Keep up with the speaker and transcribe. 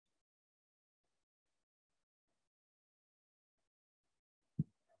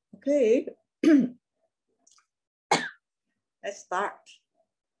Okay, let's start.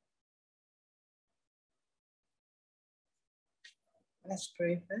 Let's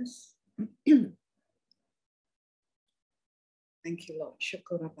pray first. Thank you, Lord.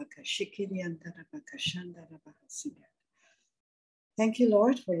 Thank you,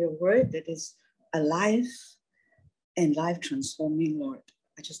 Lord, for your word that is alive and life transforming, Lord.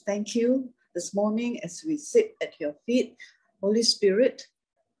 I just thank you this morning as we sit at your feet. Holy Spirit,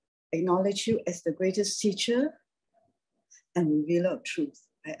 acknowledge you as the greatest teacher and revealer of truth.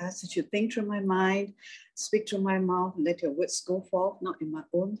 I ask that you think through my mind, speak through my mouth, let your words go forth, not in my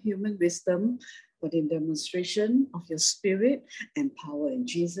own human wisdom, but in demonstration of your spirit and power. In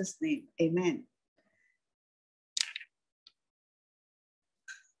Jesus' name, amen.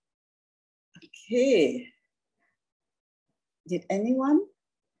 Okay. Did anyone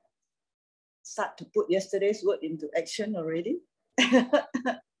start to put yesterday's word into action already?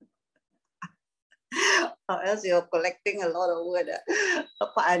 Or else you're collecting a lot of words.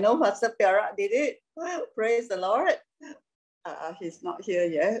 I know Pastor Piara did it. Praise the Lord. He's not here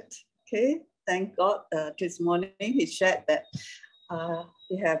yet. Okay, thank God. This morning he shared that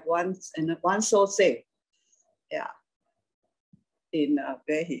he had one soul saved. Yeah, in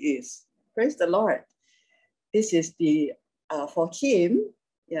where he is. Praise the Lord. This is the for him.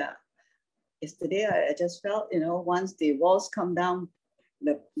 Yeah. Yesterday I just felt, once the walls come down,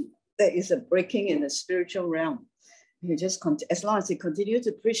 there is a breaking in the spiritual realm. You just as long as you continue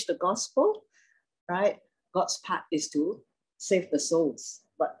to preach the gospel, right? God's part is to save the souls,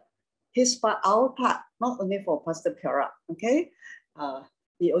 but his part, our part, not only for Pastor Piara, okay?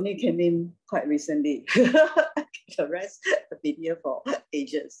 He only came in quite recently. The rest have been here for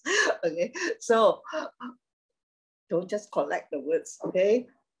ages. Okay, so don't just collect the words. Okay,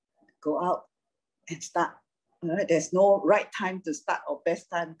 go out and start. Right? There's no right time to start or best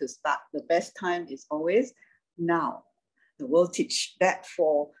time to start. The best time is always now. The world teach that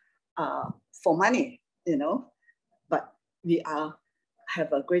for money, but we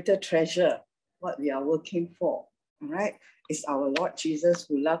have a greater treasure, what we are working for. All right, it's our Lord Jesus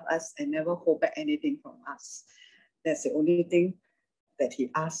who loved us and never hold back anything from us. That's the only thing that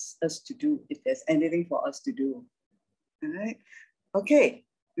he asks us to do, if there's anything for us to do. All right, okay,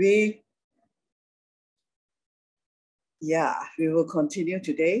 we will continue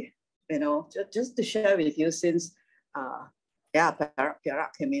today, just to share with you since, Piara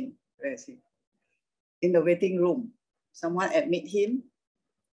came in. Where is he? In the waiting room. Someone admit him.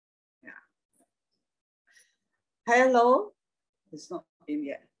 Yeah. Hello. It's not him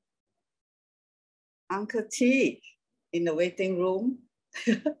yet. Uncle T in the waiting room.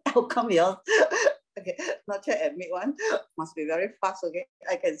 How come you all? Okay, not yet admit one. Must be very fast, okay?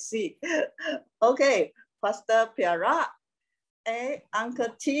 I can see. Okay, Pastor Piara. Hey,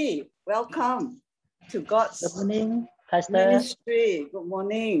 Uncle T, welcome to God's Good morning, Pastor. Ministry. Good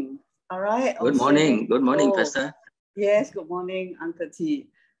morning. All right. Good morning. Good morning, Pastor. Yes, good morning, Uncle T.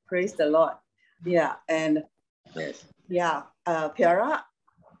 Praise the Lord. Yeah, and yes. Yeah, Piara,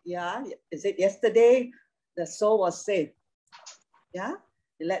 is it yesterday the soul was saved? Yeah,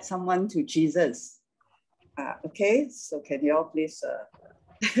 you led someone to Jesus. Okay, so can you all please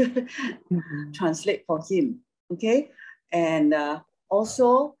translate for him? Okay, and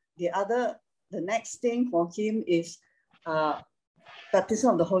also the next thing for him is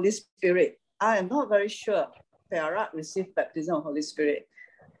baptism of the Holy Spirit. I am not very sure Piara received baptism of the Holy Spirit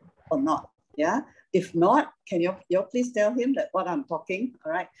or not. Yeah. If not, can you please tell him that what I'm talking?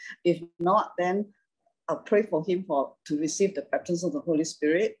 All right. If not, then I'll pray for him to receive the baptism of the Holy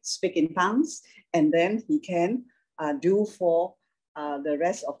Spirit, speak in tongues, and then he can do for the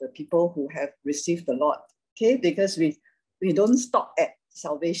rest of the people who have received the Lord. Okay, because we don't stop at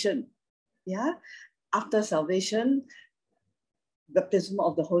salvation. Yeah. After salvation, baptism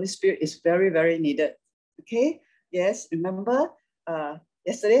of the Holy Spirit is very, very needed. Okay. Yes. Remember,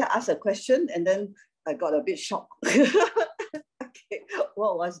 yesterday I asked a question and then I got a bit shocked. Okay,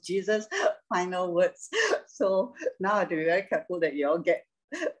 what was Jesus' final words? So now I have to be very careful that you all get,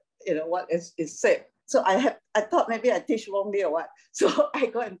 what is said. So I thought maybe I teach wrongly or what. So I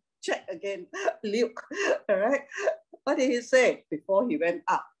go and check again, Luke. All right, what did he say before he went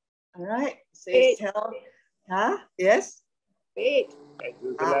up? All right, says yes. Wait.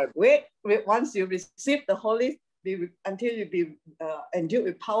 Once you receive the Holy, until you be endued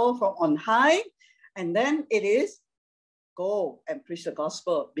with power from on high, and then it is go and preach the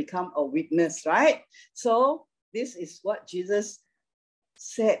gospel, become a witness, right? So this is what Jesus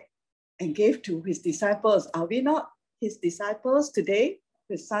said and gave to his disciples. Are we not his disciples today,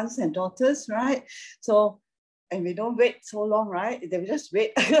 his sons and daughters, right? So and we don't wait so long, right? They will just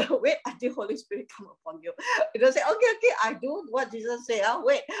wait, wait until Holy Spirit come upon you. You don't say, okay, I do what Jesus said.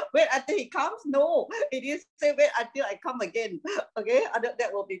 Wait until he comes. No, it is say wait until I come again. Okay,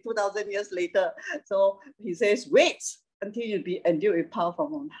 that will be 2,000 years later. So he says, wait until you be endued with power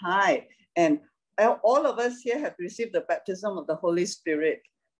from on high. And all of us here have received the baptism of the Holy Spirit.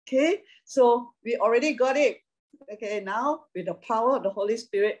 Okay, so we already got it. Okay, now with the power of the Holy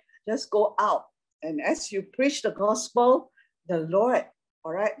Spirit, just go out. And as you preach the gospel, the Lord,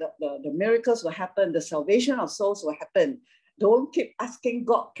 all right, the miracles will happen. The salvation of souls will happen. Don't keep asking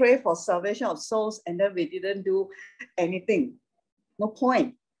God, pray for salvation of souls, and then we didn't do anything. No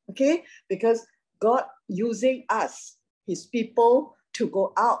point, okay? Because God using us, his people, to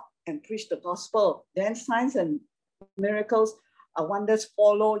go out and preach the gospel. Then signs and miracles, wonders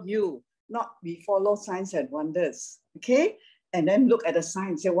follow you. Not we follow signs and wonders, okay? And then look at the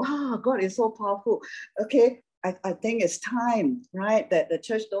signs, say, wow, God is so powerful. Okay, I think it's time, right, that the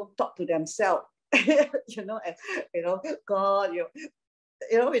church don't talk to themselves. God,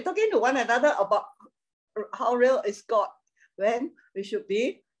 we're talking to one another about how real is God, when we should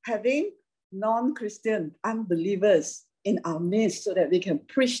be having non-Christian unbelievers in our midst so that we can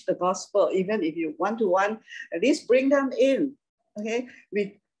preach the gospel. Even if you one-to-one, at least bring them in. Okay,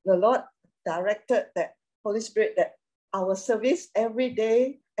 the Lord directed that Holy Spirit that our service every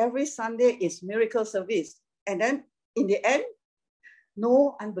day, every Sunday is miracle service. And then in the end,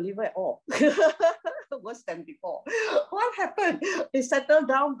 no unbeliever at all. Worse than before. What happened? It settled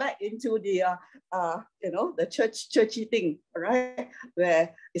down back into the the churchy thing, right?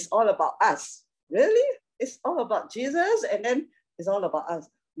 Where it's all about us. Really? It's all about Jesus, and then it's all about us.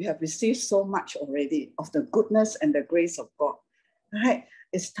 We have received so much already of the goodness and the grace of God. Right?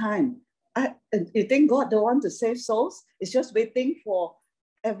 It's time. You think God don't want to save souls? It's just waiting for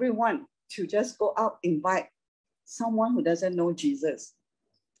everyone to just go out, invite someone who doesn't know Jesus.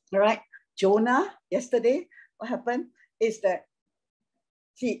 All right? Jonah, yesterday, what happened is that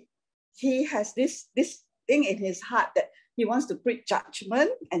he has this thing in his heart that he wants to preach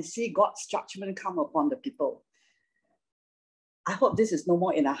judgment and see God's judgment come upon the people. I hope this is no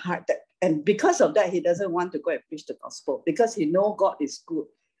more in our heart. And because of that, he doesn't want to go and preach the gospel, because he knows God is good.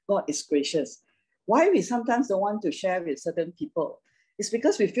 God is gracious. Why we sometimes don't want to share with certain people is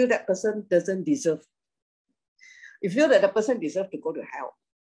because we feel that person doesn't deserve. We feel that the person deserves to go to hell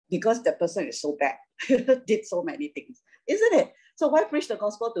because that person is so bad, did so many things, isn't it? So why preach the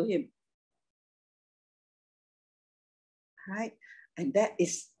gospel to him? Right? And that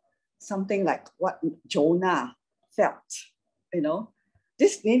is something like what Jonah felt.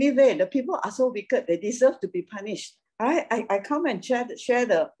 This Nineveh, the people are so wicked, they deserve to be punished. I come and share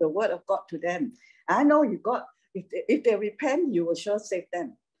the word of God to them. I know you got, if they repent, you will sure save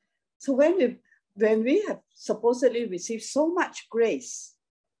them. So when we have supposedly received so much grace,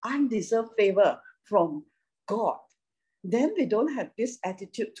 undeserved favor from God, then we don't have this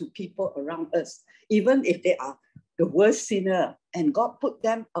attitude to people around us, even if they are the worst sinner and God put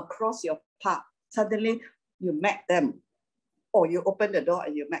them across your path. Suddenly you met them, or you open the door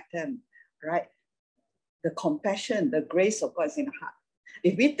and you met them, right? The compassion, the grace of God is in the heart.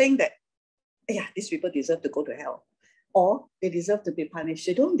 If we think that, yeah, these people deserve to go to hell, or they deserve to be punished,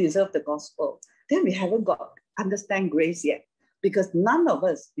 they don't deserve the gospel, then we haven't got understand grace yet, because none of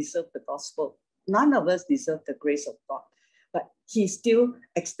us deserve the gospel. None of us deserve the grace of God, but he still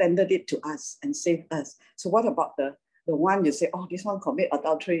extended it to us and saved us. So what about the one you say, oh, this one commit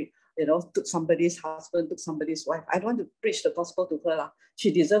adultery, took somebody's husband, took somebody's wife. I don't want to preach the gospel to her.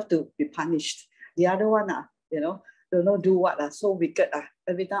 She deserves to be punished. The other one, don't know do what, so wicked.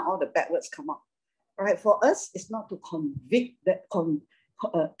 Every time all the bad words come out. All right, for us, it's not to convict that,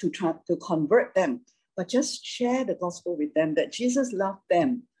 to try to convert them, but just share the gospel with them that Jesus loved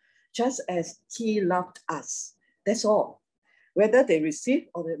them just as he loved us. That's all. Whether they receive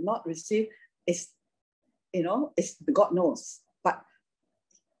or they not receive, it's God knows. But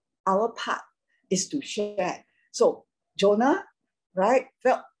our part is to share. So Jonah, right,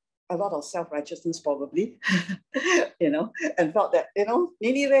 felt a lot of self-righteousness probably, and felt that,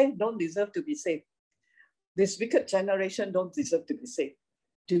 Nineveh don't deserve to be saved. This wicked generation don't deserve to be saved.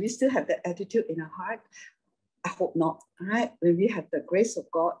 Do we still have that attitude in our heart? I hope not, right? When we have the grace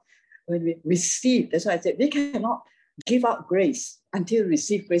of God, when we receive, that's why I said, we cannot give out grace until we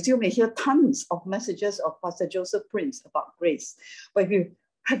receive grace. You may hear tons of messages of Pastor Joseph Prince about grace, but if you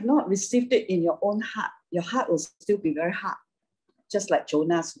have not received it in your own heart, your heart will still be very hard, just like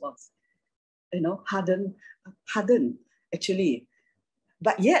Jonah's was, hardened actually.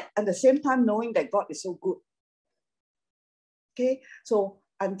 But yet, at the same time, knowing that God is so good. Okay, so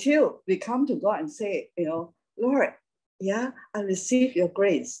until we come to God and say, Lord, yeah, I receive your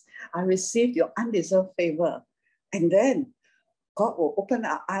grace. I receive your undeserved favor. And then God will open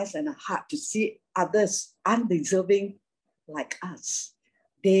our eyes and our heart to see others undeserving like us.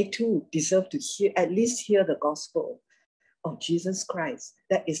 They too deserve to hear, at least hear the gospel of Jesus Christ.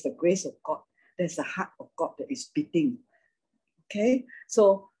 That is the grace of God. That's the heart of God that is beating. Okay,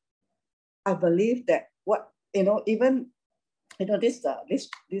 so I believe that even this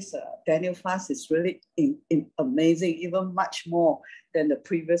Daniel fast is really amazing, even much more than the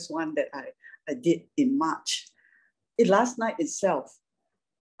previous one that I did in March. Last night itself,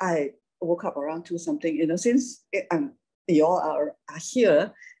 I woke up around 2 something. Since you all are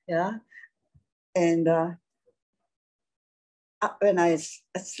here, yeah, and when I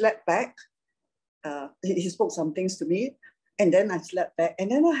slept back, he spoke some things to me, and then I slept back,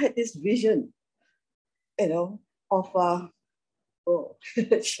 and then I had this vision, of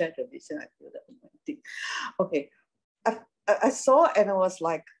share the vision. I feel that. Okay, I saw, and I was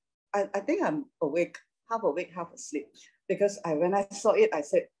like, I think I'm awake, half asleep, because when I saw it, I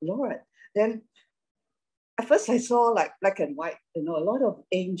said, Lord. Then at first I saw like black and white, a lot of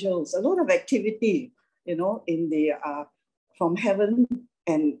angels, a lot of activity, in the from heaven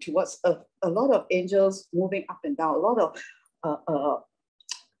and towards earth, a lot of angels moving up and down, a lot of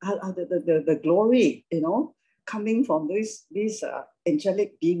the glory, coming from these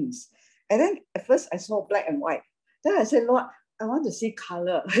angelic beings. And then at first I saw black and white. Then I said, Lord, I want to see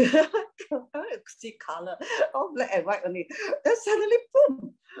color. I want to see color, all black and white only. Then suddenly,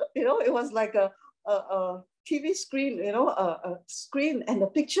 boom, it was like a TV screen, a screen, and the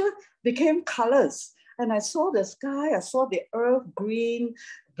picture became colors. And I saw the sky, I saw the earth, green,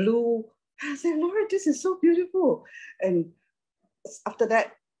 blue. I said, Lord, this is so beautiful. And after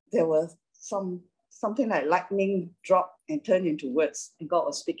that, there was something like lightning drop and turned into words. And God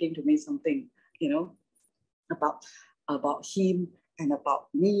was speaking to me something, about him and about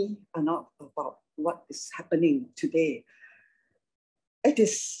me, and not about what is happening today. It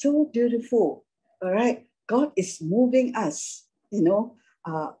is so beautiful, all right? God is moving us,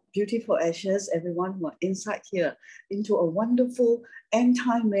 beautiful ashes, everyone who are inside here, into a wonderful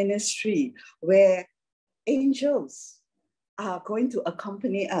end-time ministry where angels are going to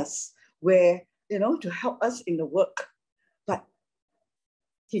accompany us, where, to help us in the work. But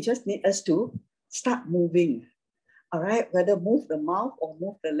he just needs us to start moving, all right? Whether move the mouth or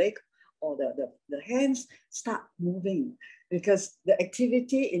move the leg or the hands, start moving, because the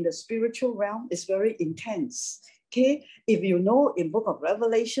activity in the spiritual realm is very intense, okay? If you know, in book of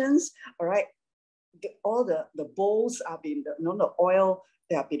Revelations, all right, all the bowls have been, the oil,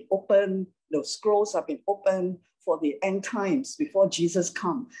 they have been opened, the scrolls have been opened for the end times before Jesus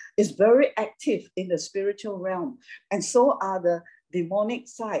comes. It's very active in the spiritual realm. And so are the demonic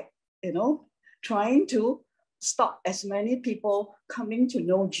side, trying to stop as many people coming to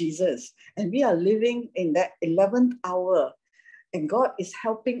know Jesus. And we are living in that 11th hour, and God is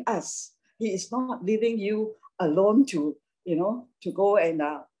helping us. He is not leaving you alone to go and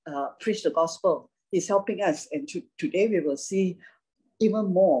preach the gospel. He's helping us. And today we will see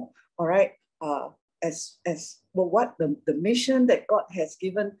even more, all right? What the mission that God has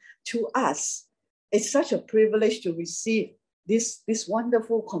given to us. It's such a privilege to receive this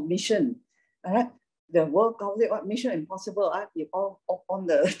wonderful commission, all right? The world calls it what? Mission Impossible. You all on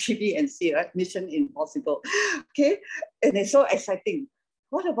the TV and see, right? Mission Impossible. Okay, and it's so exciting.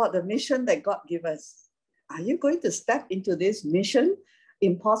 What about the mission that God gave us? Are you going to step into this mission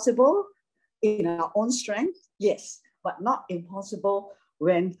impossible in our own strength? Yes, but not impossible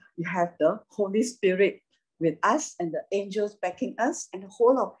when you have the Holy Spirit with us and the angels backing us and the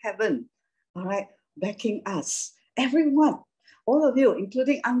whole of heaven, all right, backing us. Everyone, all of you,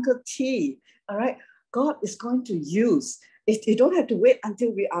 including Uncle T, all right, God is going to use. You don't have to wait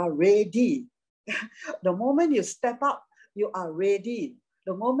until we are ready. The moment you step up, you are ready.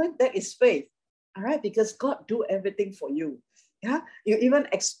 The moment that is faith, all right, because God do everything for you. Yeah, you even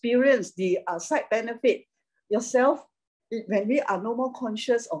experience the side benefit yourself. When we are no more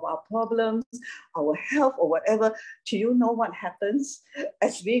conscious of our problems, our health or whatever, do you know what happens?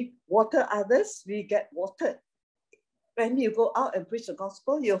 As we water others, we get watered. When you go out and preach the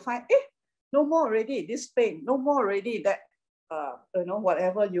gospel, you'll find, no more already this pain, no more already that,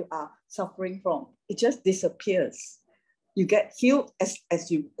 whatever you are suffering from, it just disappears. You get healed as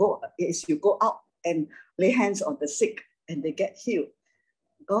you go out and lay hands on the sick and they get healed.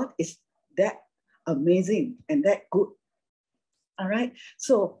 God is that amazing and that good. All right,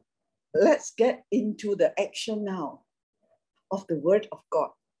 so let's get into the action now of the word of God.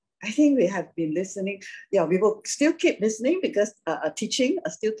 I think we have been listening. Yeah, we will still keep listening because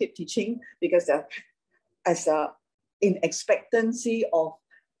still keep teaching because as in expectancy of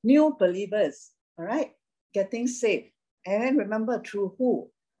new believers, all right, getting saved. And remember, through who?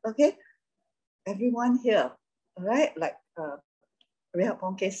 Okay, everyone here, all right, like Rehab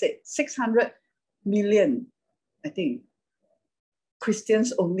Pongke said, 600 million, I think,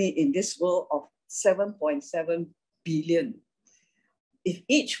 Christians only in this world of 7.7 billion. If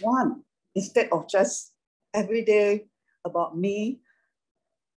each one, instead of just every day about me,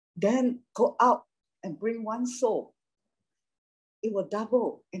 then go out and bring one soul, it will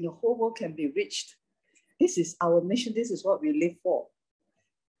double and the whole world can be reached. This is our mission. This is what we live for.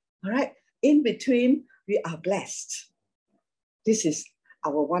 All right. In between, we are blessed. This is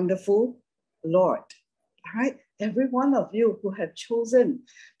our wonderful Lord. All right. Every one of you who have chosen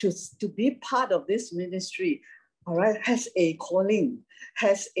to be part of this ministry, all right, has a calling,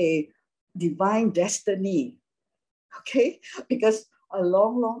 has a divine destiny. Okay. Because a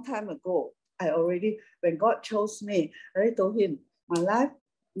long, long time ago, when God chose me, I already told him, my life,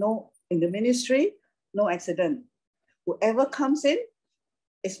 no, in the ministry, no accident. Whoever comes in,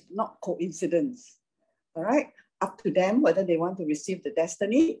 it's not coincidence. All right. Up to them whether they want to receive the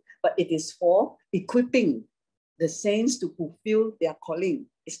destiny, but it is for equipping the saints to fulfill their calling.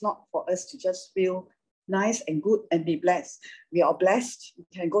 It's not for us to just feel nice and good and be blessed. We are blessed. You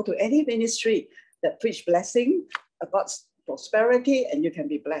can go to any ministry that preach blessing, about prosperity, and you can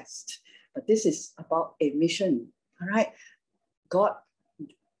be blessed. But this is about a mission. All right. God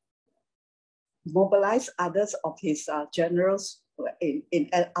mobilize others of his generals in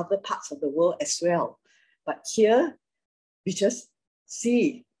other parts of the world as well. But here, we just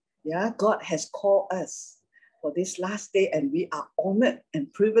see, yeah, God has called us for this last day, and we are honored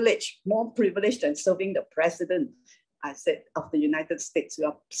and privileged, more privileged than serving the president, I said, of the United States. We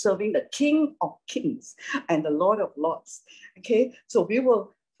are serving the King of Kings and the Lord of Lords. Okay, so we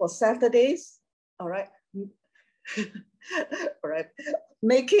will, for Saturdays, all right, all right,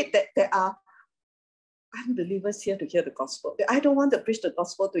 make it that there are unbelievers here to hear the gospel. I don't want to preach the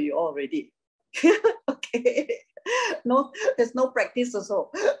gospel to you already. Okay, no, there's no practice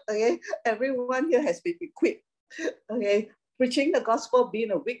also. Okay, everyone here has been equipped. Okay, preaching the gospel,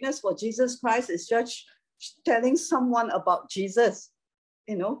 being a witness for Jesus Christ, is just telling someone about Jesus,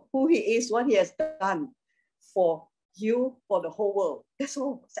 you know, who he is, what he has done for you, for the whole world. That's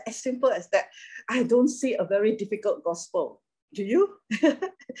all. It's as simple as that. I don't see a very difficult gospel. Do you?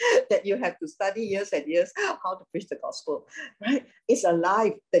 That you have to study years and years how to preach the gospel, right? It's a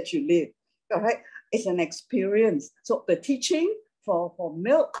life that you live, all right? It's an experience. So the teaching for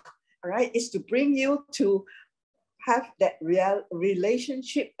milk, all right, is to bring you to have that real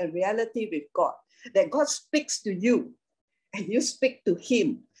relationship and reality with God, that God speaks to you and you speak to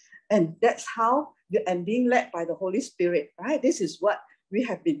him. And that's how and being led by the Holy Spirit, right? This is what we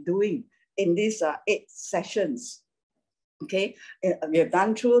have been doing in these 8 sessions. Okay, we have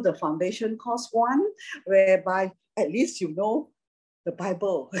done through the foundation course 1, whereby at least you know the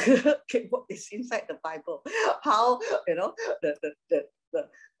Bible, okay, what is inside the Bible, how, you know,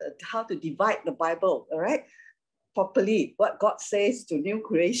 how to divide the Bible, all right, properly, what God says to new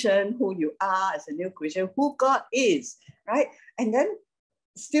creation, who you are as a new creation, who God is, right? And then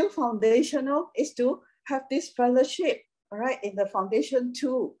still foundational is to have this fellowship, all right, in the foundation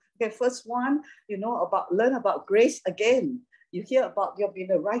 2. Okay, first one, you know, learn about grace again. You hear about you'll be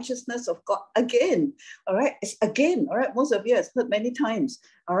the righteousness of God again. All right, it's again. All right, most of you have heard many times.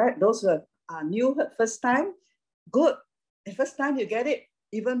 All right, those who are new, heard first time, good. The first time you get it,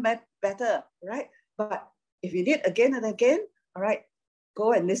 even better, right? But if you did again and again, all right,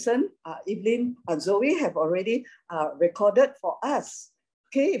 go and listen. Evelyn and Zoe have already recorded for us.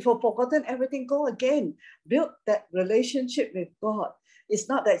 Okay, if you've forgotten everything, go again. Build that relationship with God. It's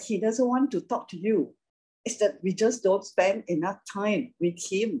not that he doesn't want to talk to you. It's that we just don't spend enough time with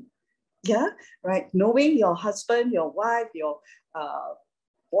him. Yeah, right. Knowing your husband, your wife, your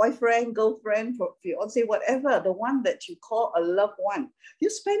boyfriend, girlfriend, fiance, whatever, the one that you call a loved one, you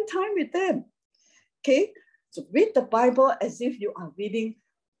spend time with them. Okay, so read the Bible as if you are reading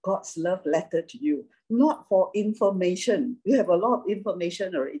God's love letter to you, not for information. You have a lot of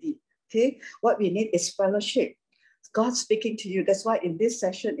information already. Okay, what we need is fellowship. God speaking to you. That's why in this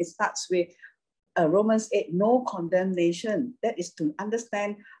session, it starts with Romans 8, no condemnation. That is to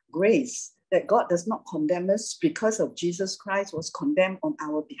understand grace, that God does not condemn us because of Jesus Christ was condemned on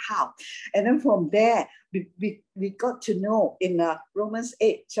our behalf. And then from there, we got to know in Romans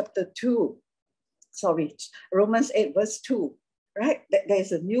 8, Romans 8, verse 2, right? That there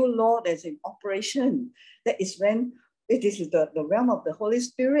is a new law that's in operation. That is when it is the realm of the Holy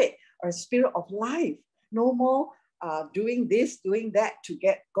Spirit or spirit of life. No more doing this, doing that to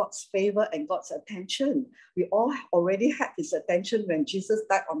get God's favor and God's attention. We all already had his attention when Jesus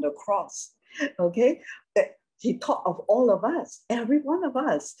died on the cross. Okay, that he thought of all of us, every one of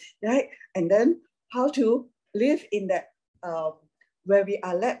us, right? And then how to live in that where we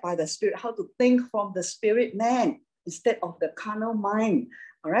are led by the Spirit, how to think from the Spirit man instead of the carnal mind,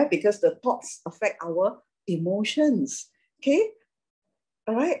 all right? Because the thoughts affect our emotions, okay?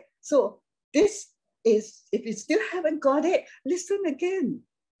 All right, so this is, if you still haven't got it, listen again,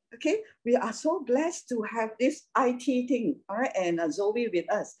 okay? We are so blessed to have this IT thing, all right? And Zoe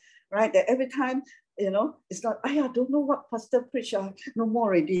with us, right? That every time, you know, it's not, I don't know what pastor preached, no more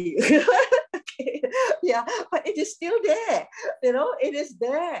already. Okay. Yeah, but it is still there, you know, it is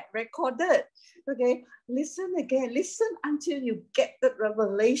there, recorded. Okay, listen again, listen until you get the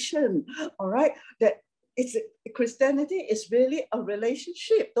revelation, all right? That it's Christianity is really a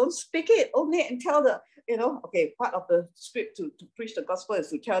relationship. Don't speak it only and tell the, you know, okay, part of the script to preach the gospel is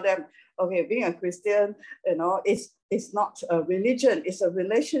to tell them, okay, being a Christian, you know, it's not a religion, it's a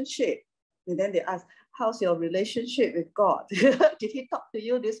relationship. And then they ask, how's your relationship with God? Did he talk to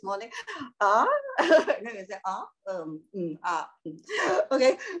you this morning? And then they say,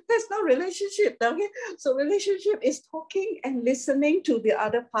 Okay, there's no relationship. Okay, so relationship is talking and listening to the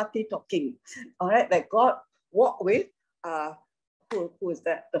other party talking. All right, like God walked with, who is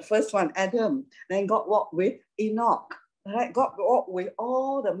that? The first one, Adam. Then God walked with Enoch. All right, God walked with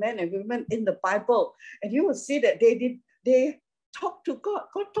all the men and women in the Bible, and you will see that they talk to God.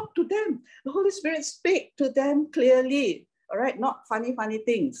 God talk to them. The Holy Spirit speak to them clearly. All right, not funny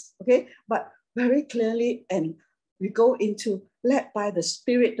things. Okay, but very clearly, and we go into led by the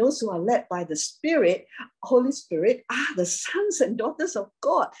Spirit. Those who are led by the Spirit, Holy Spirit, are the sons and daughters of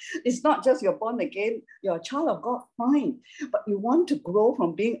God. It's not just you're born again, you're a child of God, fine. But you want to grow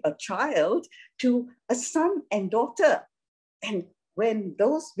from being a child to a son and daughter. And when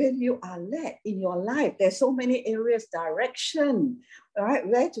you are led in your life, there's so many areas, direction, all right,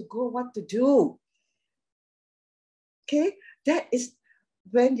 where to go, what to do. Okay, that is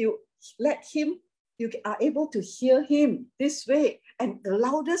when you let him, you are able to hear him this way. And the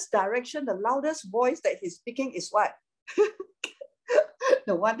loudest direction, the loudest voice that he's speaking is what?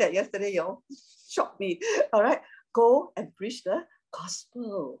 The one that yesterday you shocked me. All right, go and preach the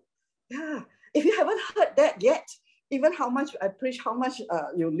gospel. Yeah, if you haven't heard that yet, even how much I preach, how much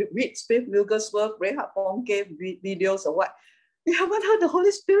you read Smith Wigglesworth, Reinhard Bonnke videos or what, you haven't heard the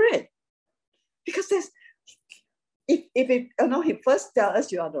Holy Spirit. Because there's, if it, you know, he first tells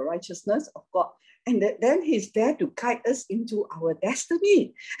us you are the righteousness of God, and then he's there to guide us into our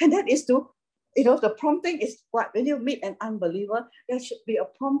destiny. And that is to, you know, the prompting is what? When you meet an unbeliever, there should be a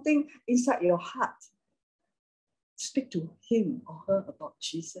prompting inside your heart. Speak to him or her about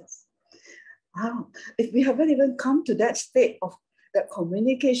Jesus. Wow, if we haven't even come to that state of that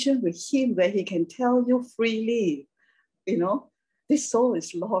communication with him where he can tell you freely, you know, this soul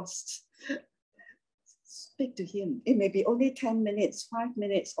is lost. Speak to him. It may be only 10 minutes, 5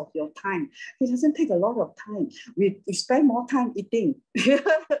 minutes of your time. It doesn't take a lot of time. We spend more time eating.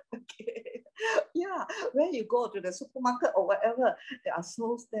 Okay. Yeah, when you go to the supermarket or whatever, there are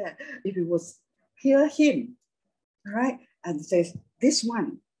souls there. If you will hear him, all right, and says, this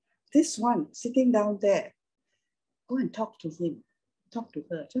one sitting down there, go and talk to him, talk to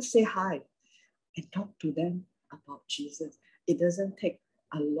her, just say hi and talk to them about Jesus. It doesn't take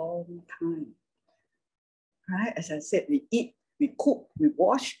a long time, right? As I said, we eat, we cook, we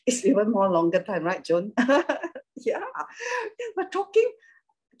wash, it's even more longer time, right, John? Yeah, but talking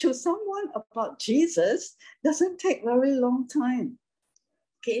to someone about Jesus doesn't take very long time,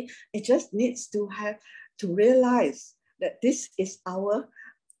 okay? It just needs to have to realize that this is our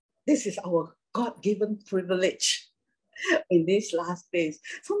God-given privilege in these last days.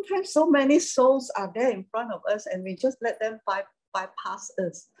 Sometimes so many souls are there in front of us and we just let them bypass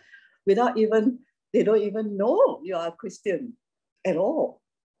us without even, they don't even know you are a Christian at all.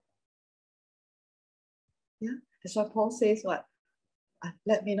 Yeah, that's why Paul says what?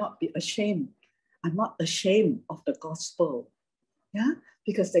 Let me not be ashamed. I'm not ashamed of the gospel. Yeah,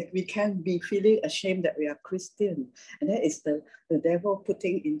 because like we can be feeling ashamed that we are Christian. And that is the devil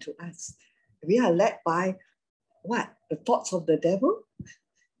putting into us. We are led by what? The thoughts of the devil?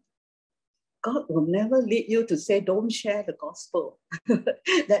 God will never lead you to say, don't share the gospel.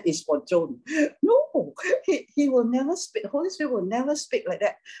 That is for John. No, he will never speak. The Holy Spirit will never speak like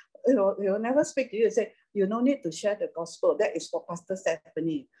that. You know, he will never speak to you and say, you don't need to share the gospel. That is for Pastor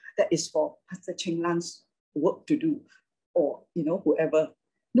Stephanie. That is for Pastor Cheng Lan's work to do. Or, you know, whoever.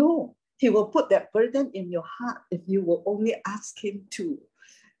 No, he will put that burden in your heart if you will only ask him to.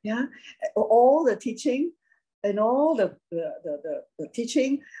 Yeah, all the teaching, and all the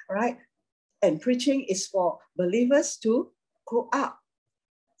teaching, right, and preaching is for believers to grow up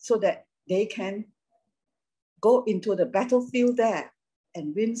so that they can go into the battlefield there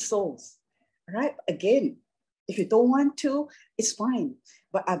and win souls, right? Again, if you don't want to, it's fine.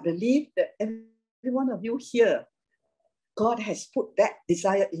 But I believe that every one of you here, God has put that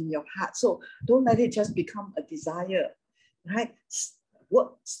desire in your heart. So don't let it just become a desire, right?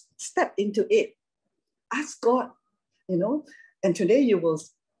 Step into it. Ask God, and today you will,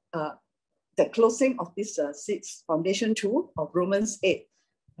 the closing of this 6 foundation 2 of Romans 8,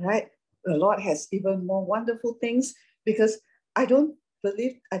 right? The Lord has even more wonderful things, because I don't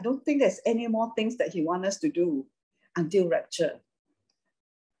think there's any more things that he wants us to do until rapture,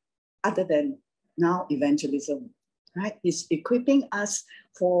 other than now evangelism, right? He's equipping us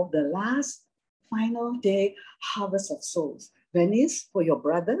for the last final day harvest of souls. Venice, for your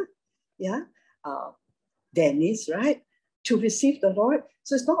brother, yeah, Dennis, right? To receive the Lord.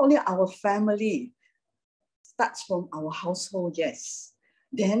 So it's not only our family, starts from our household, yes.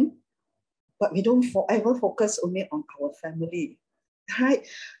 Then, but we don't forever focus only on our family, right?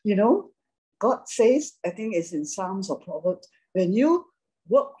 God says, I think it's in Psalms or Proverbs, when you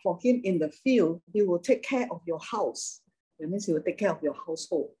work for him in the field, he will take care of your house. That means he will take care of your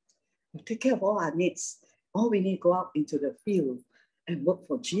household. He'll take care of all our needs. All we need to go out into the field and work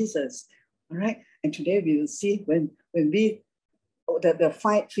for Jesus. All right. And today we will see when we, the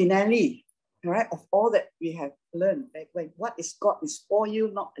fight finale, all right, of all that we have learned, like when what is God is for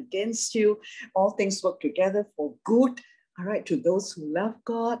you, not against you. All things work together for good, all right, to those who love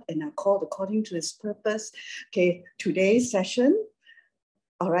God and are called according to his purpose. Okay, today's session,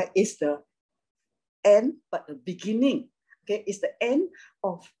 all right, is the end, but the beginning. Okay, it's the end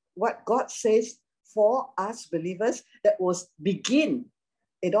of what God says for us believers that was begin.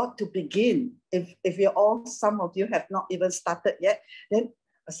 It ought to begin. If you're all, some of you have not even started yet, then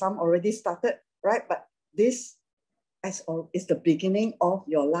some already started, right? But this is the beginning of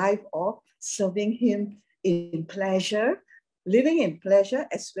your life of serving him in pleasure, living in pleasure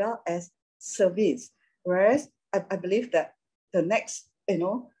as well as service. Whereas I believe that the next,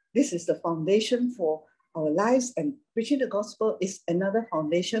 this is the foundation for our lives, and preaching the gospel is another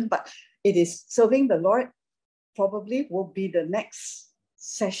foundation, but it is serving the Lord probably will be the next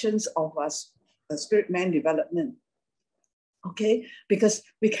sessions of our spirit man development. Okay, because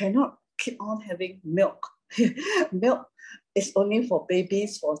we cannot keep on having milk. Milk is only for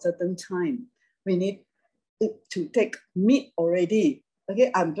babies for a certain time. We need to take meat already.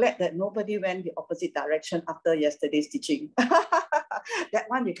 Okay, I'm glad that nobody went the opposite direction after yesterday's teaching. That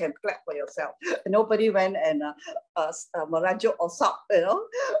one you can clap for yourself. Nobody went and merajuk or sock,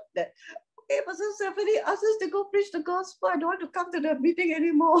 that, okay, Pastor Stephanie asked us to go preach the gospel. I don't want to come to the meeting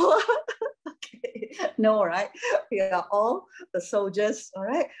anymore. Okay, no, right? We are all the soldiers, all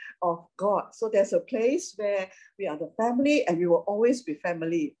right, of God. So there's a place where we are the family, and we will always be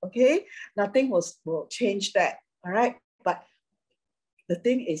family, okay? Nothing will change that, all right? But the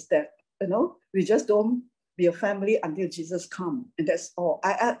thing is that, we just don't be a family until Jesus comes, and that's all.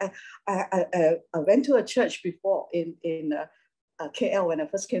 I went to a church before in KL when I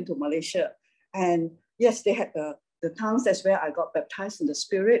first came to Malaysia, and yes, they had the tongues. That's where I got baptized in the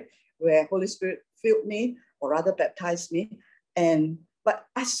Spirit, where Holy Spirit filled me, or rather baptized me. But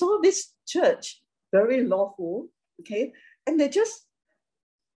I saw this church very lawful, okay, and they just,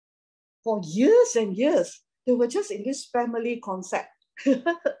 for years and years, they were just in this family concept.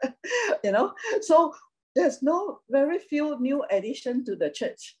 So there's very few new addition to the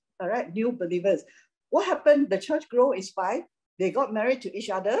church, all right, new believers. What happened? The church grow is by they got married to each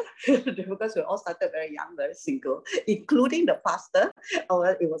other because we all started very young, very single, including the pastor.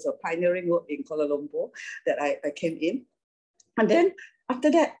 It was a pioneering work in Kuala Lumpur that I came in. And then after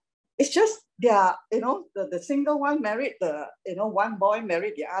that, it's just the single one married one boy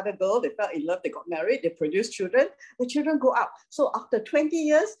married the other girl. They fell in love, they got married, they produced children. The children grow up. So after 20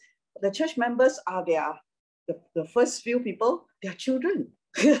 years, the church members are the first few people, their children.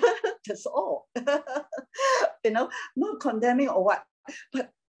 That's all. Not condemning or what, but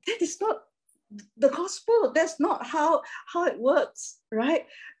that is not the gospel. That's not how it works, right?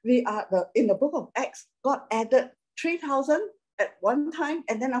 We are in the book of Acts, God added 3,000 at one time,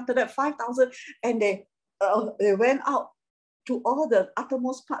 and then after that 5,000, and they went out to all the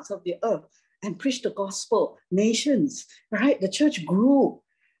uttermost parts of the earth and preached the gospel. Nations, right? The church grew,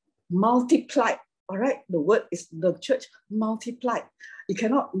 multiplied. All right, the word is the church multiplied.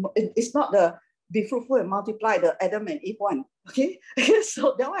 It's not the be fruitful and multiply, the Adam and Eve one. Okay,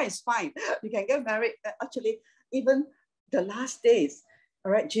 so that one is fine. You can get married. Actually, even the last days,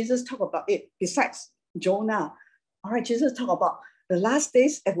 all right, Jesus talked about it. Besides Jonah. All right, Jesus talked about the last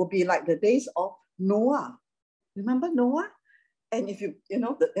days, it will be like the days of Noah. Remember Noah? And if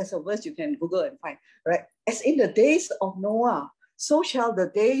there's a verse you can Google and find, right? As in the days of Noah, so shall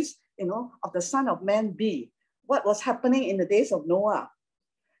the days, of the Son of Man be. What was happening in the days of Noah?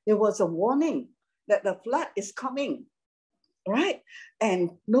 There was a warning that the flood is coming, right?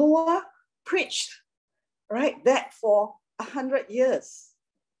 And Noah preached, right, that for 100 years.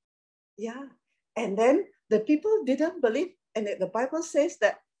 Yeah. And then the people didn't believe. And the Bible says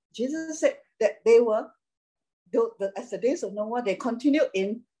that Jesus said that they were, as the days of Noah, they continued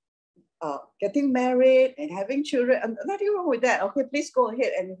in getting married and having children. And nothing wrong with that. Okay, please go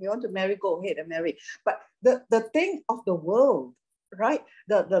ahead. And if you want to marry, go ahead and marry. But the thing of the world, right?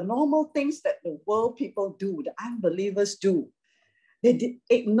 The normal things that the world people do, the unbelievers do, they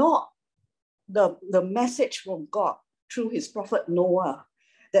ignore the message from God through his prophet Noah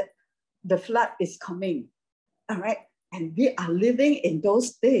that the flood is coming. All right. And we are living in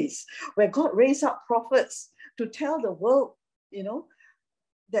those days where God raised up prophets to tell the world,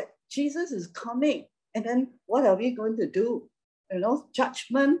 that Jesus is coming. And then what are we going to do?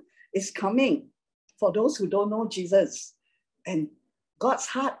 Judgment is coming for those who don't know Jesus. And God's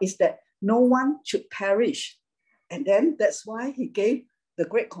heart is that no one should perish. And then that's why he gave the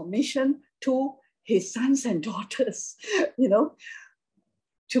Great Commission to his sons and daughters,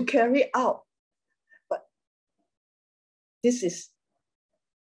 to carry out. But this is,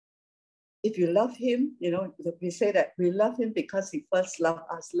 if you love him, we say that we love him because he first loved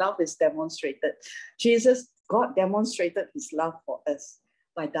us. Love is demonstrated. God demonstrated his love for us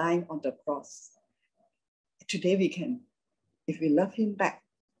by dying on the cross. Today we can, if we love him back,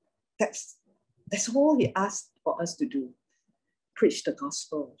 that's all he asked for us to do. Preach the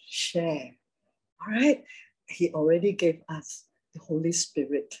gospel, share. All right? He already gave us the Holy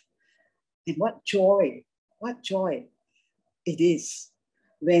Spirit. And what joy it is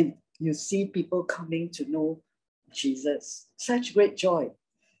when you see people coming to know Jesus. Such great joy.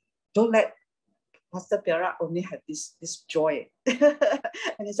 Don't let Pastor Piara only have this joy.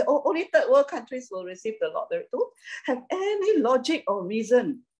 And he said, only third world countries will receive the Lord. They don't have any logic or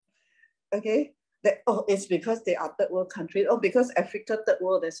reason. Okay? That, it's because they are third world countries. Because Africa third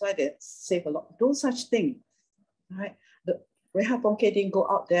world, that's why they save a lot. No such thing. Right? Reinhard Bonnke didn't go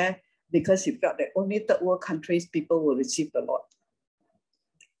out there because he felt that only third world countries people will receive the Lord.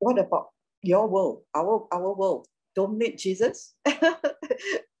 What about your world, our world? Don't need Jesus?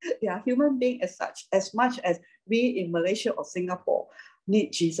 Yeah, human being as such, as much as we in Malaysia or Singapore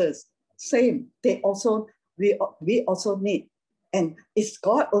need Jesus, same. We also need. And is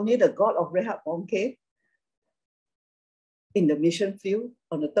God only the God of Reinhard Bonnke in the mission field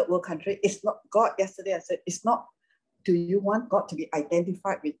on the third world country? It's not God. Yesterday I said, it's not. Do you want God to be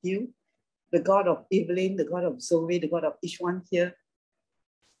identified with you? The God of Evelyn, the God of Zoe, the God of each one here.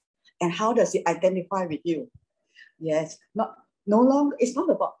 And how does he identify with you? Yes, no longer, it's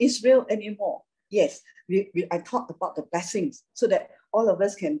not about Israel anymore. Yes, I talked about the blessings so that all of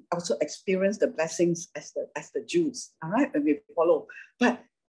us can also experience the blessings as the Jews, all right, when we follow. But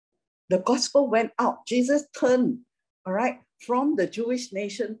the gospel went out. Jesus turned, all right, from the Jewish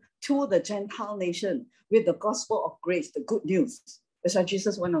nation to the Gentile nation with the gospel of grace, the good news. That's why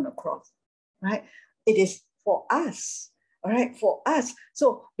Jesus went on the cross, right? It is for us. All right, for us.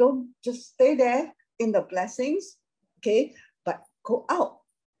 So don't just stay there in the blessings, okay? But go out.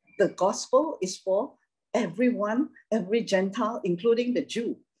 The gospel is for everyone, every Gentile, including the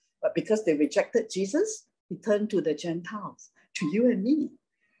Jew. But because they rejected Jesus, he turned to the Gentiles, to you and me.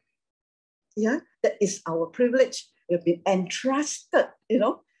 Yeah, that is our privilege. We've been entrusted,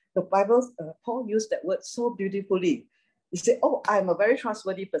 The Bible, Paul used that word so beautifully. He said, I'm a very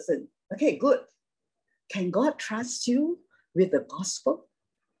trustworthy person. Okay, good. Can God trust you with the gospel?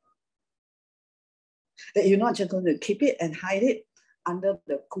 That you're not just going to keep it and hide it under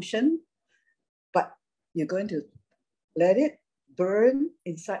the cushion, but you're going to let it burn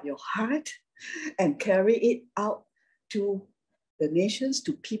inside your heart and carry it out to the nations,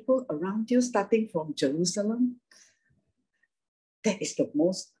 to people around you, starting from Jerusalem. That is the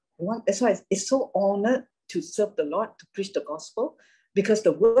most one. That's why it's so honored to serve the Lord, to preach the gospel, because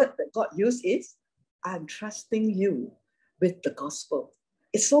the word that God used is, I'm trusting you with the gospel.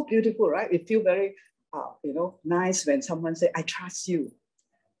 It's so beautiful, right? We feel very, nice when someone says, I trust you.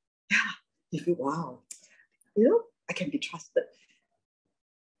 Yeah, you feel, wow, I can be trusted.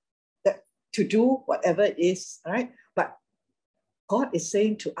 That to do whatever it is, right? But God is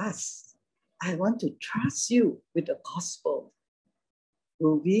saying to us, I want to trust you with the gospel.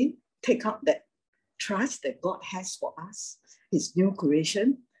 Will we take up that trust that God has for us, his new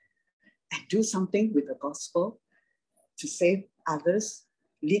creation, and do something with the gospel to save others,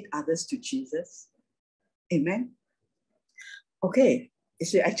 lead others to Jesus. Amen. Okay, you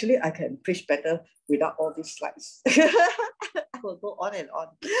see, actually, I can preach better without all these slides. I will go on and on.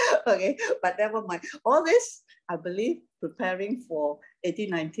 Okay, but never mind. All this, I believe, preparing for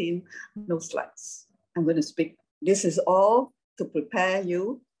 1819, no slides. I'm going to speak. This is all to prepare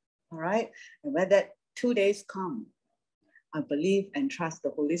you, all right? And when that 2 days come, I believe and trust the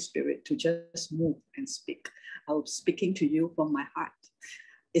Holy Spirit to just move and speak. I'm speaking to you from my heart.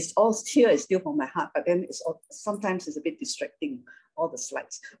 It's all here, it's still from my heart, but then it's all, sometimes it's a bit distracting, all the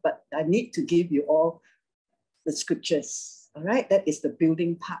slides. But I need to give you all the scriptures, all right? That is the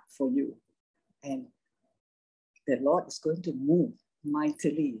building part for you. And the Lord is going to move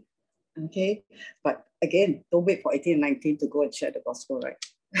mightily, okay? But again, don't wait for 1819 to go and share the gospel, right?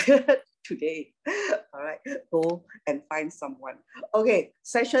 Today, all right? Go and find someone. Okay,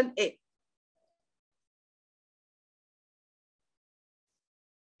 session 8.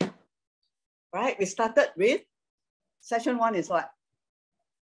 Right, we started with session 1 is what?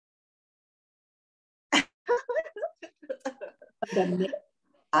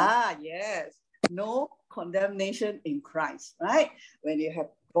 Yes. No condemnation in Christ, right? When you have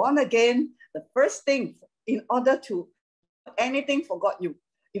born again, the first thing in order to anything for God,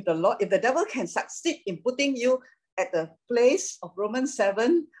 if the devil can succeed in putting you at the place of Romans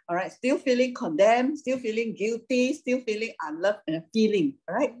 7, all right, still feeling condemned, still feeling guilty, still feeling unloved, and feeling,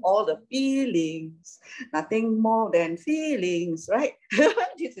 right? All the feelings, nothing more than feelings, right?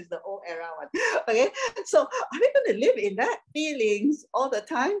 This is the old era one. Okay, so are we going to live in that feelings all the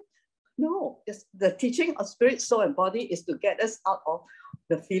time? No, the teaching of spirit, soul, and body is to get us out of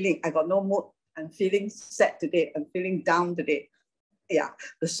the feeling. I got no mood. I'm feeling sad today. I'm feeling down today. Yeah,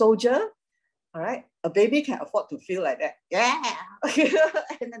 the soldier, all right, a baby can afford to feel like that. Yeah,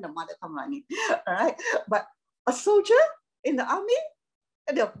 and then the mother come running. All right, but a soldier in the army,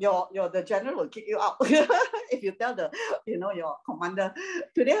 the general will kick you out if you tell your commander,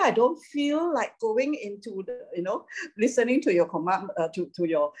 today I don't feel like going into the, listening to your command, to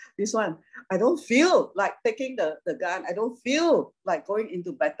your this one. I don't feel like taking the gun. I don't feel like going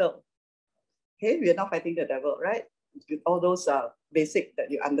into battle. Okay, we are not fighting the devil, right? With all those basic that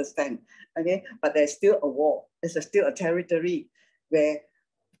you understand. Okay, but there's still a war. There's still a territory where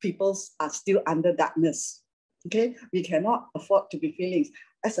people are still under darkness. Okay, we cannot afford to be feelings.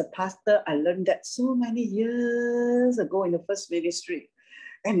 As a pastor, I learned that so many years ago in the first ministry.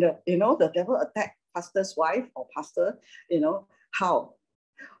 And the devil attacked pastor's wife or pastor, how?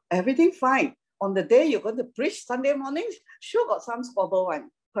 Everything fine. On the day you're going to preach Sunday mornings, sure got some squabble one.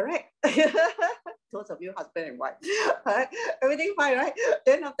 Correct? Those of you husband and wife. Right? Everything fine, right?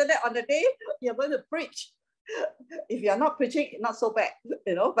 Then after that, on the day you're going to preach, if you're not preaching, not so bad,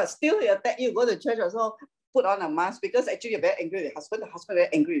 but still he attack you, go to church also, put on a mask, because actually you're very angry with the husband very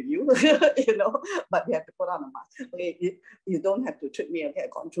angry with you, but you have to put on a mask. Okay, you don't have to trick me, okay,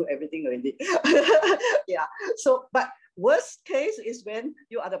 I've gone through everything already. Yeah, so, but worst case is when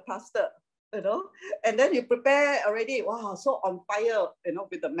you are the pastor, and then you prepare already, wow, so on fire,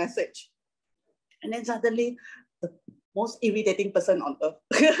 with the message. And then suddenly, the most irritating person on earth,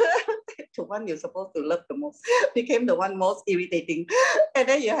 the one you're supposed to love the most, became the one most irritating. And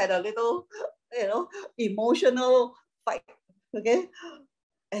then you had a little, emotional fight, okay?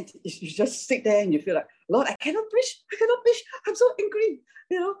 And you just sit there and you feel like, Lord, I cannot preach. I'm so angry,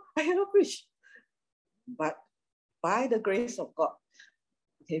 I cannot preach. But by the grace of God,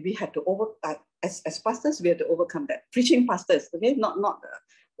 okay, we had to as pastors, we had to overcome that. Preaching pastors, okay, not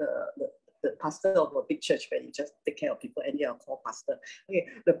the pastor of a big church where you just take care of people and you're called pastor. Okay,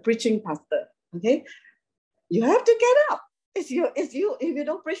 the preaching pastor, okay, you have to get up. It's you. If you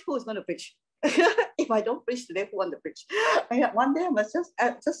don't preach, who's going to preach? If I don't preach today, who want to preach? One day I must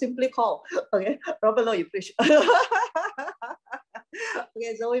just simply call, okay, Robert Lowe, you preach. Okay,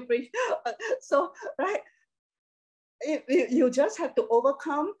 so we preach. So, right, you just have to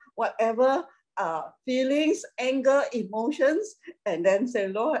overcome whatever feelings, anger, emotions, and then say,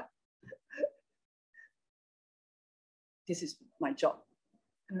 Lord, this is my job.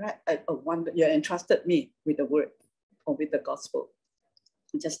 All right, you entrusted me with the word or with the gospel.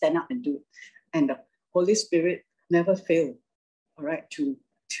 You just stand up and do it. And the Holy Spirit never failed, all right, to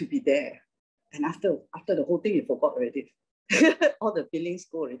be there. And after the whole thing, you forgot already. All the feelings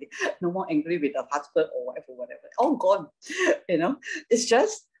go already. No more angry with the husband or whatever. All gone. It's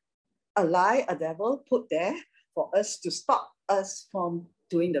just a lie, a devil put there for us to stop us from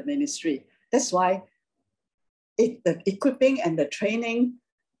doing the ministry. That's why the equipping and the training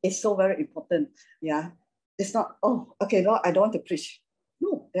is so very important. Yeah, it's not, oh, okay, Lord, I don't want to preach.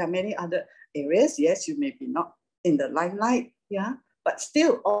 No, there are many other areas. Yes, you may be not in the limelight, yeah, but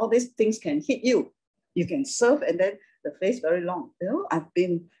still all these things can hit you. You can serve and then the face very long. You know, I've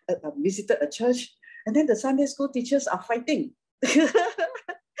visited a church and then the Sunday school teachers are fighting.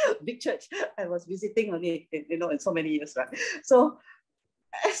 Big church. I was visiting only, you know, in so many years, right? So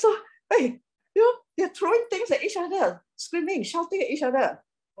hey, you know, they're throwing things at each other, screaming, shouting at each other.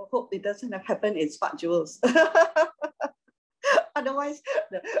 I hope it doesn't happen in Spark Jewels. Otherwise,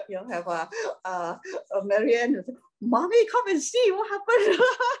 you'll have Marianne, Mommy, come and see what happened.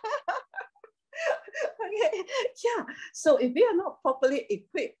 Okay. Yeah. So if we are not properly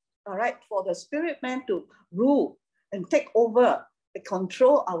equipped, all right, for the spirit man to rule and take over and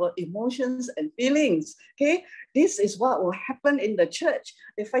control our emotions and feelings, okay, this is what will happen in the church.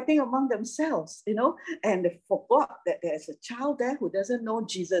 They're fighting among themselves, you know, and they forgot that there's a child there who doesn't know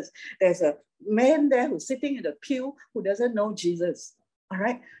Jesus. There's a man there who's sitting in the pew who doesn't know Jesus. All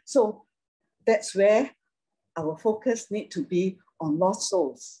right. So that's where our focus needs to be on lost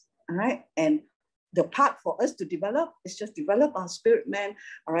souls. All right. And the part for us to develop is just develop our spirit man,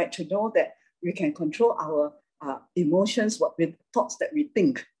 all right, to know that we can control our emotions, what with thoughts that we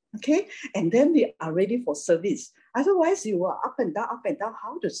think. Okay. And then we are ready for service. Otherwise, you are up and down,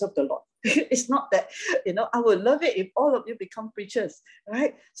 how to serve the Lord. It's not that, you know, I would love it if all of you become preachers,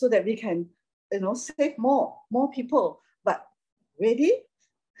 right? So that we can, you know, save more people. But ready?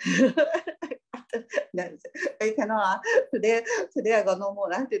 I cannot. Today I got no more.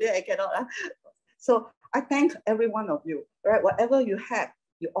 Today I cannot. So I thank every one of you, right? Whatever you have,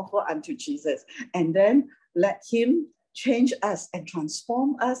 you offer unto Jesus. And then let him change us and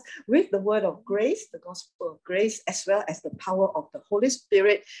transform us with the word of grace, the gospel of grace, as well as the power of the Holy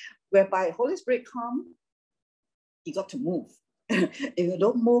Spirit, whereby Holy Spirit come, you got to move. If you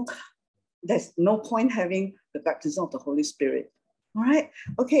don't move, there's no point having the baptism of the Holy Spirit. All right.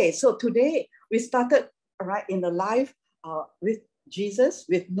 Okay. So today we started, all right, in the life with Jesus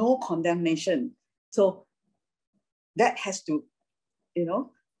with no condemnation. So that has to, you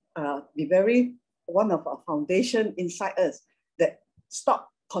know, be very one of our foundation inside us, that stop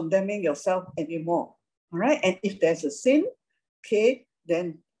condemning yourself anymore. All right. And if there's a sin, okay,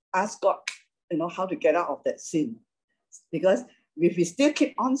 then ask God, you know, how to get out of that sin. Because if we still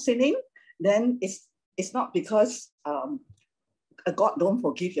keep on sinning, then it's not because God don't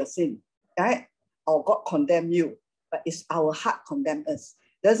forgive your sin, right? Or God condemn you, but it's our heart condemn us.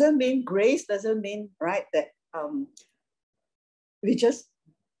 Doesn't mean grace, doesn't mean, right, that we just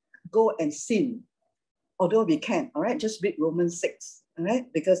go and sin, although we can, all right? Just read Romans 6, all right?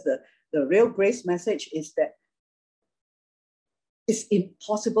 Because the real grace message is that it's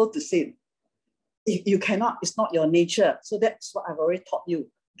impossible to sin. You cannot, it's not your nature. So that's what I've already taught you,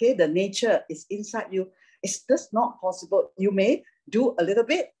 okay? The nature is inside you. It's just not possible. You may do a little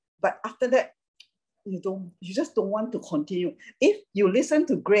bit, but after that, you just don't want to continue. If you listen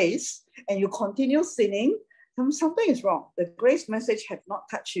to grace and you continue sinning, something is wrong. The grace message has not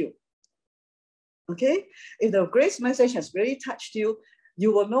touched you. Okay? If the grace message has really touched you,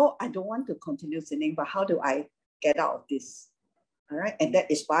 you will know, I don't want to continue sinning, but how do I get out of this? All right? And that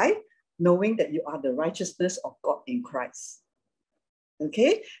is by knowing that you are the righteousness of God in Christ.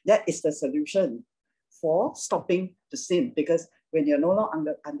 Okay? That is the solution for stopping the sin, because when you're no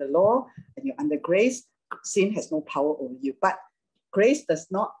longer under law and you're under grace, sin has no power over you. But grace does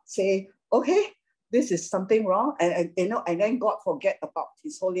not say, okay, this is something wrong, and you know, and then God forget about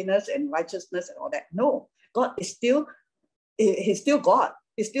his holiness and righteousness and all that. No, God is still, he's still God.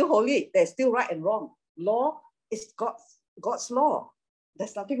 He's still holy. There's still right and wrong. Law is God's law.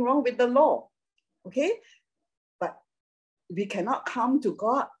 There's nothing wrong with the law. Okay? But we cannot come to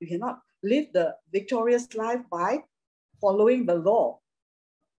God. We cannot live the victorious life by following the law.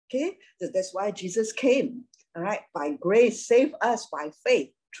 Okay? That's why Jesus came. All right, by grace, save us by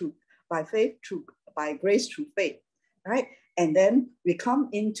faith, by grace through faith. Right? And then we come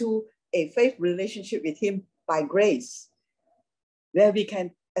into a faith relationship with him by grace, where we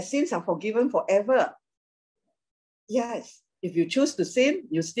can, our sins are forgiven forever. Yes, if you choose to sin,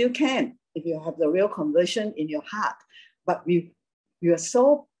 you still can, if you have the real conversion in your heart. But we are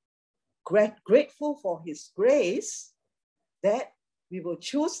so grateful for his grace that we will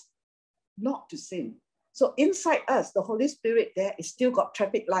choose not to sin. So inside us, the Holy Spirit there is still got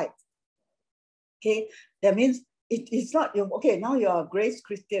traffic light. Okay, that means it's not you. Okay, now you are a grace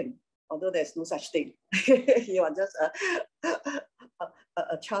Christian, although there's no such thing. You are just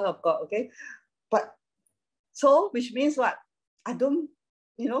a child of God. Okay, but so which means what? I don't,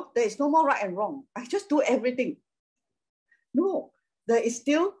 you know, there is no more right and wrong. I just do everything. No, there is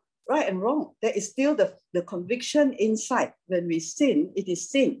still right and wrong. There is still the conviction inside. When we sin, it is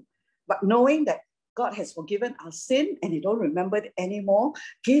sin. But knowing that God has forgiven our sin and you don't remember it anymore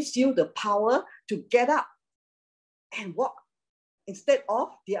gives you the power to get up and walk, instead of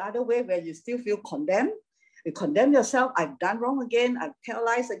the other way where you still feel condemned. You condemn yourself. I've done wrong again. I've tell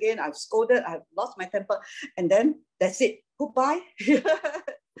lies again. I've scolded. I've lost my temper. And then that's it. Goodbye.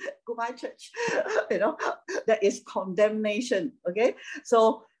 Goodbye, church. You know, that is condemnation. Okay.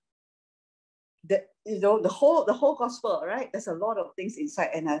 So the whole gospel, right? There's a lot of things inside.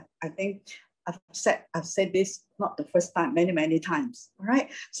 And I think I've said this not the first time, many times. All right.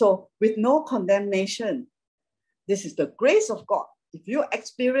 So with no condemnation, this is the grace of God. If you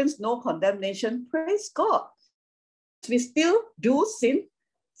experience no condemnation, praise God. We still do sin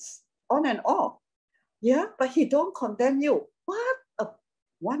on and off. Yeah, but he don't condemn you. What a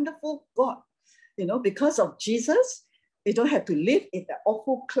wonderful God. You know, because of Jesus, you don't have to live in that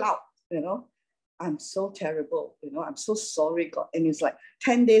awful cloud. You know, I'm so terrible. You know, I'm so sorry, God. And it's like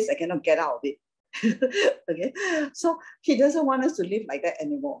 10 days, I cannot get out of it. Okay. So he doesn't want us to live like that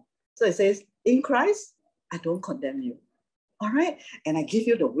anymore. So it says, in Christ, I don't condemn you. All right. And I give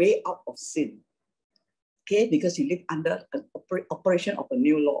you the way out of sin. Okay. Because you live under an operation of a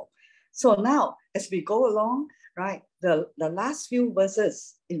new law. So now, as we go along, right, the last few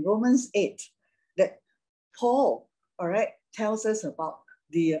verses in Romans 8, that Paul, all right, tells us about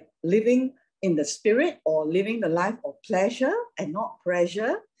the living in the spirit, or living the life of pleasure and not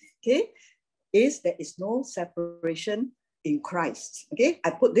pressure, okay, is there is no separation in Christ. Okay. I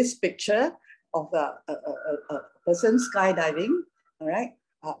put this picture of a person skydiving, all right?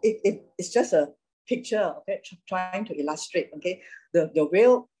 It's just a picture, okay, trying to illustrate, okay? The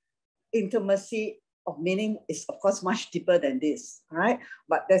real intimacy of meaning is, of course, much deeper than this, all right?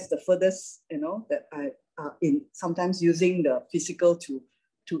 But that's the furthest, you know, that I in sometimes using the physical to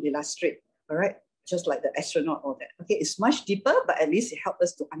illustrate, all right? Just like the astronaut, all that. Okay, it's much deeper, but at least it helps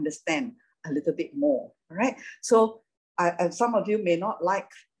us to understand a little bit more, all right? So some of you may not like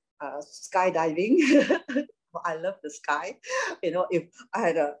skydiving. I love the sky. You know, if I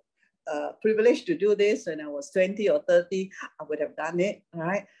had a privilege to do this when I was 20 or 30, I would have done it. All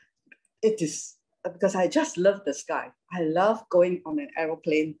right. It is because I just love the sky. I love going on an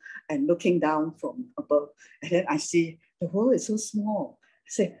aeroplane and looking down from above. And then I see the world is so small. I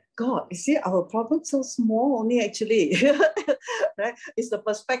say, God, you see our problem so small only actually. Right? It's the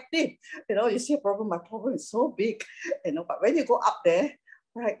perspective. You know, you see a problem, my problem is so big. You know, but when you go up there,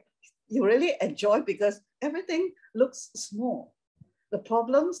 right, you really enjoy because everything looks small. The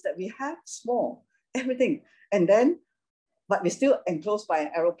problems that we have, small, everything. And then, but we're still enclosed by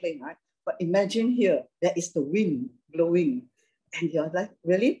an aeroplane, right? But imagine here, there is the wind blowing and you're like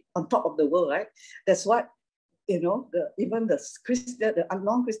really on top of the world, right? That's what, you know, even the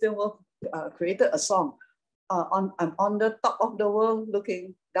non-Christian world created a song. I'm on the top of the world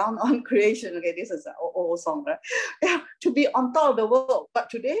looking down on creation. Okay, this is an old song, right? Yeah, to be on top of the world. But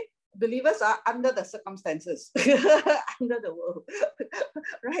today, believers are under the circumstances, under the world,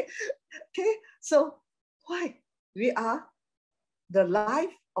 right? Okay, so why? We are the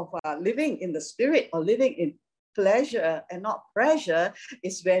life of living in the spirit or living in pleasure and not pressure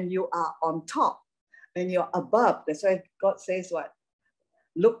is when you are on top, when you're above. That's why God says what?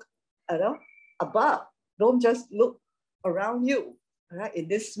 Look, above. Don't just look around you, all right? In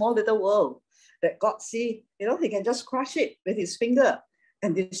this small little world that God sees, you know, he can just crush it with his finger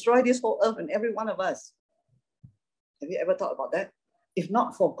and destroy this whole earth and every one of us. Have you ever thought about that? If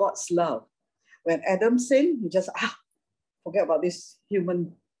not for God's love, when Adam sinned, he just, forget about these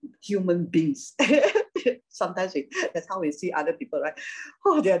human beings. Sometimes that's how we see other people, right?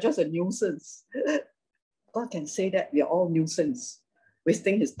 Oh, they are just a nuisance. God can say that we are all nuisance,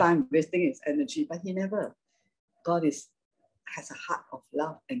 wasting his time, wasting his energy, but he never. God has a heart of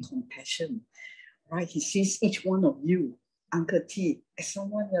love and compassion, right? He sees each one of you, Uncle T, as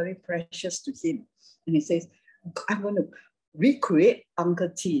someone very precious to him. And he says, I'm going to recreate Uncle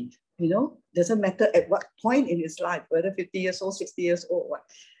T, you know, doesn't matter at what point in his life, whether 50 years old, 60 years old, what.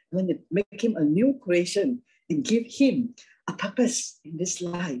 I'm going to make him a new creation and give him a purpose in this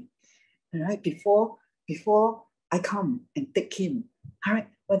life, all right, before I come and take him, all right?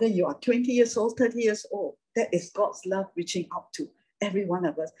 Whether you are 20 years old, 30 years old, that is God's love reaching out to every one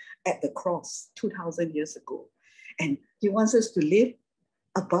of us at the cross 2,000 years ago. And he wants us to live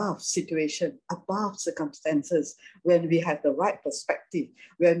above situation, above circumstances, when we have the right perspective,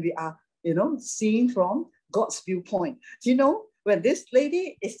 when we are, you know, seeing from God's viewpoint. You know, when this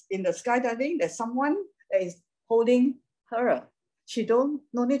lady is in the skydiving, there's someone that is holding her. She no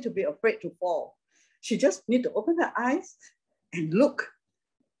need to be afraid to fall. She just need to open her eyes and look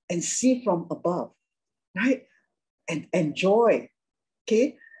and see from above, right? And enjoy,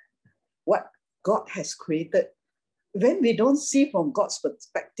 okay, what God has created. When we don't see from God's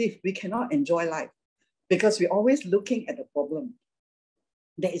perspective, we cannot enjoy life because we're always looking at the problem.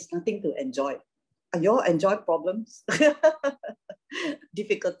 There is nothing to enjoy. You all enjoy problems?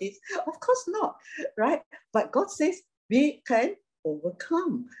 Difficulties? Of course not, right? But God says we can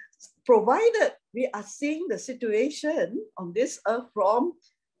overcome, provided we are seeing the situation on this earth from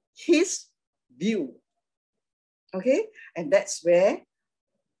His view. Okay? And that's where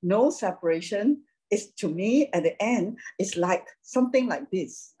no separation is, to me, at the end, it's like something like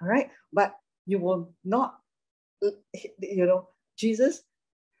this, all right? But you will not, you know, Jesus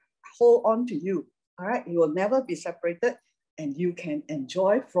hold on to you, all right? You will never be separated, and you can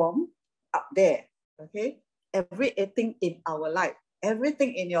enjoy from up there, okay? Everything in our life,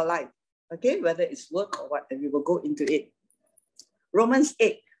 everything in your life, okay? Whether it's work or what, and we will go into it. Romans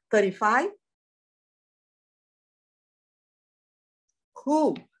 8:35.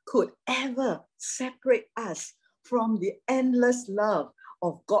 Who could ever separate us from the endless love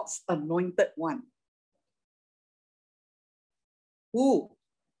of God's anointed one? Who?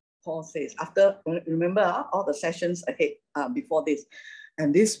 Paul says, after, remember all the sessions ahead before this,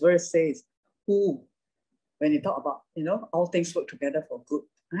 and this verse says, who? When you talk about, you know, all things work together for good,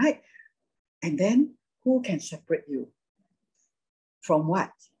 right? And then who can separate you? From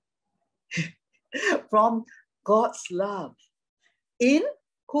what? From God's love. In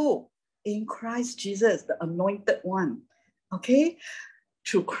who? In Christ Jesus, the anointed one. Okay?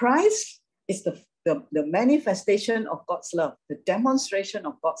 Through Christ is the manifestation of God's love, the demonstration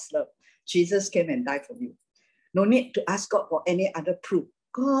of God's love. Jesus came and died for you. No need to ask God for any other proof.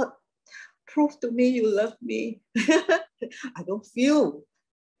 God, prove to me you love me. I don't feel.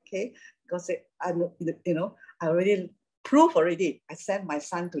 Okay? God said, I already proved already. I sent my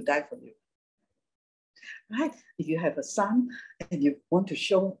son to die for you. Right? If you have a son and you want to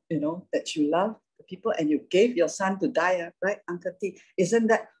show, you know, that you love the people and you gave your son to die, right, Uncle T, isn't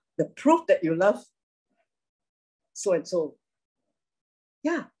that the proof that you love so and so?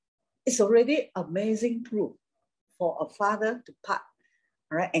 Yeah, it's already amazing proof for a father to part,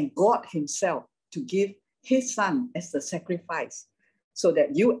 right, and God Himself to give His son as the sacrifice so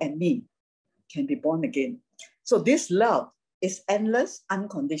that you and me can be born again. So this love is endless,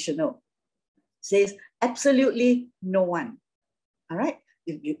 unconditional. Says absolutely no one. All right.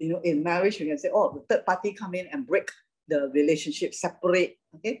 You know, in marriage, you can say, oh, the third party come in and break the relationship, separate.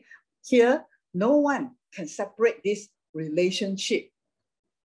 Okay. Here, no one can separate this relationship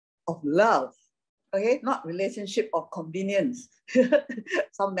of love. Okay, not relationship of convenience.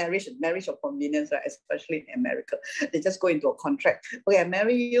 Some marriage of convenience, right? Especially in America, they just go into a contract. Okay, I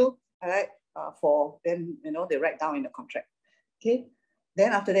marry you. All right. For then, you know, they write down in the contract. Okay.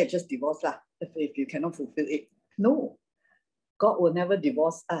 Then after that, just divorce lah. If you cannot fulfill it. No, God will never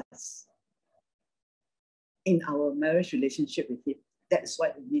divorce us in our marriage relationship with Him. That's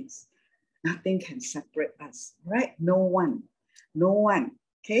what it means. Nothing can separate us, right? No one,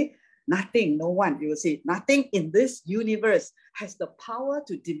 okay? Nothing, no one. You will see, nothing in this universe has the power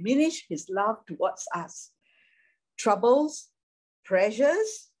to diminish His love towards us. Troubles,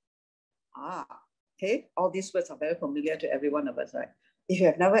 pressures, okay? All these words are very familiar to every one of us, right? If you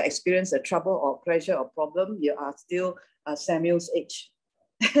have never experienced a trouble or pressure or problem, you are still Samuel's age.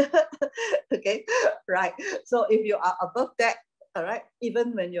 Okay, right. So if you are above that, all right,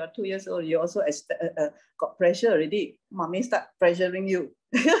 even when you are 2 years old, you also got pressure already. Mommy start pressuring you.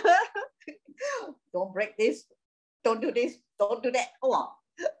 Don't break this. Don't do this. Don't do that. Oh,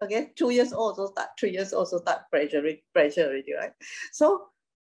 okay, 2 years old also start. 3 years old also start pressure already, right? So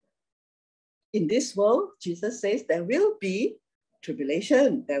in this world, Jesus says there will be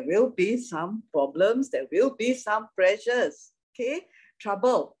tribulation, there will be some problems, there will be some pressures, okay,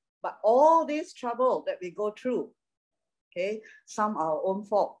 trouble. But all this trouble that we go through, okay, some are our own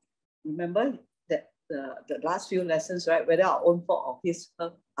fault. Remember that the last few lessons, right, whether our own fault or His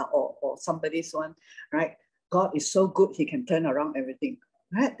or somebody's one, right? God is so good, He can turn around everything,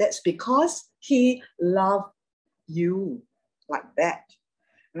 right? That's because He loved you like that,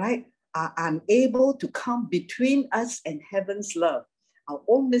 right? Are unable to come between us and heaven's love. Our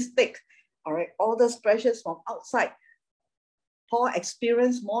own mistake, all right, all those pressures from outside. Paul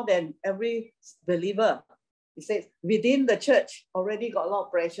experienced more than every believer. He says, within the church, already got a lot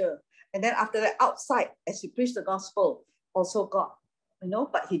of pressure. And then after that, outside, as he preached the gospel, also got, you know,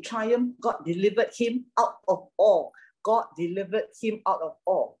 but he triumphed. God delivered him out of all. God delivered him out of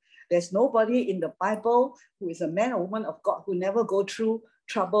all. There's nobody in the Bible who is a man or woman of God who never go through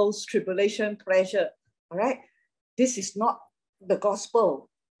troubles, tribulation, pressure. All right. This is not the gospel.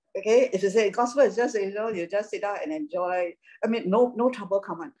 Okay, if you say gospel is just, you just sit down and enjoy. I mean, no trouble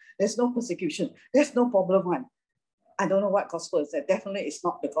come on. There's no persecution. There's no problem one. I don't know what gospel is that. Definitely it's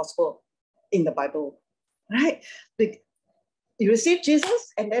not the gospel in the Bible, right? You receive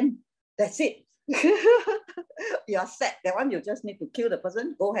Jesus and then that's it. You are set. That one, you just need to kill the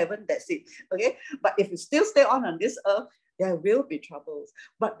person, go heaven, that's it. Okay, but if you still stay on this earth, there will be troubles.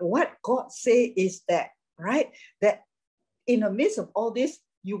 But what God say is that, right, that in the midst of all this,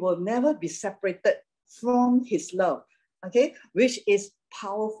 you will never be separated from his love, okay, which is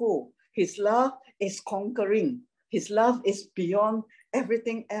powerful. His love is conquering. His love is beyond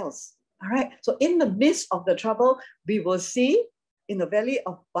everything else. All right. So in the midst of the trouble, we will see in the valley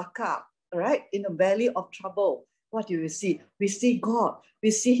of Baca, all right, in the valley of trouble, what do we see? We see God.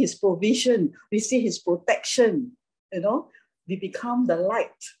 We see his provision. We see his protection. We become the light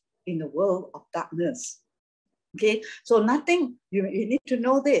in the world of darkness. Okay, so nothing, you need to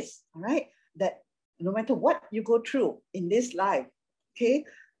know this, all right, that no matter what you go through in this life, okay,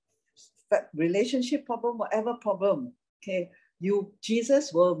 relationship problem, whatever problem, okay,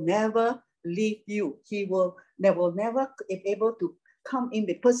 Jesus will never leave you. He will never be able to come in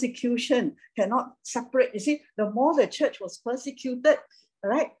with persecution, cannot separate. You see, the more the church was persecuted, all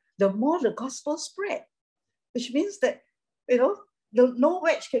right, the more the gospel spread, which means that, no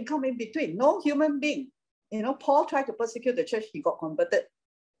wedge can come in between, no human being. Paul tried to persecute the church, he got converted.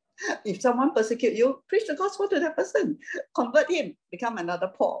 If someone persecute you, preach the gospel to that person, convert him, become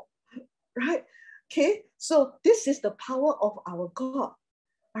another Paul, right? Okay, so this is the power of our God,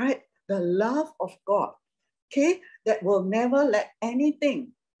 right? The love of God, okay, that will never let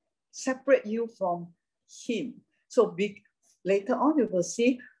anything separate you from him. So later on, you will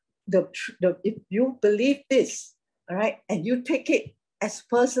see if you believe this, all right, and you take it as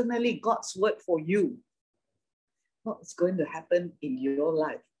personally God's word for you, what's going to happen in your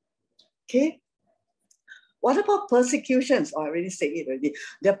life. Okay? What about persecutions? I already said it already.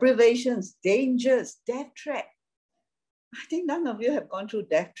 Deprivations, dangers, death threat. I think none of you have gone through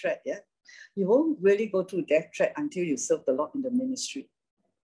death threat yet. You won't really go through death threat until you serve the Lord in the ministry.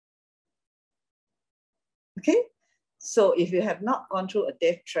 Okay? So if you have not gone through a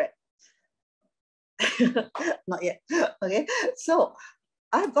death threat, not yet. Okay? So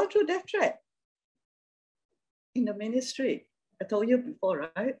I've gone through death threat in the ministry. I told you before,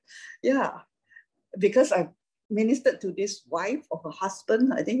 right? Yeah. Because I ministered to this wife of a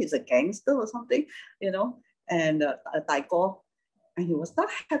husband, I think he's a gangster or something, and a taiko. And he was not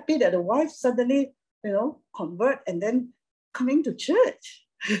happy that the wife suddenly, convert and then coming to church.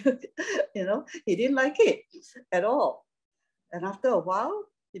 He didn't like it at all. And after a while,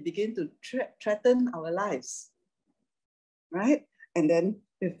 he began to threaten our lives, right? And then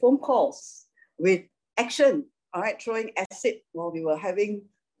with phone calls, with action, all right, throwing acid while we were having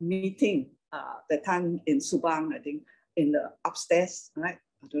meeting the time in Subang, I think, in the upstairs, right?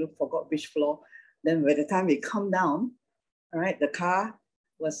 I don't know, forgot which floor. Then by the time we come down, all right, the car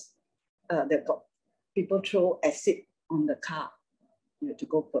was, they've got people throw acid on the car, to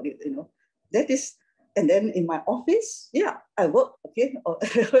go for it, That is, and then in my office, yeah, I work, okay? I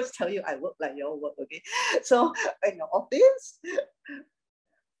always tell you I work like you all work, okay? So in the office,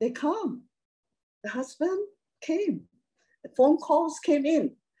 they come. The husband came. The phone calls came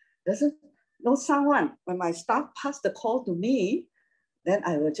in. Doesn't know someone. When my staff passed the call to me, then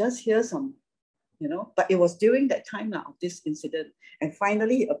I will just hear some, but it was during that time now of this incident. And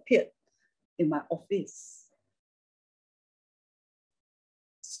finally he appeared in my office,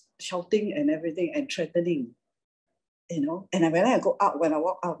 shouting and everything and threatening, And when I go out, when I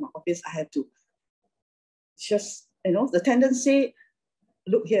walk out of my office, I have to just, the tendency,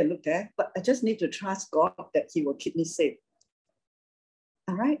 look here, look there, but I just need to trust God that he will keep me safe.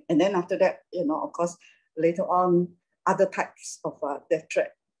 All right. And then after that, of course, later on, other types of death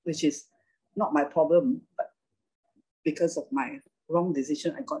threat, which is not my problem, but because of my wrong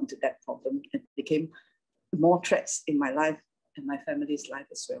decision, I got into that problem and became more threats in my life and my family's life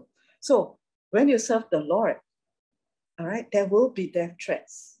as well. So when you serve the Lord, all right, there will be death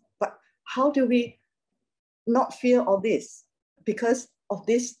threats. But how do we not fear all this? Because of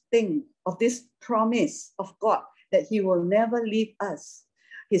this thing, of this promise of God that he will never leave us.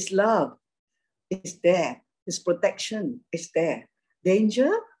 His love is there. His protection is there.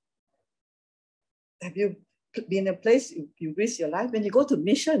 Danger? Have you been in a place you risk your life? When you go to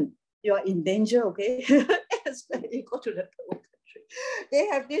mission, you are in danger, okay? When you go to the country, they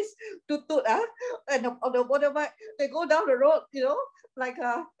have this tutut, and on the motorbike, they go down the road, like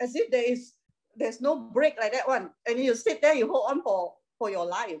as if there's no brake like that one. And you sit there, you hold on for your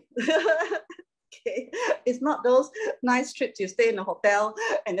life. Okay, it's not those nice trips you stay in a hotel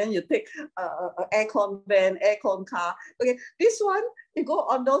and then you take an aircon van, aircon car. Okay, this one you go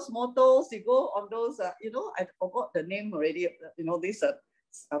on those motors, you go on those I forgot the name already. These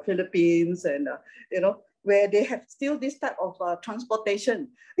Philippines and where they have still this type of transportation.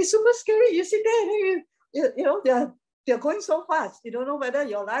 It's super scary. You sit there, they're going so fast. You don't know whether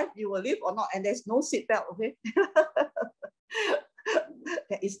your life you will live or not, and there's no seatbelt. Okay.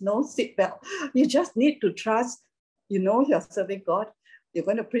 There is no seatbelt. You just need to trust, you're serving God. You're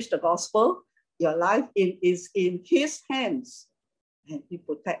going to preach the gospel. Your life is in His hands. And He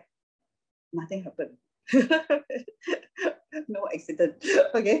protect. Nothing happened. No accident.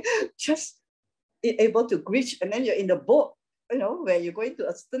 Okay. Just able to reach. And then you're in the boat, where you're going to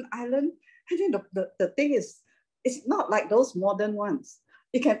a certain island. And then the thing is, it's not like those modern ones.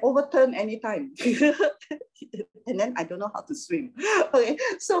 It can overturn anytime. And then I don't know how to swim. Okay,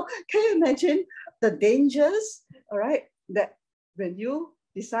 so can you imagine the dangers, all right, that when you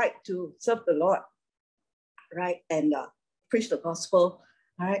decide to serve the Lord, right, and preach the gospel,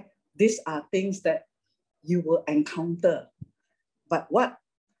 all right, these are things that you will encounter. But what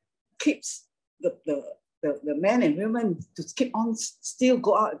keeps the men and women to keep on still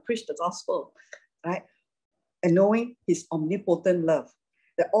go out and preach the gospel, right? And knowing His omnipotent love,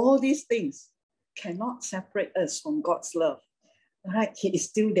 that all these things cannot separate us from God's love. Right? He is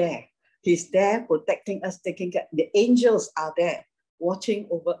still there. He's there protecting us, taking care. The angels are there watching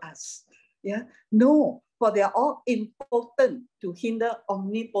over us. Yeah. No, for they are all impotent to hinder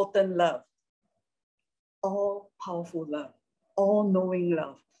omnipotent love, all powerful love, all knowing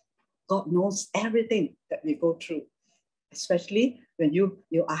love. God knows everything that we go through, especially when you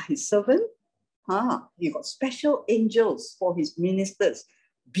are His servant. You got special angels for His ministers,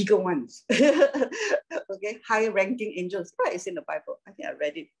 bigger ones. Okay, higher ranking angels. Yeah, it's in the Bible. I think I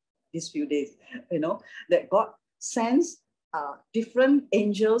read it these few days. That God sends different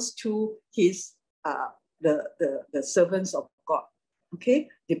angels to His the servants of God. Okay,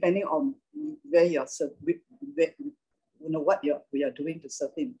 depending on where you're what we are doing to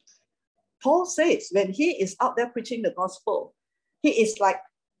serve Him. Paul says when he is out there preaching the gospel, he is like,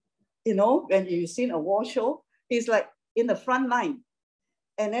 when you've seen a war show, he's like in the front line.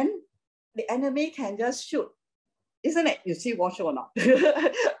 And then the enemy can just shoot. Isn't it? You see war show or not?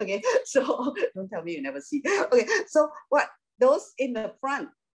 Okay, so don't tell me you never see. Okay, so what? Those in the front,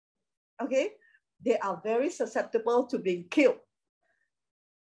 okay, they are very susceptible to being killed.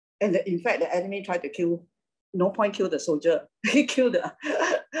 And in fact, the enemy tried to kill, no point kill the soldier. He killed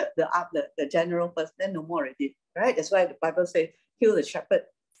the general first, then no more already. Right? That's why the Bible says, kill the shepherd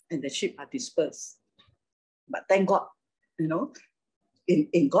and the sheep are dispersed. But thank God,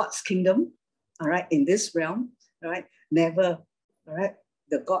 in God's kingdom, all right, in this realm, all right, never, all right,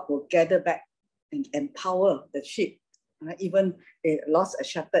 the God will gather back and empower the sheep. All right? Even lost a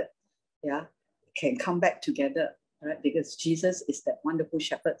shepherd, yeah, can come back together, right? Because Jesus is that wonderful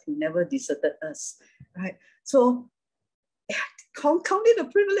shepherd who never deserted us, right? So count it a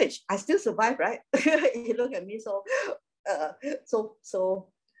privilege. I still survive, right? You look at me, I'm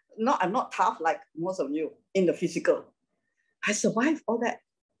not tough like most of you in the physical. I survived all that.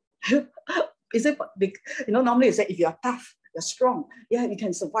 Is it big? Normally you say if you are tough, you're strong. Yeah, you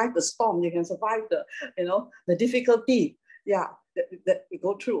can survive the storm. You can survive the difficulty. Yeah, that we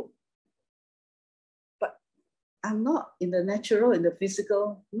go through. But I'm not in the natural, in the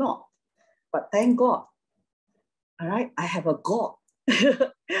physical, not. But thank God. All right, I have a God.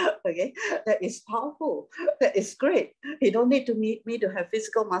 Okay, that is powerful. That is great. He don't need me to have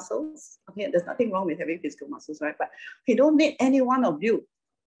physical muscles. Okay, there's nothing wrong with having physical muscles, right? But He don't need any one of you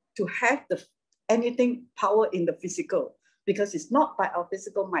to have anything power in the physical, because it's not by our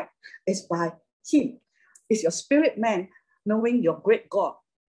physical might. It's by Him. It's your spirit man knowing your great God,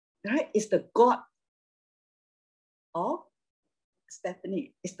 right? It's the God of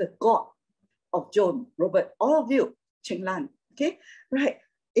Stephanie. It's the God of Joan, Robert, all of you, Cheng Lan. Okay, right?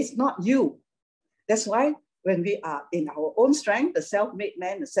 It's not you. That's why when we are in our own strength, the self-made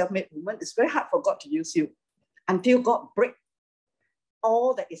man, the self-made woman, it's very hard for God to use you until God breaks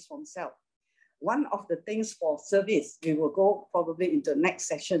all that is from self. One of the things for service, we will go probably into the next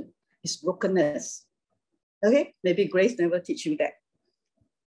session, is brokenness. Okay, maybe Grace never teach you that.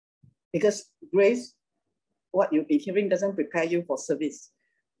 Because Grace, what you've been hearing doesn't prepare you for service.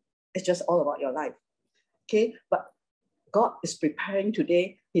 It's just all about your life. Okay, but God is preparing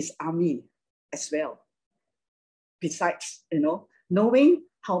today His army as well. Besides, knowing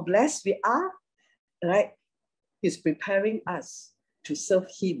how blessed we are, right? He's preparing us to serve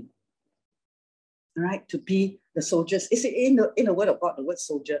Him, right? To be the soldiers. Is it in the Word of God, the word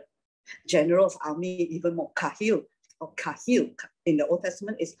soldier? Generals, army, even more kahil, or kahil in the Old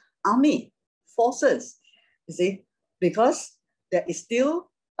Testament is army, forces, you see, because there is still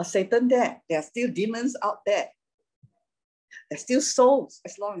a Satan there. There are still demons out there. There's still souls.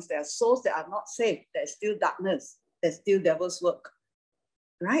 As long as there are souls that are not saved, there's still darkness. There's still devil's work,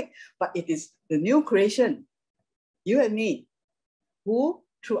 right? But it is the new creation, you and me, who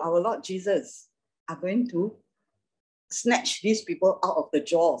through our Lord Jesus are going to snatch these people out of the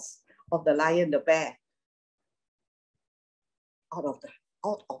jaws of the lion, the bear, out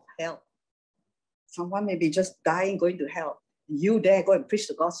of hell. Someone may be just dying, going to hell. You there, go and preach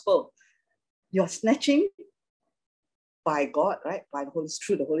the gospel. You're snatching by God, right? By the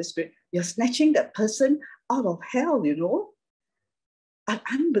through the Holy Spirit. You're snatching that person out of hell, you know. An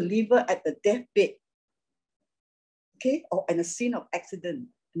unbeliever at the deathbed, okay, or in a scene of accident,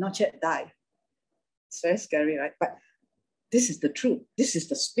 not yet died. It's very scary, right? But this is the truth. This is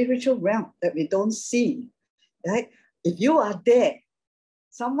the spiritual realm that we don't see, right? If you are there,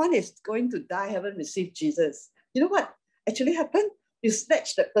 someone is going to die, haven't received Jesus. You know what actually happened? You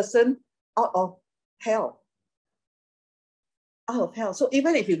snatch that person out of hell. Out of hell. So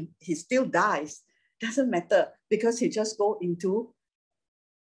even if he still dies, doesn't matter, because he just go into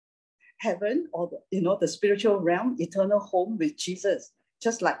heaven, or the spiritual realm, eternal home with Jesus,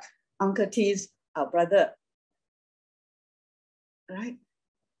 just like Uncle T's brother, right?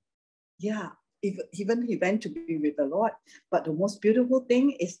 Yeah, even he went to be with the Lord, but the most beautiful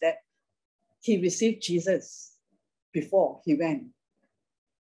thing is that he received Jesus before he went,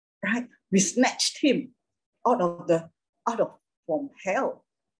 right? We snatched him from hell.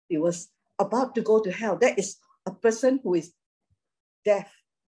 He was about to go to hell. That is a person who is deaf,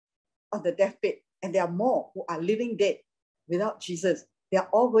 on the deathbed, and there are more who are living dead without Jesus. They are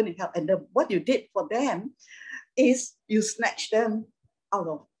all going to hell. And what you did for them is you snatched them out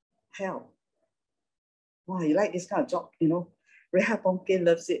of hell. Wow, you like this kind of job, you know? Rehab Pumpkin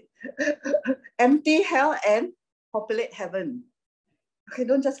loves it. Empty hell and populate heaven. Okay,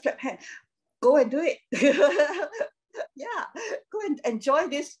 don't just clap hands. Go and do it. Yeah, go and enjoy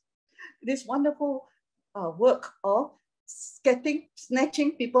this wonderful work of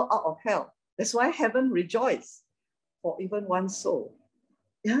snatching people out of hell. That's why heaven rejoices for even one soul.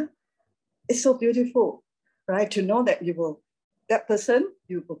 Yeah, it's so beautiful, right? To know that that person,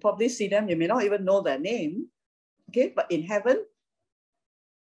 you will probably see them, you may not even know their name, okay? But in heaven,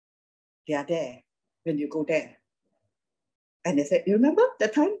 they are there when you go there. And they said, you remember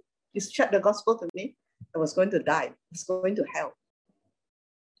that time you shared the gospel to me? I was going to die. I was going to hell.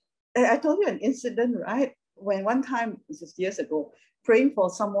 And I told you an incident, right? When one time, this is years ago, praying for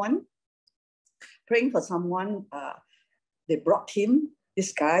someone, they brought him,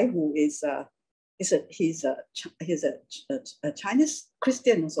 this guy who is he's a Chinese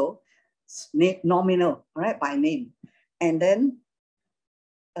Christian also, nominal, right, by name. And then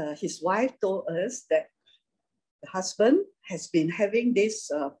his wife told us that the husband has been having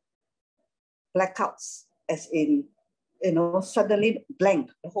these blackouts, as in, suddenly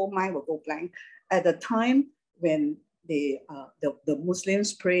blank, the whole mind will go blank. At the time when the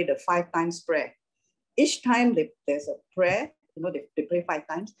Muslims pray the 5 times prayer, each time there's a prayer, they pray 5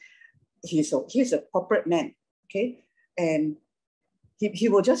 times. He's a corporate man, okay? And he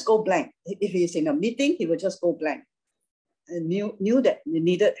will just go blank. If he's in a meeting, he will just go blank. And knew that he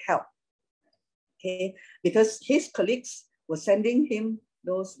needed help, okay? Because his colleagues were sending him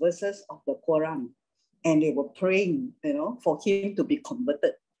those verses of the Quran, and they were praying, for him to be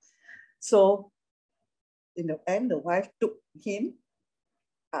converted. So in the end, the wife took him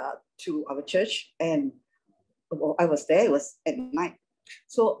to our church, and I was there. It was at night.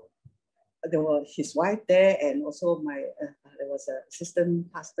 So there was his wife there, and also there was an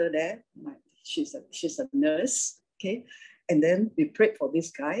assistant pastor there. She's a nurse, okay? And then we prayed for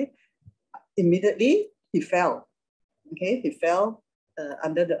this guy. Immediately, he fell, okay? He fell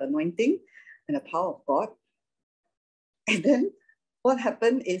under the anointing and the power of God. And then what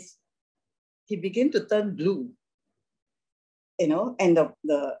happened is he began to turn blue, and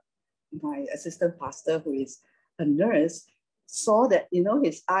my assistant pastor, who is a nurse, saw that,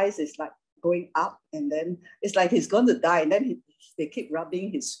 his eyes is like going up, and then it's like he's going to die. And then they keep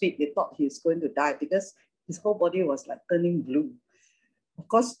rubbing his feet. They thought he was going to die because his whole body was like turning blue. Of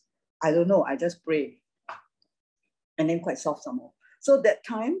course, I don't know. I just pray, and then quite soft some more. So that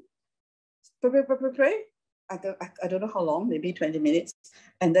time, pray. I don't know how long, maybe 20 minutes.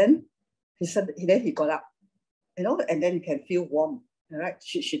 And then he got up, and then you can feel warm. All right.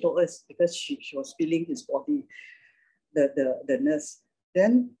 She told us, because she was feeling his body, the nurse.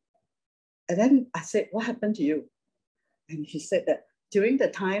 And then I said, what happened to you? And he said that during the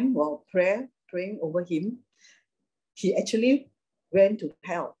time while praying over him, he actually went to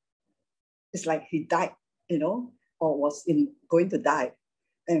hell. It's like he died, or was going to die,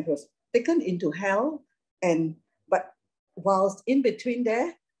 and he was taken into hell. But whilst in between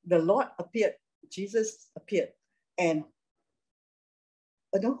there, the Lord appeared, Jesus appeared, and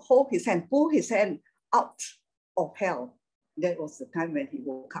pull his hand out of hell. That was the time when he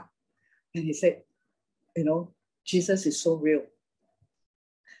woke up, and he said, Jesus is so real.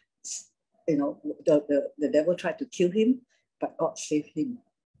 The devil tried to kill him, but God saved him.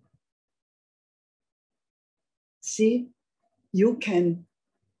 See, you can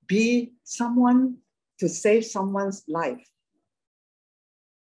be someone to save someone's life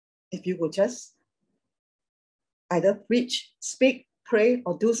if you will just either preach, speak, pray,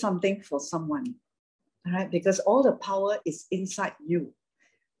 or do something for someone. All right, because all the power is inside you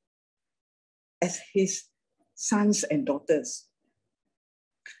as his sons and daughters.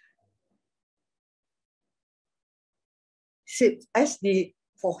 See,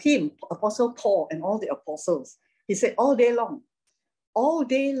 for him, Apostle Paul and all the apostles, he said, all day long,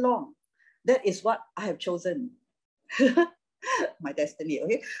 that is what I have chosen. My destiny,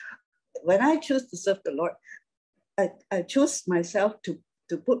 okay? When I choose to serve the Lord, I choose myself to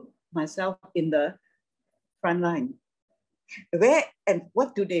put myself in the front line. Where and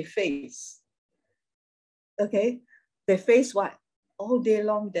what do they face? Okay, they face what? All day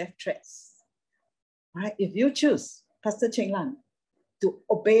long death threats. Right? If you choose, Pastor Cheng Lan, to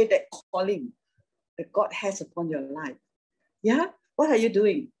obey that calling that God has upon your life, yeah, what are you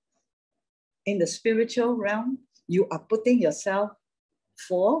doing? In the spiritual realm, you are putting yourself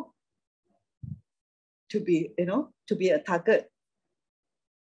to be a target.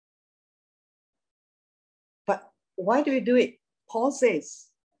 But why do we do it? Paul says,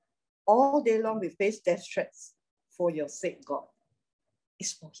 all day long we face death threats for your sake, God.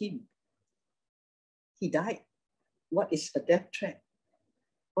 It's for him. He died. What is a death threat?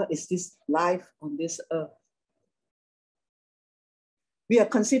 What is this life on this earth? We are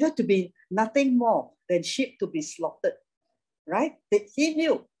considered to be nothing more than sheep to be slaughtered, right? He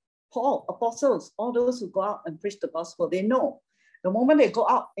knew, Paul, apostles, all those who go out and preach the gospel, they know the moment they go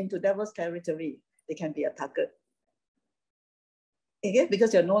out into devil's territory, they can be a target. Again,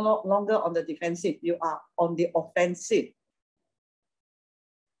 because you're no longer on the defensive, you are on the offensive,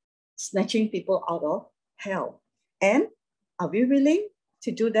 snatching people out of hell. And are we willing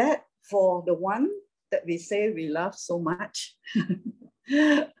to do that for the one that we say we love so much?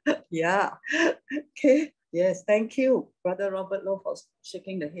 Yeah. Okay. Yes. Thank you, Brother Robert Lowe, for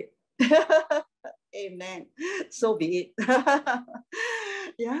shaking the head. Amen. So be it.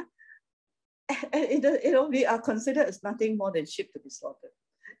 Yeah. And we are considered as nothing more than sheep to be slaughtered.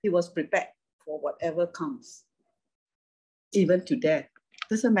 He was prepared for whatever comes, even to death.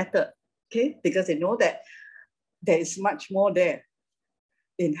 Doesn't matter. Okay, because they know that there is much more there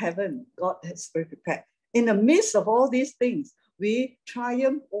in heaven. God has very prepared. In the midst of all these things, we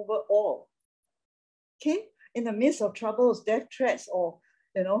triumph over all. Okay, in the midst of troubles, death threats, or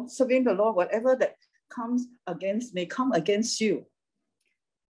serving the Lord, whatever that may come against you.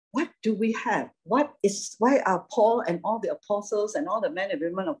 What do we have? Why are Paul and all the apostles and all the men and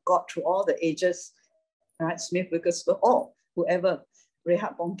women of God through all the ages, right? Smith Wigglesworth, whoever,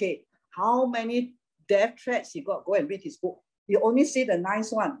 Reinhard Bonnke, how many death threats he got? Go and read his book. You only see the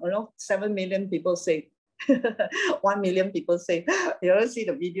nice one, 7 million people say, 1 million people say. You don't see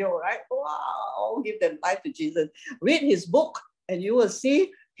the video, right? Wow, give them life to Jesus. Read his book and you will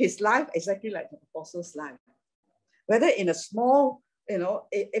see his life exactly like the apostles' life. Whether in a small,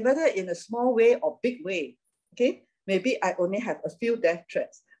 whether in a small way or big way, okay? Maybe I only have a few death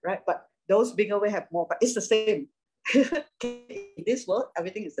threats, right? But those bigger way have more, but it's the same. In this world,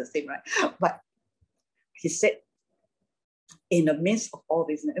 everything is the same, right? But he said, in the midst of all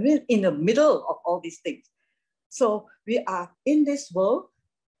this, in the middle of all these things. So we are in this world,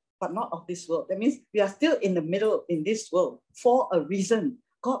 but not of this world. That means we are still in the middle in this world for a reason.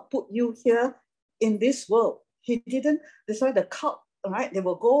 God put you here in this world. He didn't, that's why the cult, right? They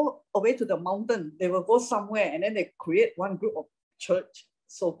will go away to the mountain. They will go somewhere and then they create one group of church,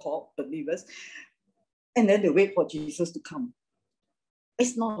 so-called believers. And then they wait for Jesus to come.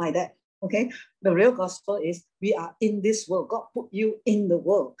 It's not like that, okay? The real gospel is we are in this world. God put you in the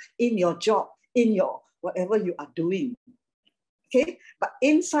world, in your job, in your whatever you are doing, okay? But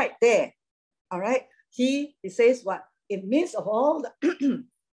inside there, all right, he says what? In midst of all the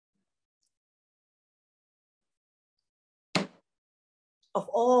of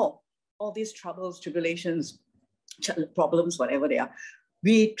all these troubles, tribulations, problems, whatever they are,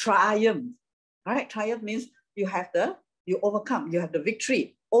 we triumph. All right, triumph means you have the You overcome. You have the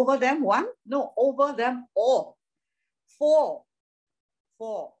victory. Over them, one? No, over them all. Four.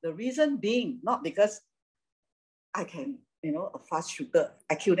 The reason being, not because I can, a fast shooter,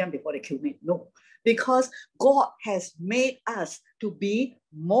 I kill them before they kill me. No, because God has made us to be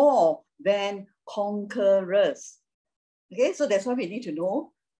more than conquerors. Okay, so that's why we need to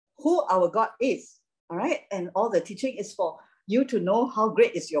know who our God is. All right, and all the teaching is for you to know how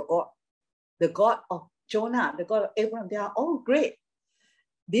great is your God. The God of Jonah, the God of Abraham, they are all great.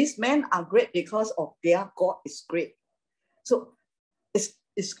 These men are great because of their God is great. So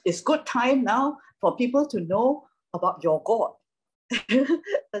it's good time now for people to know about your God.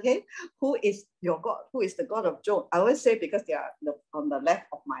 Okay, who is your God? Who is the God of Job? I always say because they are on the left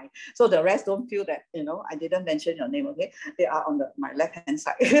of my, so the rest don't feel that I didn't mention your name. Okay, they are on my left hand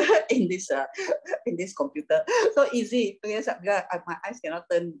side in this computer. So easy. Okay, so my eyes cannot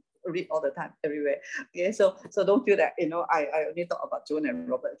read all the time everywhere. Okay, so don't feel that I only talk about Joan and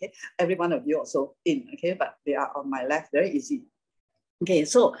Robert. Okay, every one of you also in. Okay, but they are on my left. Very easy. Okay,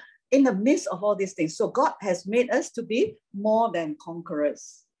 so in the midst of all these things, so God has made us to be more than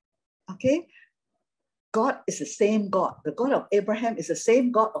conquerors. Okay, God is the same God. The God of Abraham is the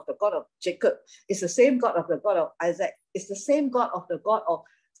same God of the God of Jacob. It's the same God of the God of Isaac. It's the same God of the God of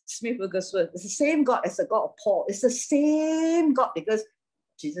Smith Wigglesworth. It's the same God as the God of Paul. It's the same God because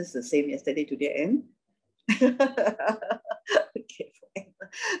Jesus is the same yesterday, today, and okay, forever.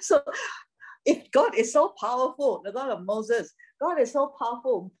 So if God is so powerful, the God of Moses, God is so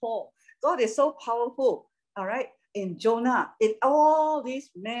powerful in Paul, God is so powerful, all right, in Jonah, in all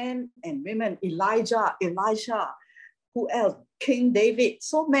these men and women, Elijah, Elisha, who else? King David,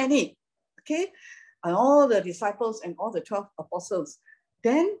 so many, okay, and all the disciples and all the 12 apostles.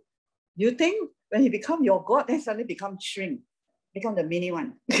 Then you think when he become your God, then suddenly become shrink. Become the mini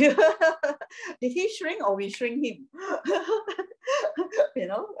one. Did he shrink or we shrink him?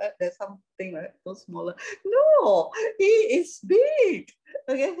 There's something like so smaller. No, he is big.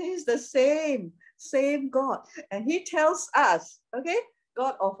 Okay, he's the same God. And he tells us, okay,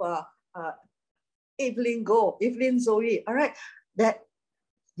 God of Evelyn Go, Evelyn Zoe, all right, that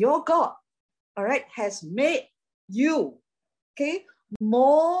your God, all right, has made you, okay,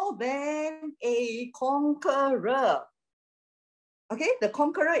 more than a conqueror. Okay, the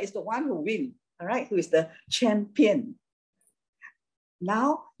conqueror is the one who wins, all right, who is the champion.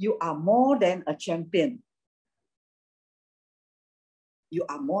 Now you are more than a champion. You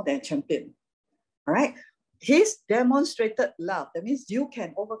are more than a champion, all right? His demonstrated love, that means you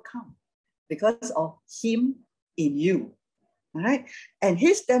can overcome because of him in you, all right? And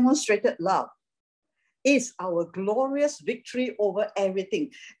his demonstrated love is our glorious victory over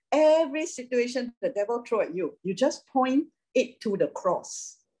everything. Every situation the devil throw at you, you just point it to the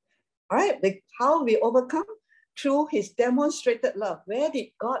cross. All right, how we overcome? Through his demonstrated love. Where did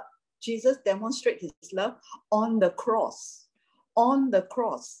Jesus demonstrate his love? On the cross. On the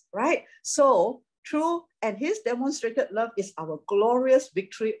cross, right? So and his demonstrated love is our glorious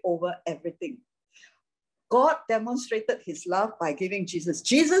victory over everything. God demonstrated his love by giving Jesus.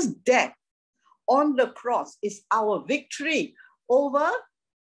 Jesus' death on the cross is our victory over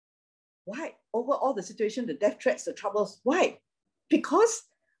why? Over all the situation, the death threats, the troubles. Why? Because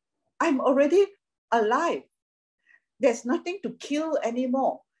I'm already alive. There's nothing to kill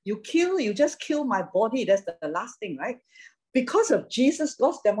anymore. You just kill my body. That's the last thing, right? Because of Jesus,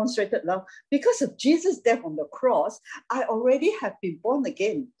 God's demonstrated love, because of Jesus' death on the cross, I already have been born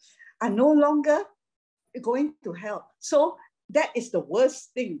again. I'm no longer going to hell. So that is the worst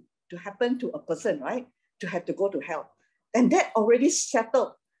thing to happen to a person, right? To have to go to hell. And that already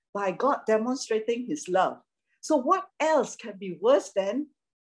settled by God demonstrating his love. So what else can be worse than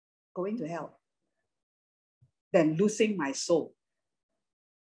going to hell? Than losing my soul?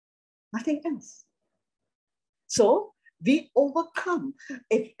 Nothing else. So we overcome.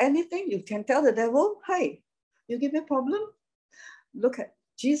 If anything, you can tell the devil, hey, you give me a problem? Look at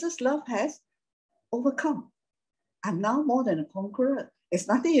Jesus' love has overcome. I'm now more than a conqueror. There's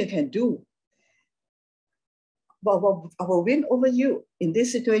nothing you can do. But I will win over you in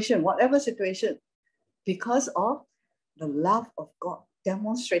this situation, whatever situation, because of the love of God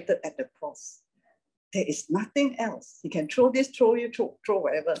demonstrated at the cross. There is nothing else. You can throw this, throw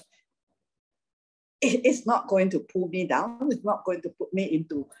whatever. It is not going to pull me down. It's not going to put me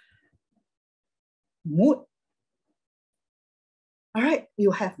into mood. All right, you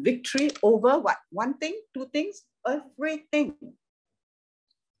have victory over what? One thing, two things, everything.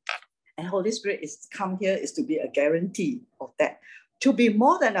 And Holy Spirit is come here is to be a guarantee of that. To be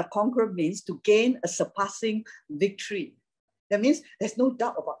more than a conqueror means to gain a surpassing victory. That means there's no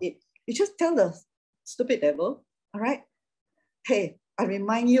doubt about it. You just tell the stupid devil, all right, Hey, I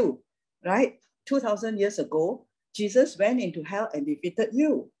remind you, right? 2,000 years ago, Jesus went into hell and defeated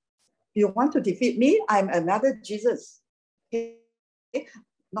you. You want to defeat me? I'm another Jesus. Okay?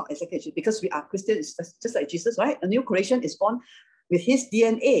 Not exactly, because we are Christians, just like Jesus, right? A new creation is born with his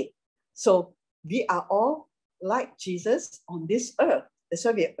DNA. So we are all like Jesus on this earth. That's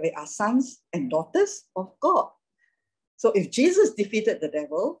why we are sons and daughters of God. So if Jesus defeated the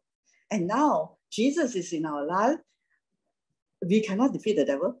devil, and now Jesus is in our life, we cannot defeat the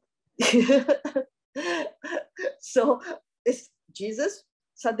devil. So is Jesus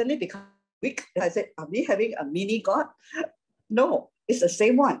suddenly become weak? I said, are we having a mini God? No, it's the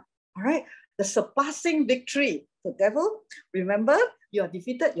same one. All right. The surpassing victory. The devil, remember, you are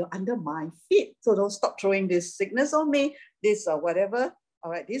defeated, you're under my feet. So don't stop throwing this sickness on me, this or whatever.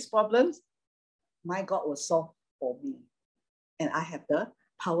 All right, these problems, my God will solve for me. And I have the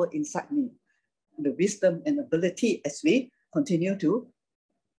power inside me, the wisdom and ability as we continue to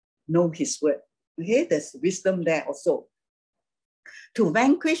know his word. Okay, there's wisdom there also. To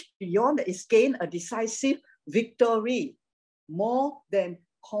vanquish beyond is gain a decisive victory, more than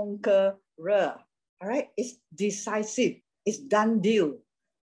conqueror. All right, it's decisive, it's done deal.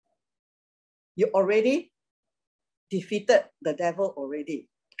 You already defeated the devil already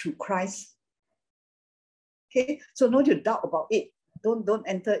through Christ. Okay, so no you doubt about it. Don't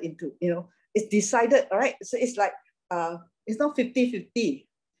enter into, it's decided. All right, so it's like it's not 50-50.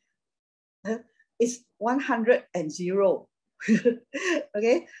 It's 100 and 0.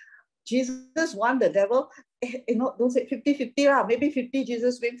 Okay, Jesus won the devil. Don't say 50-50 maybe 50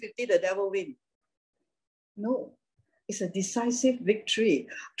 Jesus win, 50 the devil win. No, it's a decisive victory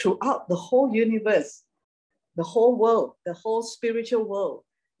throughout the whole universe, the whole world, the whole spiritual world.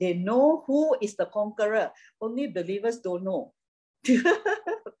 They know who is the conqueror. Only believers don't know. You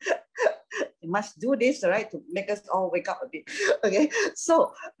must do this, right, to make us all wake up a bit. Okay,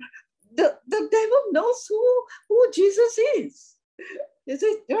 so the devil knows who Jesus is. You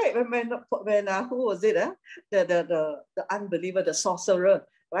see, right? When who was it? The unbeliever, the sorcerer,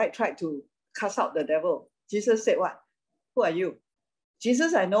 right, tried to cast out the devil. Jesus said, "What? Who are you?"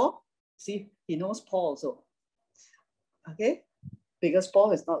 Jesus, I know. See, he knows Paul also. Okay, because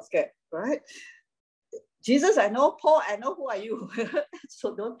Paul is not scared, right? Jesus, I know. Paul, I know. Who are you?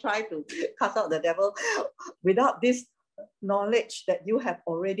 So don't try to cast out the devil without this knowledge that you have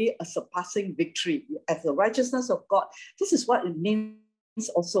already a surpassing victory as the righteousness of God. This is what it means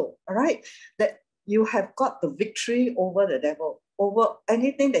also, all right? That you have got the victory over the devil, over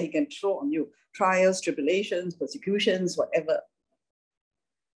anything that he can throw on you, trials, tribulations, persecutions, whatever.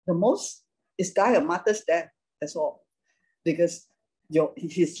 The most is die a martyr's death, that's all. Because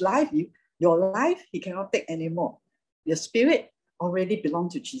his life, your life, he cannot take anymore. Your spirit already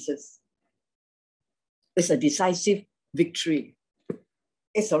belongs to Jesus. It's a decisive victory.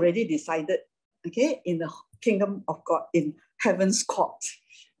 It's already decided, okay, in the kingdom of God, in heaven's court,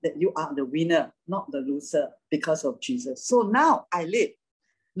 that you are the winner, not the loser, because of Jesus. So now I live,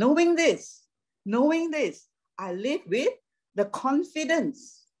 knowing this, I live with the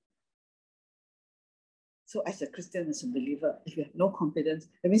confidence. So as a Christian, as a believer, if you have no confidence,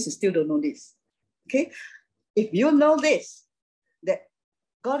 that means you still don't know this. Okay? If you know this, that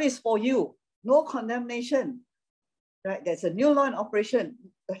God is for you, no condemnation, right? There's a new law in operation.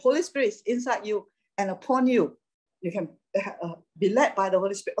 The Holy Spirit is inside you and upon you. You can be led by the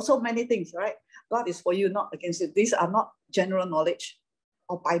Holy Spirit. So many things, right? God is for you, not against you. These are not general knowledge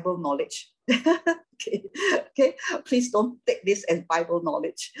or Bible knowledge. Okay. Please don't take this as Bible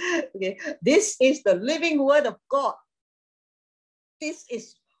knowledge. Okay. This is the living word of God. This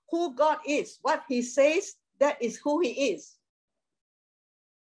is who God is. What he says, that is who he is.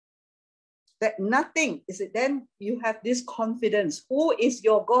 That nothing is it. Then you have this confidence. Who is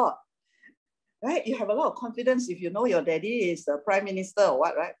your God? Right? You have a lot of confidence if you know your daddy is the prime minister or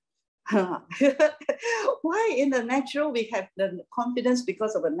what, right? Why in the natural we have the confidence?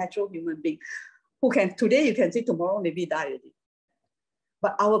 Because of a natural human being who can, today you can say, tomorrow maybe die already.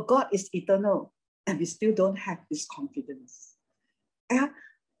 But our God is eternal and we still don't have this confidence. And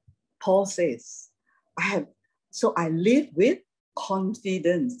Paul says, I live with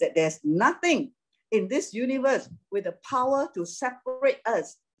confidence that there's nothing in this universe with the power to separate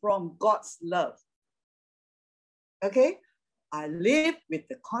us from God's love. Okay? I live with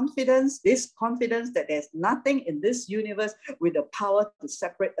the confidence, this confidence that there's nothing in this universe with the power to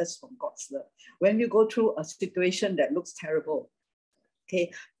separate us from God's love. When you go through a situation that looks terrible,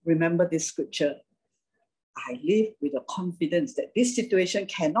 okay, remember this scripture. I live with a confidence that this situation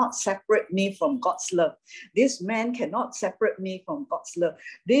cannot separate me from God's love. This man cannot separate me from God's love.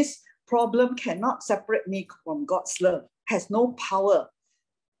 This problem cannot separate me from God's love. has no power.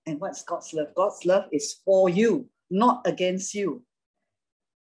 And what's God's love? God's love is for you, not against you.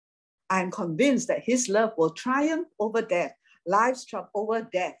 I'm convinced that his love will triumph over death, life's triumph over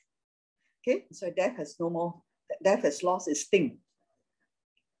death. Okay, so death has no more, death has lost its sting.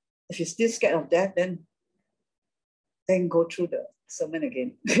 If you're still scared of death, then go through the sermon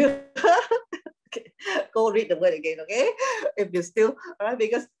again. Okay. Go read the word again, okay? If you're still, all right,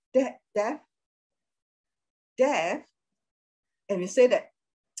 because death, and we say that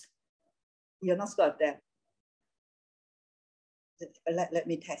you're not scared of death. Let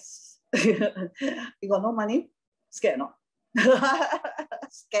me test. You got no money? Scared or not?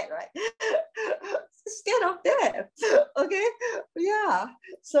 Scared, right? Scared of death. Okay? Yeah.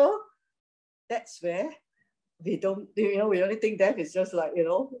 So that's where we don't, we only think death is just like,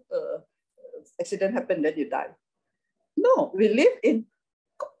 accident happened, then you die. No, we live in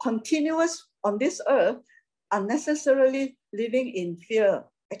continuous on this earth, unnecessarily living in fear.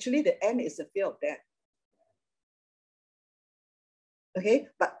 Actually, the end is the fear of death. Okay,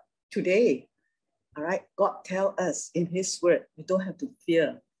 but today, all right, God tells us in his word, you don't have to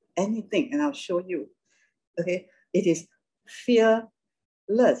fear anything, and I'll show you. Okay, it is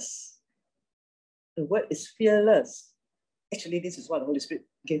fearless. The word is fearless. Actually, this is what the Holy Spirit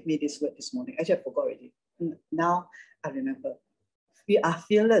gave me this word this morning. Actually, I forgot already. Now I remember. We are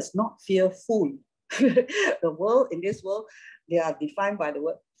fearless, not fearful. The world, in this world, they are defined by the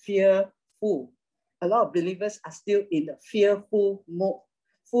word fearful. A lot of believers are still in the fearful mode,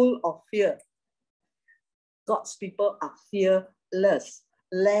 full of fear. God's people are fearless,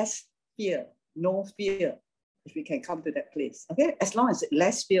 less fear, no fear. If we can come to that place, okay? As long as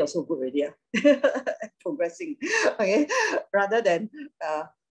less fear, also good already. Progressing, okay? Rather than,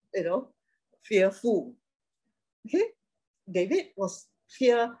 fearful. Okay? David was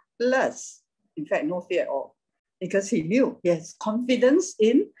fearless. In fact, no fear at all, because he knew he has confidence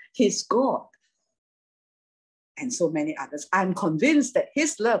in his God. And so many others. I'm convinced that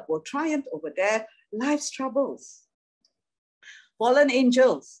his love will triumph over their life's troubles. Fallen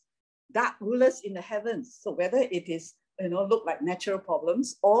angels, dark rulers in the heavens. So whether it is, look like natural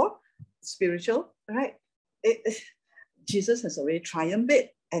problems or spiritual, right? Jesus has already triumphed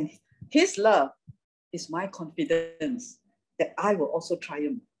it. And his love is my confidence that I will also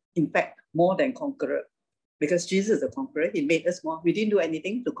triumph. In fact, more than conqueror. Because Jesus is the conqueror. He made us more. We didn't do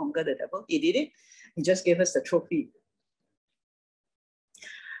anything to conquer the devil. He did it. He just gave us the trophy.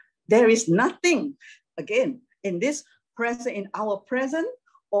 There is nothing, again, in our present,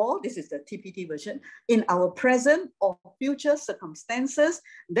 or this is the TPT version, in our present or future circumstances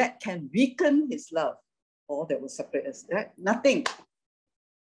that can weaken his love or that will separate us. Right? Nothing.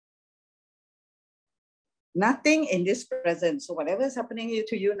 Nothing in this present. So whatever is happening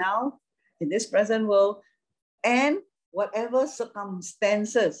to you now, in this present world, and whatever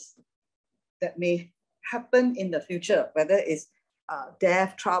circumstances that may happen in the future, whether it's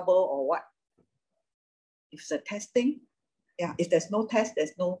death, trouble, or what. If it's a testing, if there's no test,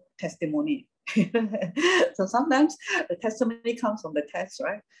 there's no testimony. So sometimes the testimony comes from the test,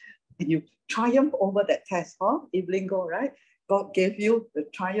 right? And you triumph over that test, Iblingo, right? God gave you the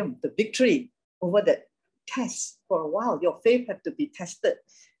triumph, the victory over that test for a while. Your faith had to be tested.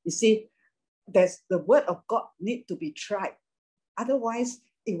 You see, there's the word of God need to be tried. Otherwise,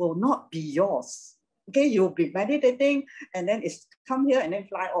 it will not be yours. Okay, you'll be meditating and then it's come here and then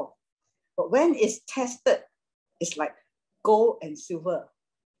fly off. But when it's tested, it's like gold and silver,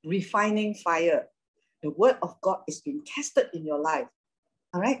 refining fire. The word of God is being tested in your life.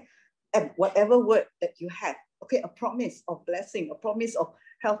 All right? And whatever word that you have, okay, a promise of blessing, a promise of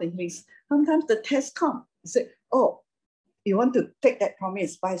health and healing. Sometimes the test comes. You say, oh, you want to take that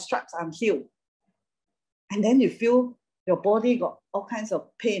promise, by stripes I'm healed. And then you feel your body got all kinds of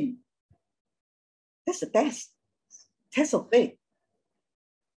pain. That's a test of faith.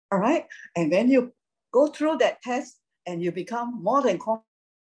 All right? And when you go through that test and you become more than confident,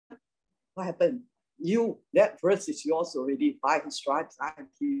 what happened? That verse is yours already. By his stripes I am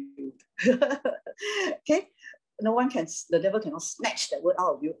healed. Okay? The devil cannot snatch that word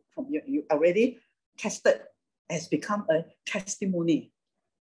out of you from you. You already tested, has become a testimony.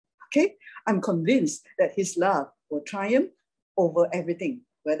 Okay? I'm convinced that his love will triumph over everything,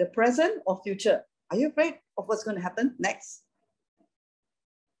 whether present or future. Are you afraid of what's going to happen next?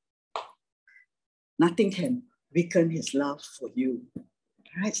 Nothing can weaken his love for you.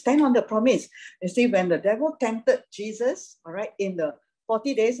 All right, stand on the promise. You see, when the devil tempted Jesus, all right, in the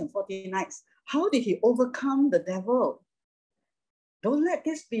 40 days and 40 nights, how did he overcome the devil? Don't let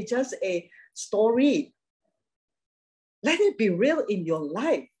this be just a story. Let it be real in your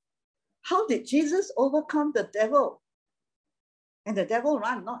life. How did Jesus overcome the devil? And the devil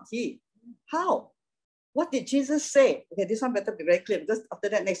ran, not he. How? What did Jesus say? Okay, this one better be very clear, because after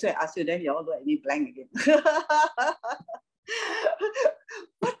that, next week I ask you, then you all look at me blank again.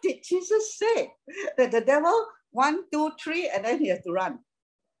 What did Jesus say? That the devil, 1, 2, 3, and then he has to run.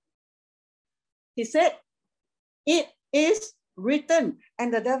 He said, it is written.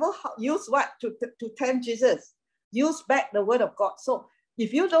 And the devil used what to tempt Jesus? Use back the word of God. So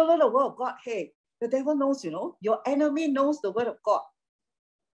if you don't know the word of God, hey, the devil knows, you know, your enemy knows the word of God.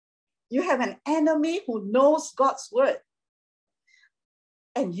 You have an enemy who knows God's word.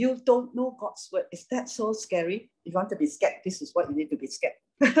 And you don't know God's word. Is that so scary? If you want to be scared, this is what you need to be scared.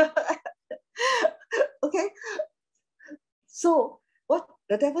 Okay? So what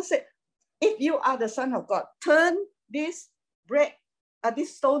the devil said, if you are the Son of God, turn this bread,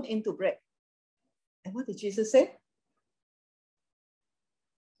 this stone into bread. And what did Jesus say?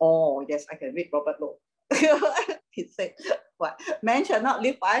 Oh, yes, I can read Robert Lowe. He said, what? Man shall not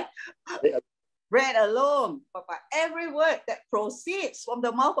live by bread alone, but by every word that proceeds from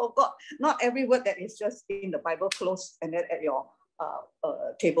the mouth of God. Not every word that is just in the Bible close and then at your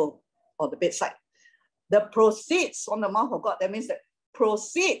table or the bedside. The proceeds from the mouth of God, that means that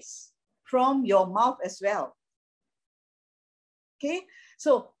proceeds from your mouth as well. Okay,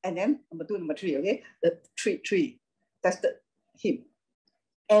 so, and then number 2, number 3, okay, the three tested him.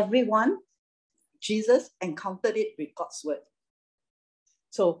 Everyone, Jesus encountered it with God's word.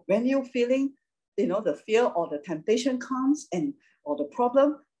 So when you're feeling, you know, the fear or the temptation comes and or the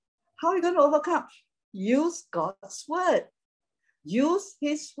problem, how are you going to overcome? Use God's word. Use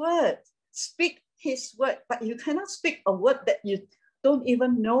his word. Speak his word. But you cannot speak a word that you don't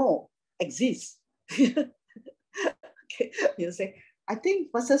even know exists. Okay. You say, I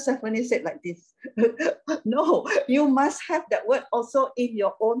think Pastor Stephanie said like this. No, you must have that word also in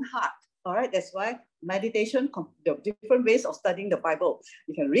your own heart. All right, that's why meditation, the different ways of studying the Bible.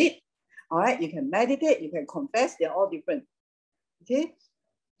 You can read, all right, you can meditate, you can confess, they're all different. Okay,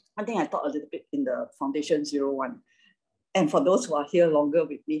 I think I taught a little bit in the Foundation 01. And for those who are here longer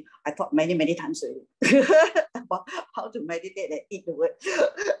with me, I taught many, many times already about how to meditate and eat the word.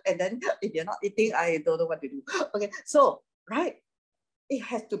 And then if you're not eating, I don't know what to do. Okay, so, right, it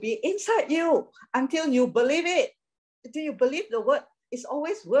has to be inside you until you believe it. Until you believe the word. It's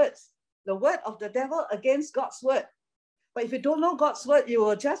always words. The word of the devil against God's word. But if you don't know God's word, you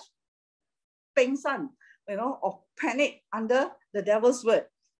will just peng san, you know, or panic under the devil's word.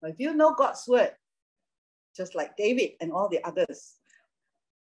 But if you know God's word, just like David and all the others,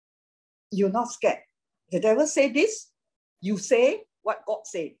 you're not scared. The devil say this, you say what God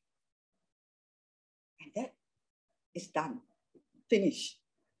said. And that is done. Finished.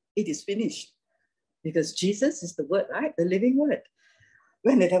 It is finished. Because Jesus is the word, right? The living word.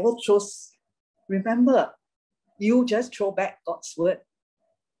 When the devil throws, remember, you just throw back God's word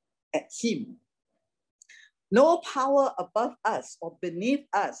at him. No power above us or beneath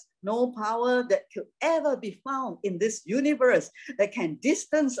us, no power that could ever be found in this universe that can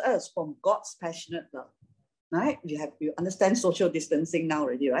distance us from God's passionate love. Right? You understand social distancing now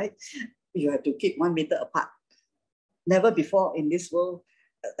already, right? You have to keep 1 meter apart. Never before in this world,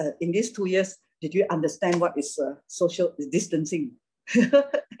 in these 2 years, did you understand what is social distancing?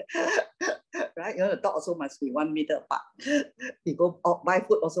 Right? You know, the dog also must be 1 meter apart. You go buy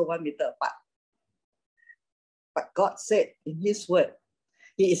food also 1 meter apart. But God said in his word,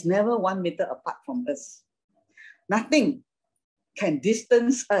 he is never 1 meter apart from us. Nothing can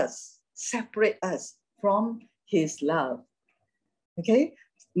distance us, separate us from his love. Okay?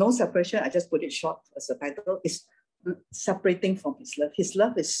 No separation, I just put it short as a title, is separating from his love. His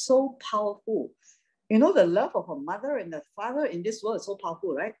love is so powerful. You know, the love of a mother and a father in this world is so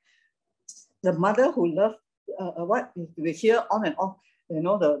powerful, right? The mother who loved, what we hear on and off, you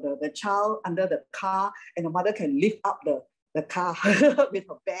know, the child under the car, and the mother can lift up the car with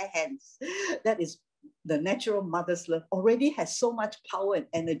her bare hands. That is the natural mother's love. Already has so much power and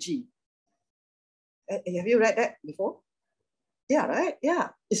energy. Have you read that before? Yeah, right? Yeah,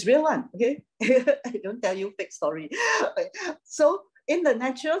 it's real one, okay? I don't tell you fake story. So in the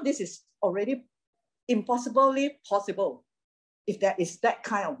natural, this is already impossibly possible if there is that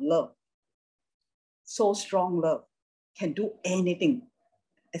kind of love. So strong love can do anything,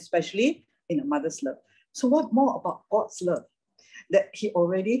 especially in a mother's love. So what more about God's love? That he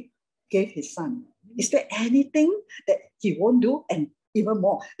already gave his son. Is there anything that he won't do? And even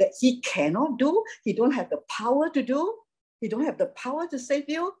more, that he cannot do? He don't have the power to do? He don't have the power to save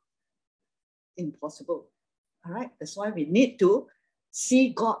you? Impossible. All right? That's why we need to see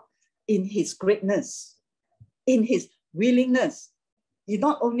God in his greatness, in his willingness. He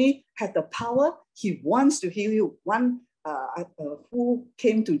not only has the power, he wants to heal you. One who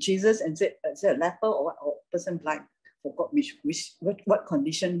came to Jesus and said, is it a leper or what, or person blind? Forgot what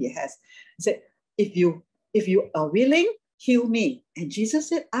condition he has. He said, if you are willing, heal me. And Jesus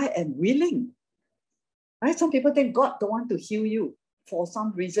said, I am willing. Right? Some people think God don't want to heal you for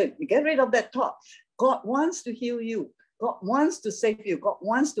some reason. You get rid of that thought. God wants to heal you. God wants to save you. God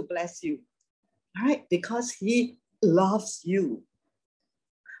wants to bless you. Right? Because he loves you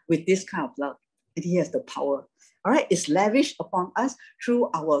with this kind of love. And he has the power. All right? It's lavished upon us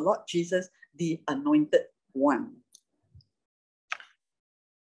through our Lord Jesus, the Anointed One.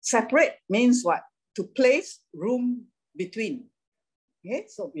 Separate means what? To place room between. Okay?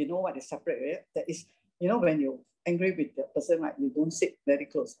 So we know what is separate. Right? That is, you know, when you're angry with the person, right, you don't sit very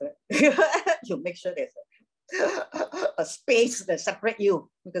close. Right? You make sure there's a space that separates you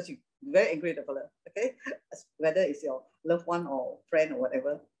because you're very angry with the fellow. Okay? Whether it's your loved one or friend or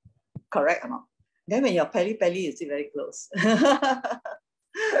whatever. Correct or not? Then when you're pally, you sit very close.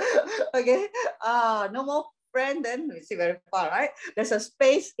 Okay? No more friend, then we sit very far, right? There's a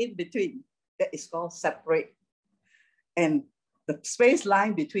space in between that is called separate. And the space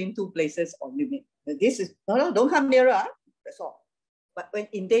line between two places or limit. This is, no, don't come nearer, that's all. But when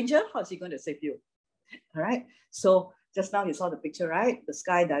in danger, how is he going to save you? All right? So just now you saw the picture, right? The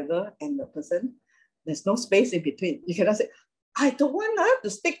skydiver and the person. There's no space in between. You cannot say, I don't want to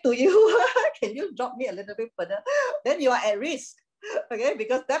stick to you. Can you drop me a little bit further? Then you are at risk, okay?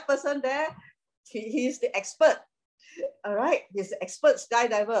 Because that person there, he's the expert, all right? He's the expert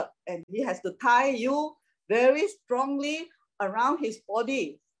skydiver, and he has to tie you very strongly around his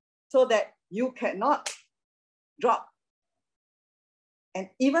body so that you cannot drop. And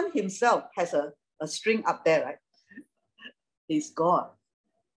even himself has a string up there, right? He's God,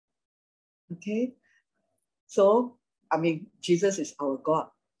 okay? So, I mean, Jesus is our God,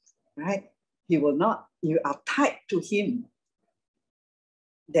 right? He will not, you are tied to him.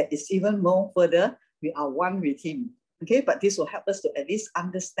 That is even more further, we are one with him. Okay, but this will help us to at least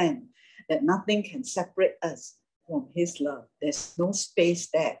understand that nothing can separate us from his love. There's no space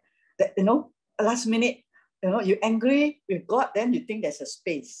there. That, you know, last minute, you know, you're angry with God, then you think there's a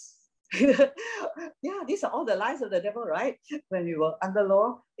space. Yeah, these are all the lies of the devil, right? When we were under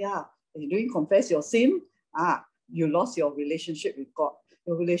law, yeah, you didn't confess your sin, you lost your relationship with God.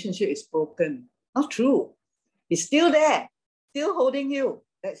 Your relationship is broken. Not true. He's still there, still holding you.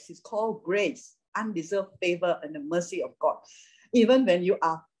 That's called grace, undeserved favor and the mercy of God. Even when you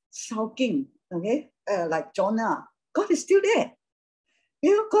are sulking, okay, like Jonah, God is still there.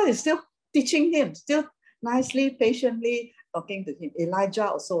 You know, God is still teaching him, still nicely, patiently talking to him. Elijah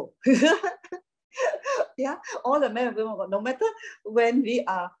also. Yeah, all the men and women of God, no matter when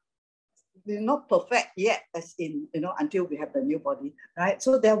we're not perfect yet, as in, you know, until we have the new body, right?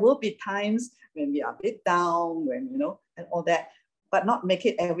 So there will be times when we are a bit down, when, you know, and all that, but not make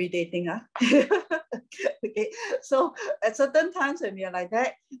it everyday thing. Okay, so at certain times when we are like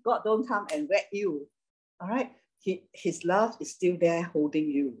that, God don't come and whack you, all right? His love is still there holding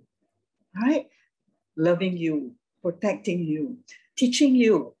you, right? Loving you, protecting you, teaching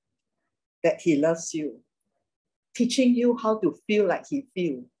you that he loves you, teaching you how to feel like he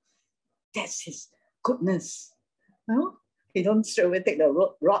feels. That's his goodness. No? He don't straight away take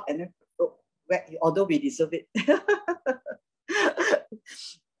the rod and then whack you, although we deserve it.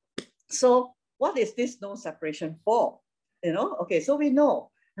 So what is this no separation for? You know, okay, so we know,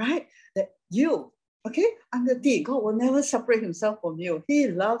 right, that you, okay, under D, God will never separate himself from you. He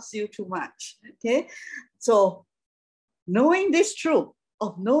loves you too much, okay? So knowing this truth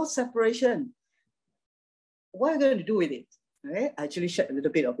of no separation, what are you going to do with it? Okay? I actually shared a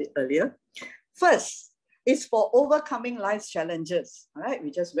little bit of it earlier. First, it's for overcoming life's challenges. All right, we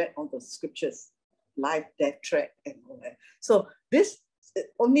just read all the scriptures, life, death, threat, and all that. So this,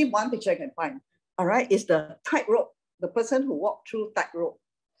 only one picture I can find, all right, is the tightrope, the person who walked through tightrope.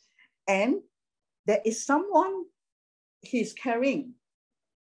 And there is someone he's carrying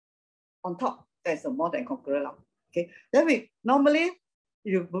on top. There's a more than conqueror. Okay, then we normally,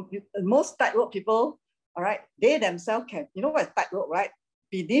 most tightrope people, all right, they themselves can, you know what is tightrope, right?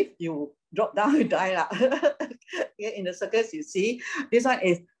 Believe you drop down, you die. Okay, in the circus, you see, this one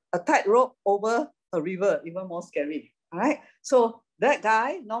is a tightrope over a river, even more scary. All right, so that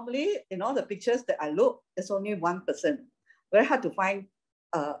guy, normally in all the pictures that I look, there's only one person. Very hard to find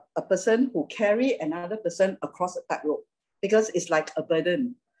a person who carry another person across a tightrope because it's like a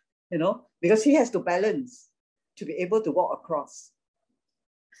burden, you know, because he has to balance to be able to walk across.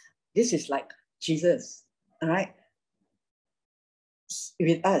 This is like Jesus, all right,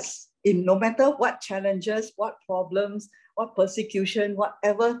 with us. In no matter what challenges, what problems, what persecution,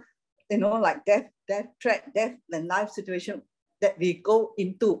 whatever like death threat, death and life situation that we go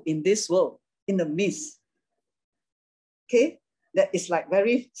into in this world, in the midst. Okay, that is like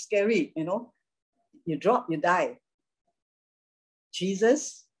very scary, you drop, you die.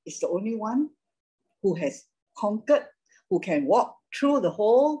 Jesus is the only one who has conquered, who can walk through the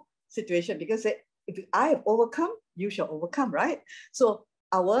whole situation, because if I have overcome, you shall overcome, right? So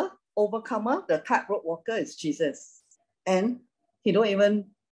our overcomer, the tightrope walker, is Jesus. And he don't even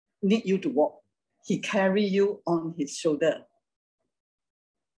need you to walk. He carry you on his shoulder.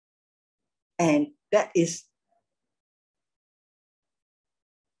 And that is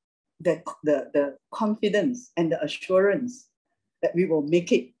the confidence and the assurance that we will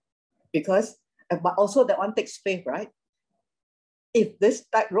make it. Because, but also that one takes faith, right? If this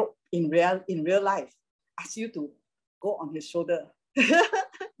tightrope in real life asks you to go on his shoulder,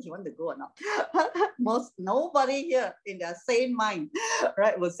 you want to go or not? Nobody here in their sane mind,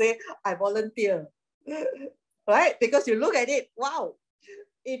 right, will say, I volunteer, right? Because you look at it, wow,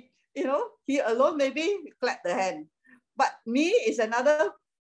 he alone maybe clap the hand, but me is another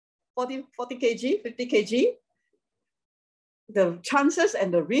 40 kg, 50 kg. The chances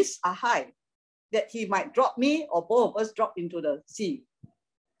and the risks are high that he might drop me or both of us drop into the sea.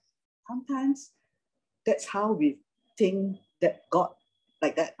 Sometimes that's how we think that God,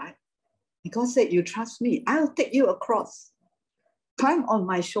 like that, right? God said, you trust me, I'll take you across. Climb on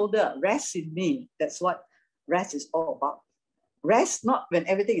my shoulder, rest in me. That's what rest is all about. Rest not when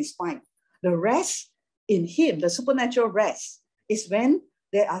everything is fine. The rest in him, the supernatural rest, is when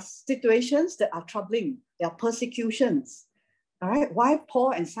there are situations that are troubling, there are persecutions. All right, why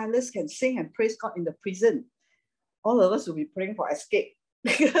Paul and Silas can sing and praise God in the prison? All of us will be praying for escape.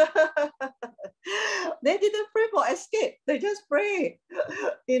 They didn't pray for escape. They just prayed,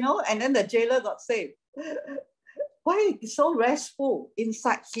 and then the jailer got saved. Why is so restful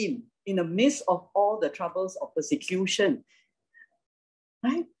inside him in the midst of all the troubles of persecution?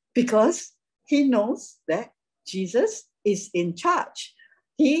 Right? Because he knows that Jesus is in charge.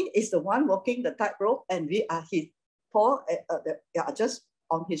 He is the one walking the tightrope, and we are his. Paul are just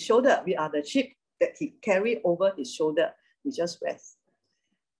on his shoulder. We are the sheep that he carry over his shoulder. We just rest.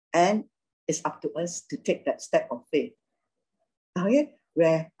 And it's up to us to take that step of faith. Okay?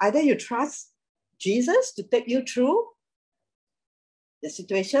 Where either you trust Jesus to take you through the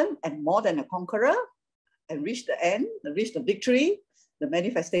situation and more than a conqueror and reach the end, reach the victory, the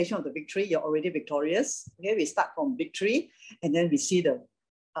manifestation of the victory, you're already victorious. Okay, we start from victory and then we see the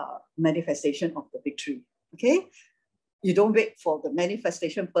manifestation of the victory. Okay, you don't wait for the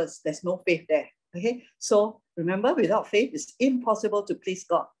manifestation first. There's no faith there. Okay, so remember, without faith, it's impossible to please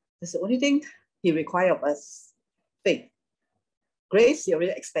God. That's the only thing he requires of us, faith. Grace, he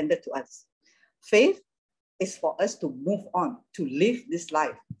already extended to us. Faith is for us to move on, to live this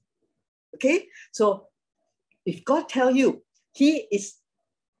life. Okay, so if God tells you,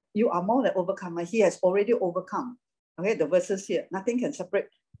 you are more than overcomer, he has already overcome. Okay, the verses here, nothing can separate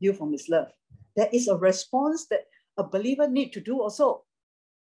you from his love. There is a response that a believer needs to do also.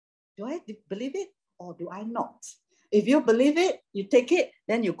 Do I believe it or do I not? If you believe it, you take it,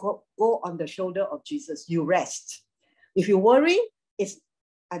 then you go on the shoulder of Jesus. You rest. If you worry,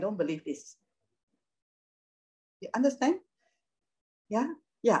 I don't believe this. You understand? Yeah.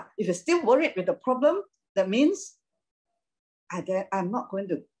 If you're still worried with the problem, that means I'm not going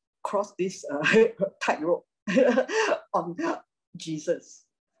to cross this tightrope on Jesus.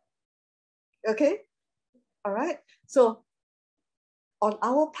 Okay? All right? So on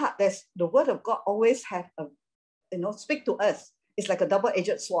our part, there's the word of God always have speak to us. It's like a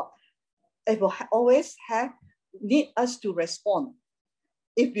double-edged sword. It will always need us to respond.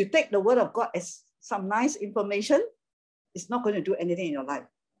 If you take the word of God as some nice information, it's not going to do anything in your life.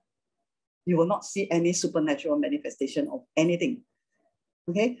 You will not see any supernatural manifestation of anything.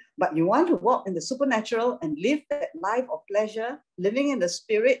 Okay? But you want to walk in the supernatural and live that life of pleasure, living in the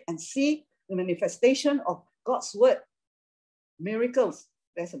spirit and see the manifestation of God's word. Miracles.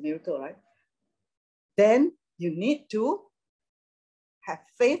 That's a miracle, right? Then you need to have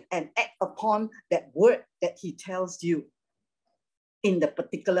faith and act upon that word that he tells you in the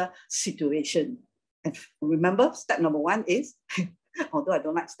particular situation. And remember, step number one is, although I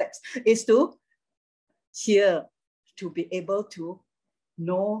don't like steps, is to hear, to be able to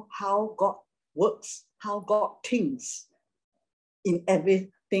know how God works, how God thinks in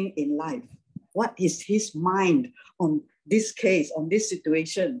everything in life. What is his mind on this case, on this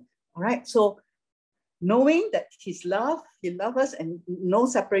situation? All right, so knowing that his love, he loves us and no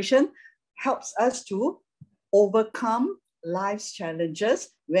separation helps us to overcome life's challenges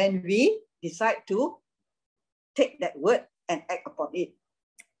when we decide to take that word and act upon it.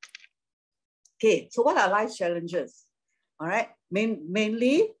 Okay, so what are life challenges? All right,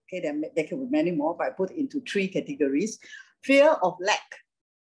 mainly, okay, there can be many more, but I put into 3 categories. Fear of lack,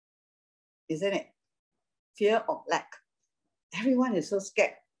 isn't it? Fear of lack. Everyone is so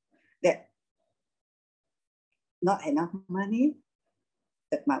scared that not enough money,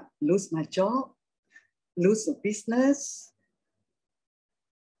 that might lose my job, lose the business.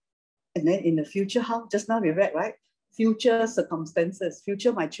 And then in the future, how? Just now we read, right? Future circumstances,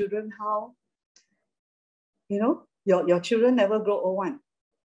 future my children, how? You know, your children never grow old one.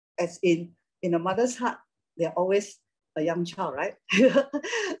 As in a mother's heart, they're always a young child, right?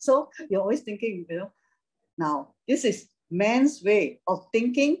 So you're always thinking, you know, now this is man's way of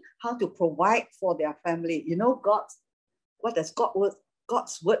thinking how to provide for their family. You know, what does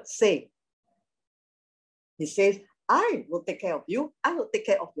God's word say? He says, I will take care of you. I will take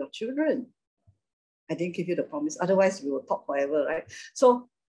care of your children. I didn't give you the promise. Otherwise, we will talk forever, right? So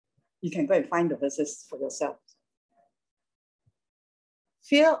you can go and find the verses for yourself.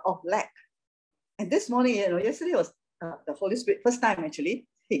 Fear of lack. And this morning, you know, yesterday was the Holy Spirit, first time actually,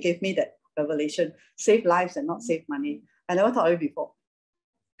 he gave me that revelation, save lives and not save money. I never thought of it before.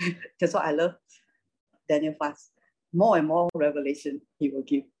 That's what I love Daniel fast. More and more revelation he will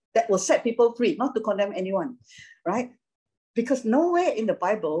give. That will set people free, not to condemn anyone, right? Because nowhere in the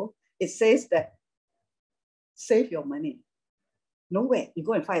Bible, it says that save your money. Nowhere. You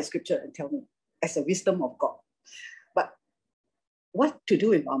go and find a scripture and tell me, as a wisdom of God. But what to do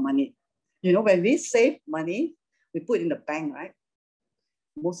with our money? You know, when we save money, we put in the bank, right?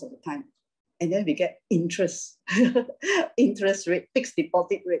 Most of the time. And then we get interest, interest rate, fixed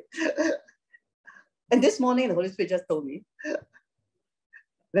deposit rate. And this morning, the Holy Spirit just told me,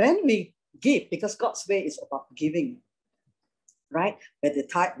 when we give, because God's way is about giving, right? When the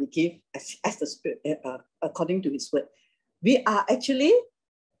tithe we give as the Spirit, according to His word, we are actually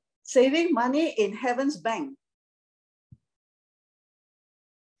saving money in heaven's bank.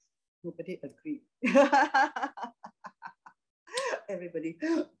 Nobody agree. Everybody.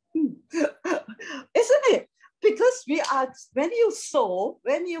 Isn't it? Because we are, when you sow,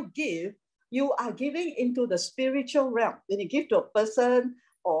 when you give, you are giving into the spiritual realm. When you give to a person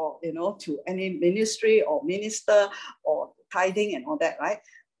or, you know, to any ministry or minister or tithing and all that, right?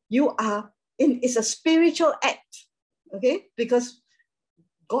 You are in, it's a spiritual act, okay? Because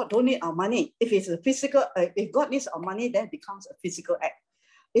God don't need our money. If it's a physical, if God needs our money, then it becomes a physical act.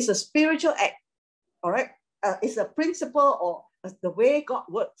 It's a spiritual act, all right? It's a principle or the way God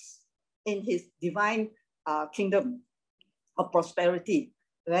works in His divine kingdom of prosperity,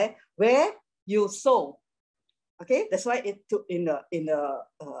 right? Where you sow, okay? That's why it took in the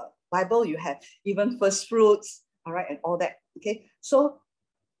Bible you have even first fruits, all right, and all that, okay? So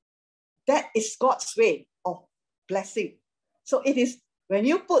that is God's way of blessing. So it is when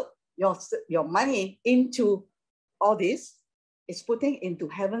you put your money into all this, it's putting into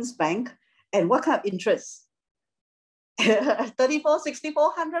heaven's bank, and what kind of interest? 34, 64,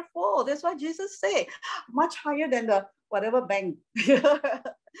 104. That's what Jesus said. Much higher than the whatever bank. Yeah.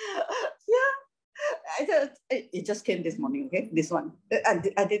 It just came this morning, okay? This one.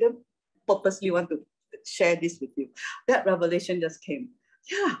 I didn't purposely want to share this with you. That revelation just came.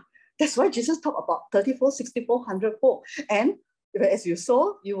 Yeah. That's why Jesus talked about 34, 64, 104. And as you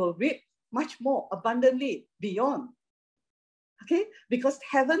sow, you will reap much more abundantly beyond. Okay, because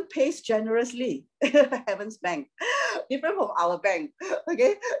heaven pays generously. Heaven's bank, different from our bank.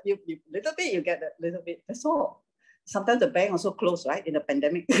 Okay, you little bit, you get a little bit. That's all. Sometimes the bank also closed, right, in the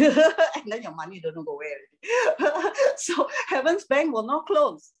pandemic, and then your money don't know go where. So heaven's bank will not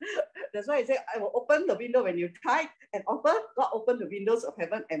close. That's why I say I will open the window when you tithe and offer. God open the windows of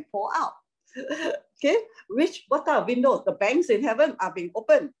heaven and pour out. Okay, what are windows? The banks in heaven are being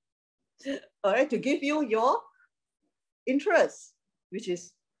opened. All right, to give you your interest, which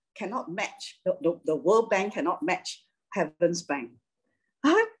is cannot match. The World Bank cannot match heaven's bank.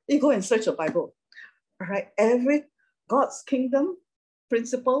 You go and search the Bible. All right, every God's kingdom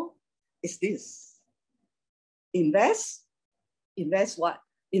principle is this. Invest what?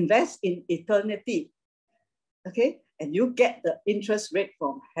 Invest in eternity. Okay, and you get the interest rate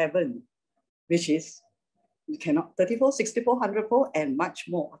from heaven, which is you cannot 34, 64, 100-fold, and much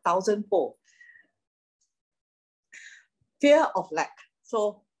more, 1,000-fold. Fear of lack.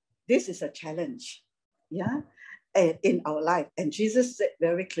 So this is a challenge, yeah, in our life. And Jesus said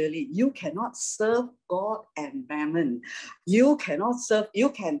very clearly, you cannot serve God and mammon. You cannot serve, you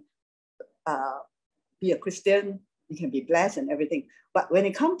can be a Christian, you can be blessed and everything. But when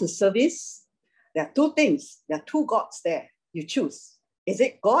it comes to service, there are two things, there are two gods there. You choose. Is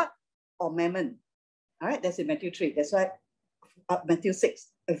it God or mammon? All right, that's in Matthew 3. That's why Matthew 6.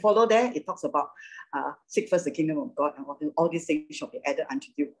 And follow there, it talks about seek first the kingdom of God, and all these things shall be added unto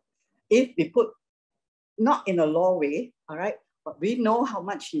you. If we put, not in a law way, all right, but we know how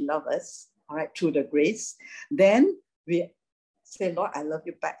much He loves us, all right, through the grace, then we say, Lord, I love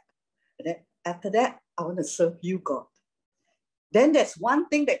you back. And then after that, I want to serve you, God. Then there's one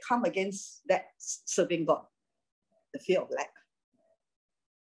thing that comes against that serving God, the fear of lack.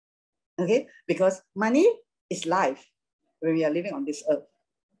 Okay, because money is life when we are living on this earth.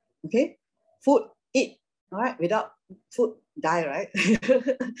 Okay, food, eat, all right, without food, die, right?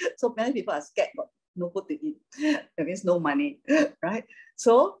 So many people are scared, but no food to eat. That means no money, right?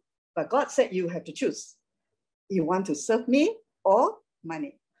 So, but God said you have to choose. You want to serve me or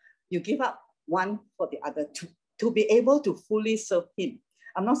money. You give up one for the other to be able to fully serve Him.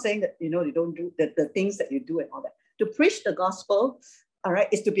 I'm not saying that, you don't do the things that you do and all that. To preach the gospel, all right,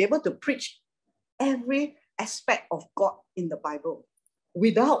 is to be able to preach every aspect of God in the Bible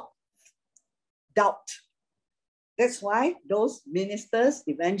without doubt. That's why those ministers,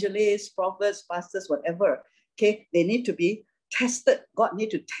 evangelists, prophets, pastors, whatever, okay, they need to be tested. God need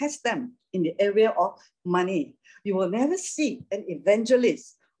to test them in the area of money. You will never see an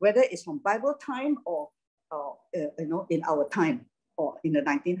evangelist, whether it's from Bible time or in our time, or in the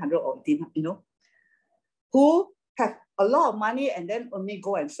 1900 or 1800, who have a lot of money and then only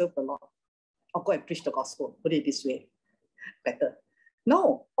go and serve the Lord or go and preach the gospel. Put it this way, better.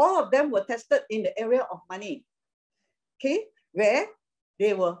 No, all of them were tested in the area of money. Okay, where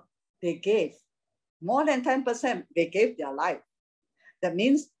they gave more than 10%, they gave their life. That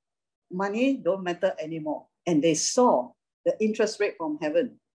means money don't matter anymore. And they saw the interest rate from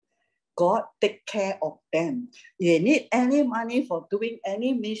heaven. God take care of them. They need any money for doing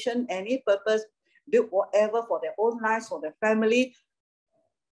any mission, any purpose, build whatever for their own lives, for their family.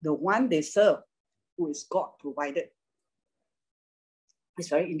 The one they serve, who is God, provided. It's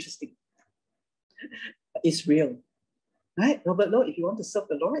very interesting. It's real. Right? Robert Lowe, if you want to serve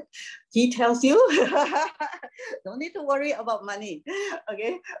the Lord, He tells you, don't need to worry about money.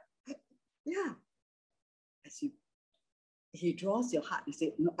 Okay? Yeah. As He draws your heart. You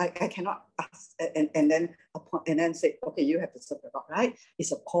say, no, I cannot ask. And then say, okay, you have to serve the Lord, right?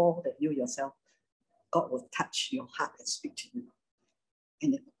 It's a call that you yourself, God will touch your heart and speak to you.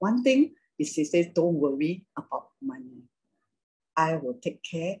 And one thing is He says, don't worry about money. I will take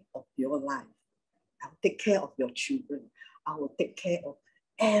care of your life. I will take care of your children. I will take care of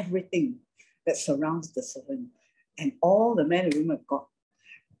everything that surrounds the servant. And all the men and women of God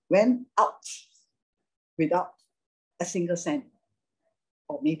went out without a single cent,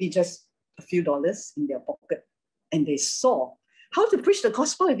 or maybe just a few dollars in their pocket. And they saw how to preach the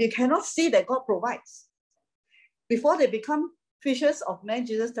gospel if you cannot see that God provides. Before they become fishers of men,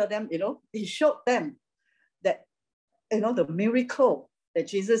 Jesus told them, He showed them that, the miracle that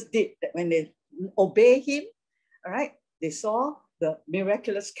Jesus did, that when they obey Him, all right, they saw the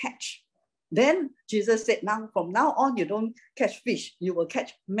miraculous catch. Then Jesus said, now, from now on, you don't catch fish, you will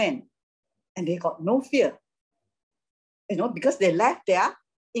catch men. And they got no fear, because they left their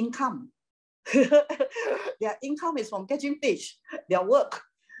income. Their income is from catching fish, their work,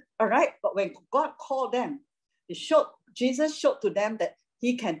 all right? But when God called them, Jesus showed to them that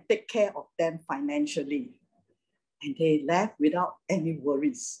He can take care of them financially. And they left without any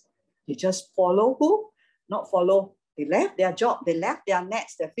worries. They just follow who? Not follow. They left their job. They left their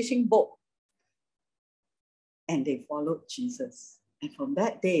nets, their fishing boat. And they followed Jesus. And from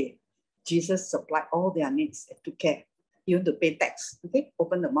that day, Jesus supplied all their needs and took care. Even to pay tax. Okay?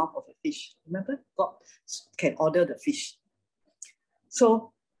 Open the mouth of a fish. Remember? God can order the fish.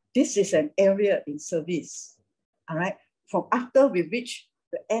 So this is an area in service. All right? From after we reach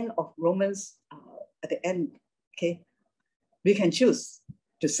the end of Romans, at the end, okay, we can choose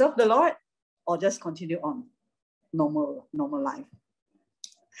to serve the Lord or just continue on normal life.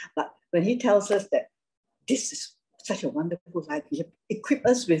 But when He tells us that this is such a wonderful life, He equipped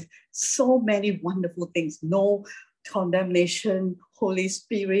us with so many wonderful things, no condemnation, Holy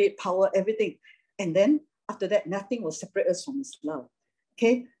Spirit, power, everything. And then after that, nothing will separate us from His love.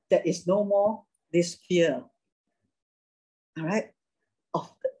 Okay, there is no more this fear, all right,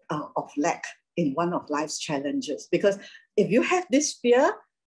 of lack in one of life's challenges. Because if you have this fear,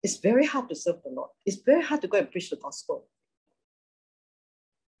 it's very hard to serve the Lord. It's very hard to go and preach the gospel.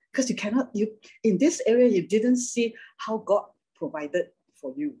 Because in this area, you didn't see how God provided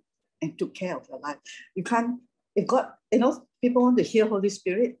for you and took care of your life. You can't, if God, people want to hear Holy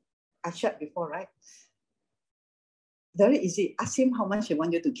Spirit. I shared before, right? Very easy. Ask Him how much He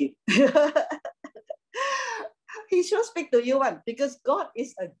wants you to give. He should speak to you one, because God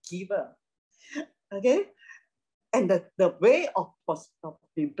is a giver. Okay? And the way of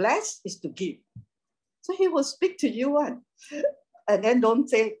being blessed is to give. So he will speak to you one. And then don't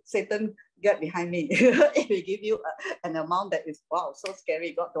say, Satan, get behind me. If he give you an amount that is, wow, so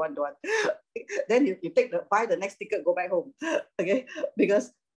scary, God don't want. Then you buy the next ticket, go back home. Okay?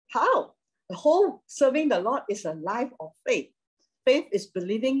 Because how? The whole serving the Lord is a life of faith. Faith is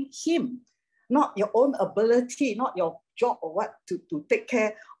believing him, not your own ability, not your job or what to take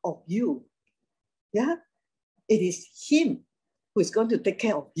care of you. Yeah? It is him who is going to take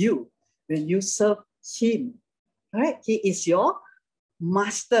care of you when you serve him. Right? He is your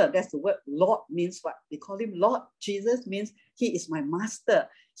master. That's the word Lord means what? We call him Lord. Jesus means he is my master.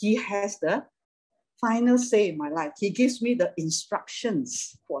 He has the final say in my life. He gives me the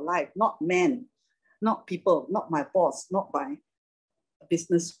instructions for life, not men, not people, not my boss, not my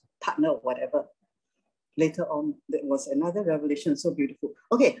business partner or whatever. Later on, there was another revelation, so beautiful.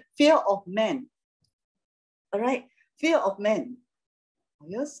 Okay, fear of man. All right, fear of man.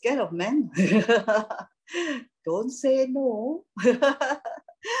 You're scared of men? Don't say no.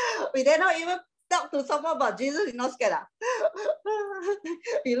 We dare not even talk to someone about Jesus, you're not scared.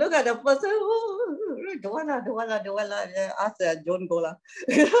 You look at the person, don't want. Ask John go lah.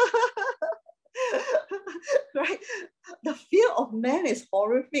 Right? The fear of man is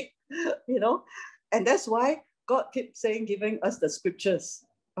horrific, you know, and that's why God keeps saying, giving us the scriptures,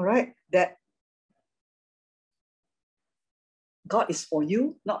 all right, that God is for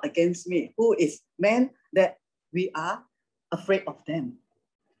you, not against me. Who is man that we are afraid of them?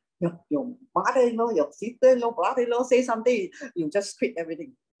 Your mother-in-law, your sister-in-law, brother-in-law say something, you just quit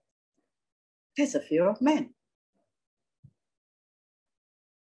everything. That's a fear of man.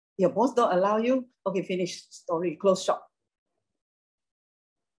 Your boss don't allow you, okay, finish story, close shop.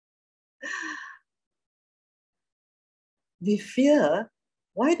 We fear,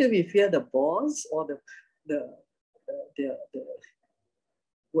 why do we fear the boss or the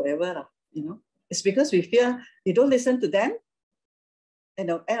whoever, you know? It's because we fear you don't listen to them, and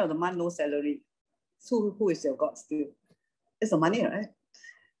at the end of the month, no salary. So who is your God still? It's the money, right?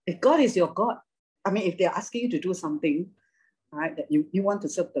 If God is your God, I mean, if they're asking you to do something, right, that you want to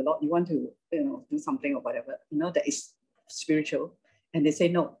serve the Lord, you want to, you know, do something or whatever, you know, that is spiritual, and they say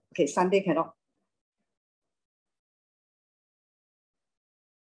no, okay, Sunday cannot.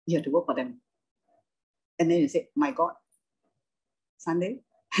 You have to work for them. And then you say, my God, Sunday,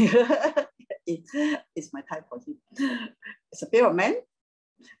 it's my time for him. It's a fear of man.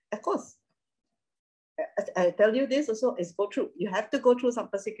 Of course. I tell you this also is go through. You have to go through some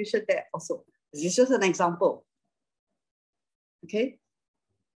persecution there also. This is just an example. Okay?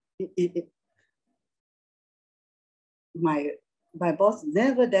 My boss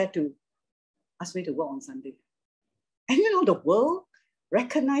never dared to ask me to work on Sunday. And you know, the world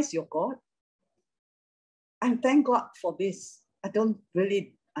recognize your God. And thank God for this. I don't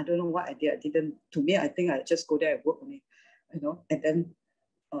know what I did. To me, I think I just go there and work only, you know, and then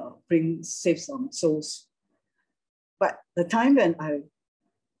save some souls. But the time when I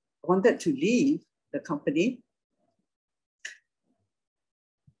wanted to leave the company,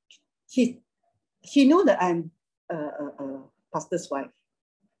 he knew that I'm a pastor's wife.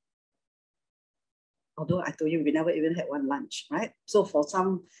 Although I told you we never even had one lunch, right? So for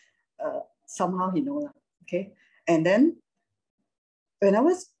somehow he knows, okay? And then when I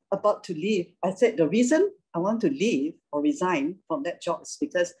was about to leave, I said the reason I want to leave or resign from that job is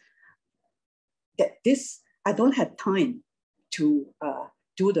because I don't have time to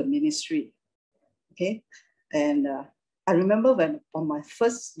do the ministry, okay? And I remember when on my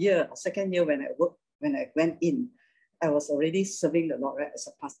first year or second year when I went in, I was already serving the Lord, right, as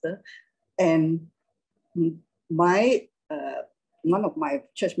a pastor, and my one of my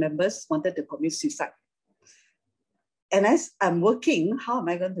church members wanted to commit suicide. And as I'm working, how am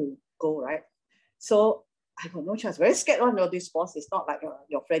I going to go, right? So I got no choice. Very scared one of this boss. It's not like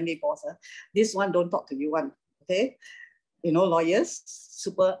your friendly boss. Huh? This one don't talk to you one, okay? You know, lawyers,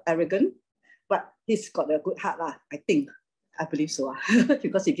 super arrogant, but he's got a good heart, I think. I believe so,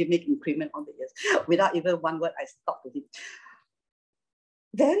 because he gave me increment on the years. Without even one word, I talked to him.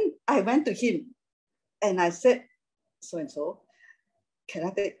 Then I went to him and I said, so-and-so, can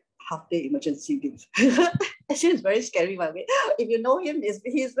I take half-day emergency leave? Actually, it's very scary one. If you know him,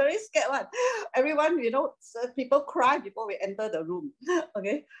 he's very scared one. Everyone, you know, people cry before we enter the room,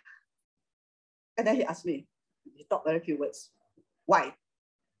 okay? And then he asked me, he talked very few words. Why?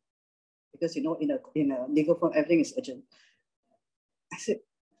 Because, you know, in a legal firm, everything is urgent. I said,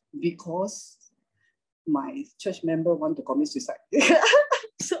 because my church member want to commit suicide.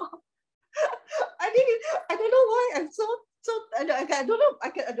 So I don't know why I'm so I don't know.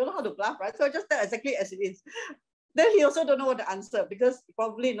 I don't know how to bluff, right? So I just tell exactly as it is. Then he also don't know what to answer because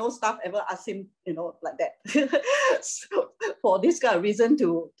probably no staff ever asked him, like that. So for this kind of reason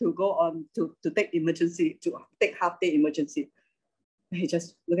to go on to take emergency, to take half-day emergency. He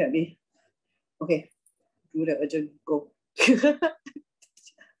just look at me. Okay, do the urgent, go. Don't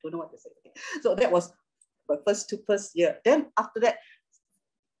know what to say. So that was my first year. Then after that,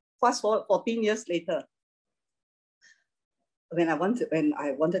 fast forward 14 years later, when I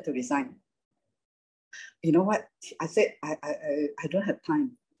wanted to resign, you know what? I said, I don't have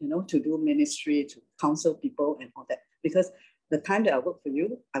time, to do ministry, to counsel people and all that. Because the time that I work for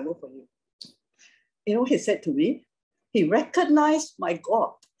you, I work for you. You know, he said to me, he recognized my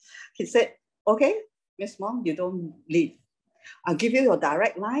God. He said, okay, Miss Mom, you don't leave. I'll give you your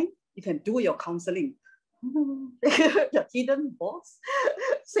direct line. You can do your counseling. The hidden boss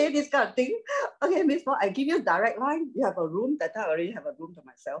say this kind of thing. Okay, Miss Mom, I give you direct line. You have a room. That time I already have a room to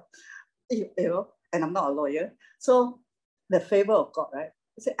myself. And I'm not a lawyer. So the favor of God, right?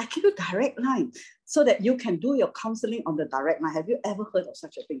 He said, I give you direct line so that you can do your counseling on the direct line. Have you ever heard of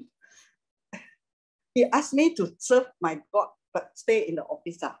such a thing? He asked me to serve my God, but stay in the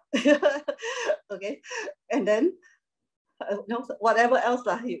office. Okay. And then whatever else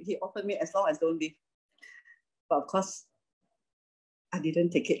he offered me as long as don't leave. But of course, I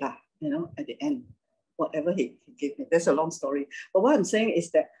didn't take it at the end. Whatever he gave me. That's a long story. But what I'm saying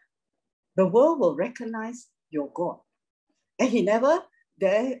is that the world will recognize your God. And he never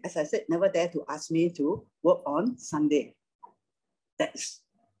dare, as I said, never dare to ask me to work on Sunday. That's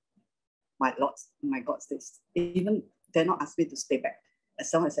my God says. Even dare not ask me to stay back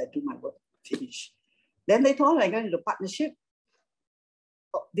as long as I do my work, finish. Then later on, I got into partnership.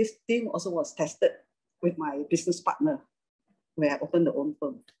 This thing also was tested with my business partner, where I opened the own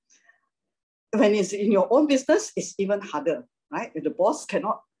firm. When it's in your own business, it's even harder, right? If the boss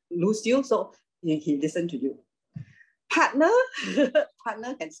cannot lose you, so he listen to you. Partner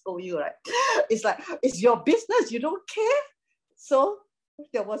can scold you, right? It's like, it's your business, you don't care. So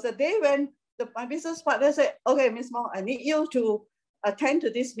there was a day when my business partner said, okay, Miss Mong, I need you to attend to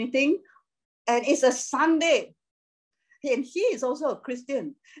this meeting. And it's a Sunday. And he is also a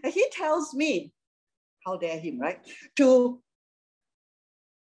Christian. And he tells me, how dare him, right? To,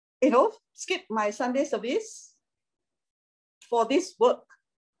 skip my Sunday service for this work,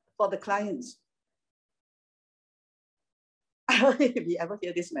 for the clients. If you ever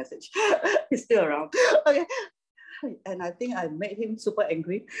hear this message, he's still around. Okay. And I think I made him super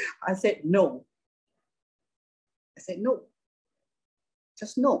angry. I said, no. I said, no.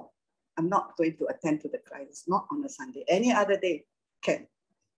 Just no. I'm not going to attend to the clients, not on a Sunday. Any other day can,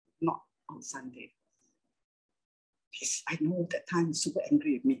 not on Sunday. I know that time he's super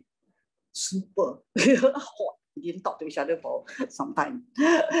angry with me. Super hot. We didn't talk to each other for some time.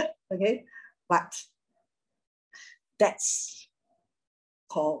 Okay. But that's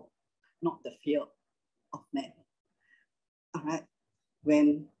called not the fear of man. All right.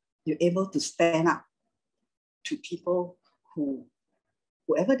 When you're able to stand up to people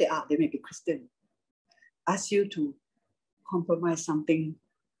whoever they are, they may be Christian, ask you to compromise something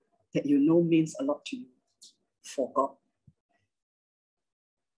that you know means a lot to you for God.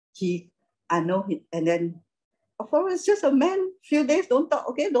 And then, of course, it's just a man, few days, don't talk,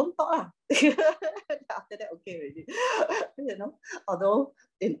 okay, don't talk. After that, okay, already. Although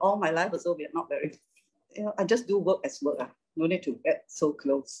in all my life also, we are not very, I just do work as work. No need to get so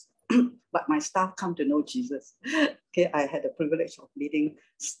close. But my staff come to know Jesus. Okay, I had the privilege of leading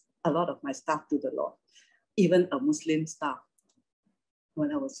a lot of my staff to the Lord, even a Muslim staff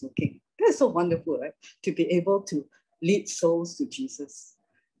when I was working. It's so wonderful, right? To be able to lead souls to Jesus.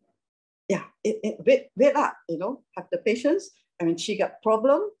 Yeah, wait up, have the patience. And when she got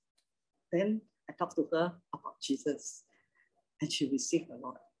problem, then I talked to her about Jesus, and she received a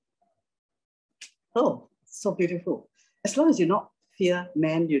lot. Oh, so beautiful. As long as you not fear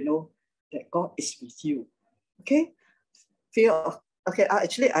man, you know that God is with you. Okay? Fear of, okay,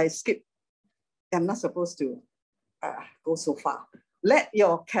 actually I skipped. I'm not supposed to go so far. Let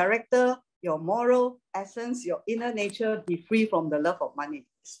your character, your moral essence, your inner nature be free from the love of money.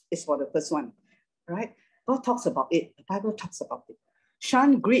 It's for the first one, right? God talks about it. The Bible talks about it.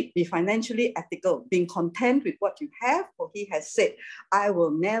 Shun greed, be financially ethical, being content with what you have, for he has said, I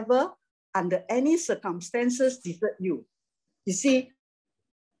will never, under any circumstances, desert you. You see,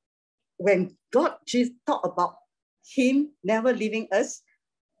 when Jesus talked about him never leaving us,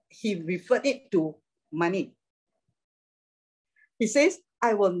 he referred it to money. He says,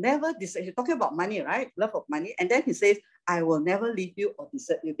 I will never desert you. Talking about money, right? Love of money. And then he says, I will never leave you or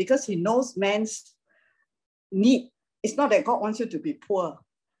desert you, because he knows man's need. It's not that God wants you to be poor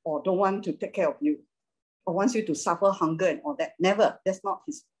or don't want to take care of you. or wants you to suffer hunger and all that. Never. That's not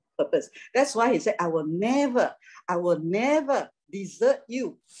his purpose. That's why he said, I will never desert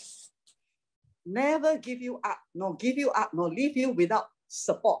you. Never give you up, nor leave you without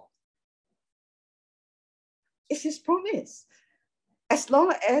support. It's his promise. As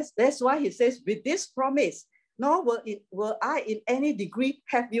long as, that's why he says, with this promise, nor will I in any degree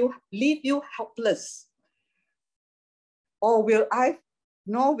leave you helpless. Nor will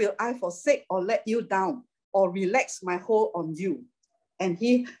I forsake or let you down or relax my hold on you. And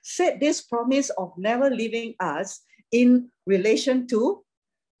he said this promise of never leaving us in relation to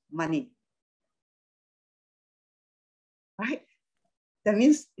money. Right? That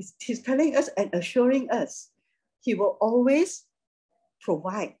means he's telling us and assuring us he will always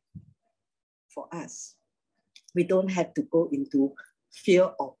provide for us. We don't have to go into fear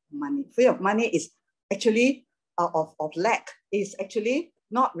of money. Fear of money is actually of lack, is actually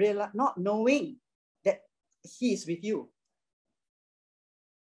not knowing that he is with you.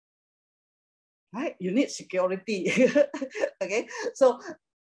 Right? You need security. Okay, so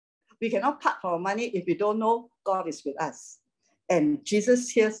we cannot part from money if we don't know God is with us. And Jesus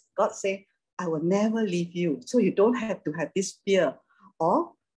hears God say, I will never leave you. So you don't have to have this fear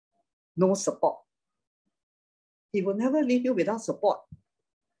or no support. He will never leave you without support.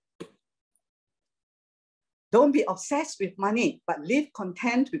 Don't be obsessed with money, but live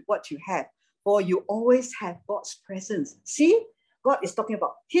content with what you have, for you always have God's presence. See, God is talking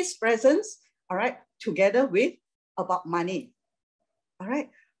about his presence, all right, together with about money. All right,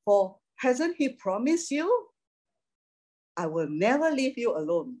 for hasn't he promised you, I will never leave you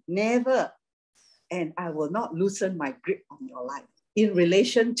alone, never. And I will not loosen my grip on your life in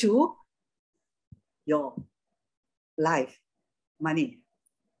relation to your life, money.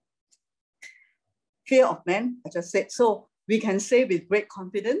 Fear of man, I just said. So we can say with great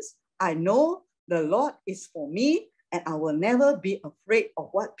confidence, I know the Lord is for me and I will never be afraid of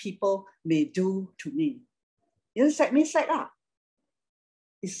what people may do to me. You know, sack me, sack up.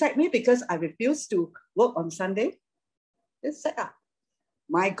 He sacked me because I refused to work on Sunday. It's sack up.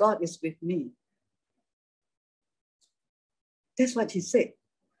 My God is with me. That's what he said.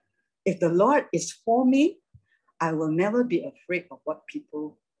 If the Lord is for me, I will never be afraid of what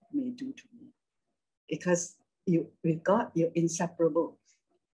people may do to me. Because with God, you're inseparable.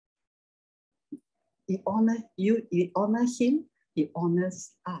 He honors you, you honor him, he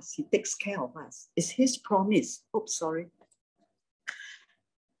honors us, he takes care of us. It's his promise. Oops, sorry.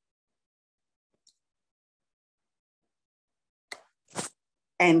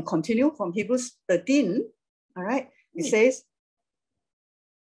 And continue from Hebrews 13, all right? It says,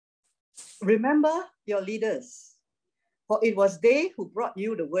 remember your leaders, for it was they who brought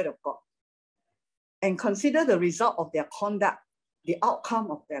you the word of God. And consider the result of their conduct, the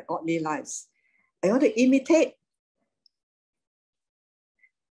outcome of their godly lives. I want to imitate.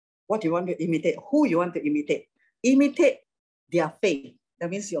 What do you want to imitate? Who you want to imitate? Imitate their faith.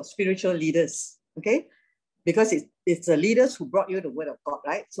 That means your spiritual leaders, okay? Because it's the leaders who brought you the word of God,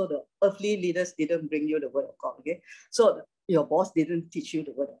 right? So the earthly leaders didn't bring you the word of God, okay? So your boss didn't teach you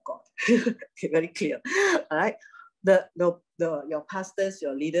the word of God. Okay, very clear, all right? Your pastors,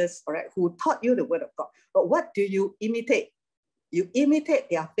 your leaders, all right, who taught you the word of God. But what do you imitate? You imitate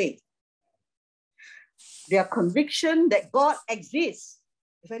their faith, their conviction that God exists.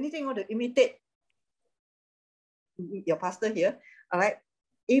 If anything, you want to imitate your pastor here, all right,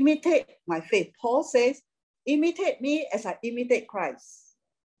 imitate my faith. Paul says, imitate me as I imitate Christ.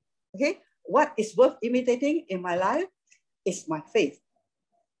 Okay, what is worth imitating in my life is my faith.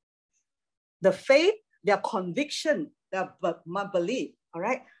 The faith, their conviction, my belief, all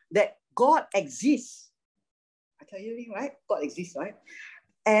right, that God exists. I tell you, right? God exists, right?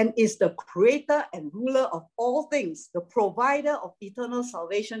 And is the creator and ruler of all things, the provider of eternal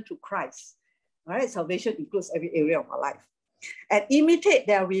salvation to Christ. All right, salvation includes every area of our life. And imitate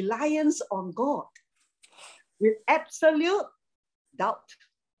their reliance on God with absolute doubt,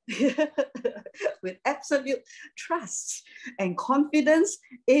 with absolute trust and confidence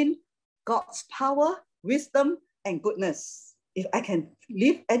in God's power, wisdom, and goodness. If I can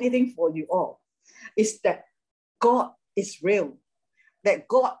leave anything for you all, it's that God is real, that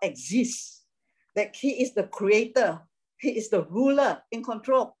God exists, that he is the creator, he is the ruler, in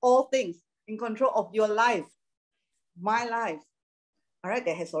control of all things, in control of your life, my life, all right,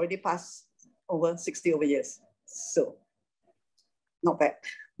 that has already passed over 60 years. So, not bad.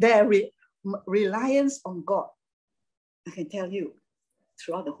 Their reliance on God, I can tell you,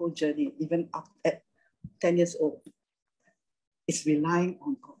 throughout the whole journey, even up at 10 years old, is relying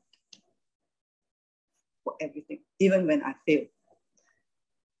on God for everything, even when I fail.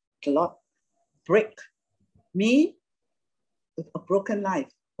 The Lord break Me, with a broken life,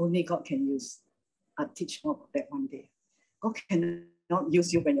 only God can use. I'll teach more about that one day. God cannot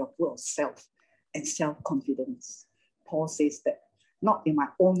use you when you're full of self and self-confidence. Paul says that, not in my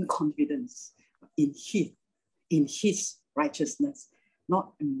own confidence, but in his righteousness,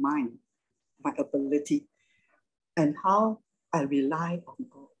 not in mine, my ability, and how I rely on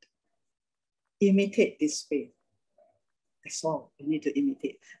God. Imitate this faith. That's all you need to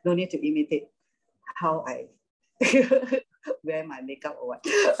imitate. No need to imitate how I wear my makeup or what.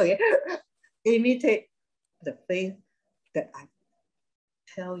 Okay, imitate the faith that I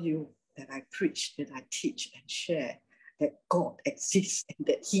tell you, that I preach, that I teach and share, that God exists and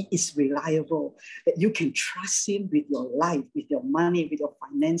that He is reliable, that you can trust Him with your life, with your money, with your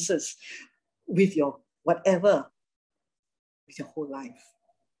finances, with your whatever, with your whole life.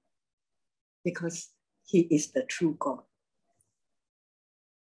 Because He is the true God.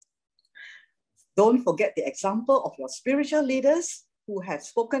 Don't forget the example of your spiritual leaders who have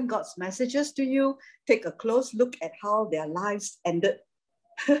spoken God's messages to you. Take a close look at how their lives ended.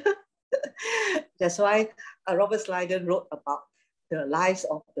 That's why Robert Slyden wrote about the lives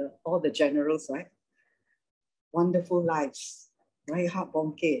of all the generals, right? Wonderful lives. Reinhard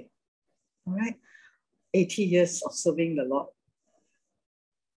Bonnke, all right? 80 years of serving the Lord.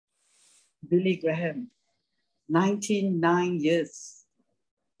 Billy Graham, 99 years,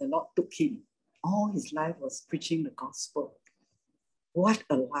 the Lord took him. All his life was preaching the gospel. What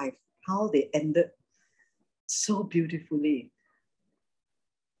a life. How they ended so beautifully.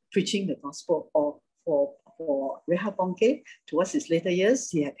 Preaching the gospel. Or for Reinhard Bonnke, towards his later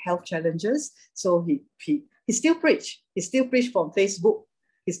years, he had health challenges. So he still preached. He still preached from Facebook.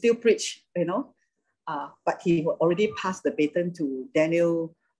 He still preached, but he already passed the baton to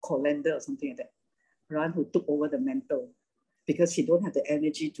Daniel Colander or something like that, right, who took over the mantle because he don't have the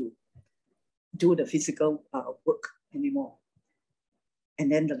energy to do the physical work anymore.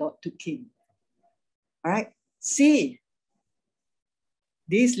 And then the Lord took him. All right. See,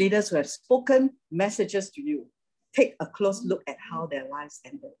 these leaders who have spoken messages to you, take a close look at how their lives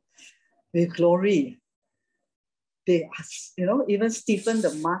ended. With glory. They, even Stephen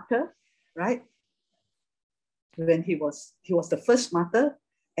the martyr, right? When he was the first martyr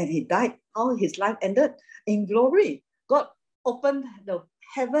and he died, how his life ended in glory. God opened the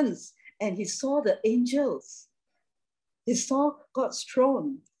heavens and he saw the angels. He saw God's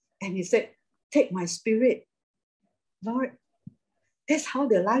throne and he said, take my spirit, Lord. That's how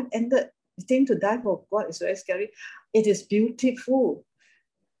their life ended. You think to die for God is very scary. It is beautiful.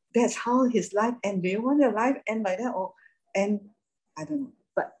 That's how his life ended. Do you want your life end like that? I don't know.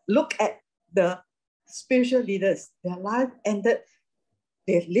 But look at the spiritual leaders. Their life ended.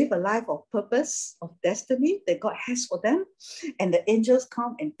 They live a life of purpose, of destiny that God has for them. And the angels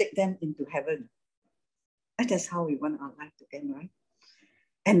come and take them into heaven. And that's how we want our life to end, right?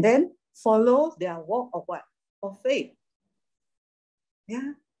 And then follow their walk of what? Of faith.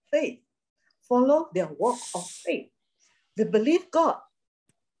 Yeah, faith. Follow their walk of faith. They believe God.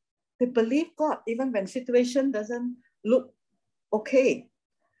 They believe God even when situation doesn't look okay.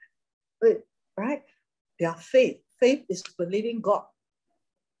 Right? Their faith. Faith is believing God.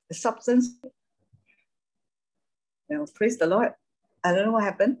 The substance. Praise the Lord. I don't know what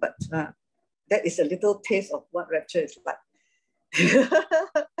happened, but that is a little taste of what rapture is like.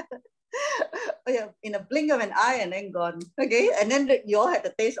 Oh yeah, in a blink of an eye and then gone. Okay, and then you all had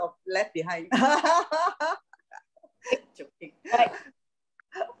the taste of left behind. Joking. Right.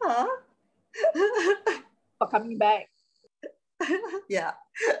 Huh? For coming back. Yeah.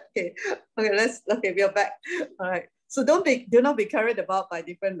 Okay. Okay, we are back. All right. So do not be carried about by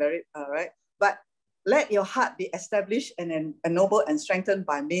different merit. All right. But let your heart be established and ennobled and strengthened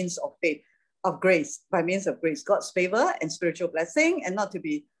by means of faith, of grace, by means of grace, God's favor and spiritual blessing, and not to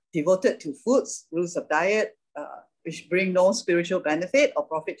be devoted to foods, rules of diet, which bring no spiritual benefit or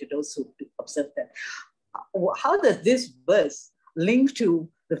profit to those who observe them. How does this verse link to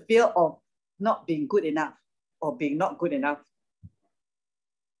the fear of not being good enough or being not good enough?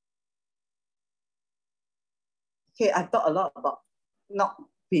 Okay, I thought a lot about not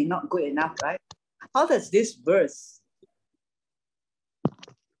being not good enough, right? How does this verse?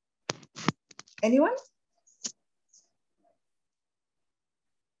 Anyone?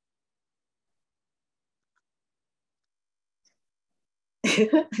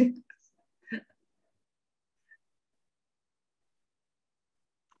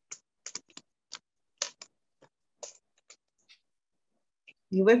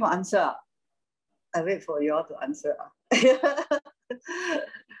 You wait for answer. I wait for you all to answer.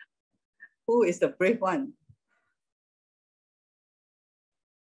 Who is the brave one?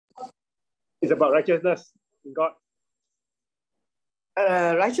 It's about righteousness. in God?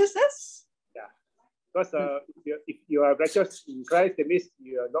 Righteousness? Because if you are righteous in Christ, that means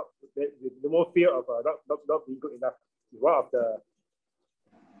you are not, no more fear of not being good enough. One of the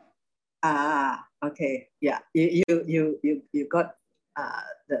okay, yeah, you got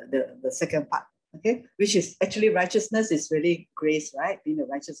the second part, okay, which is actually righteousness is really grace, right? Being the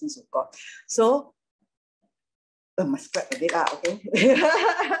righteousness of God. So I must scrap a bit, okay.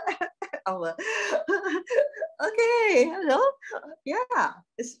 Okay, hello, yeah,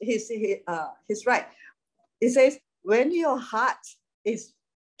 he's right. It says when your heart is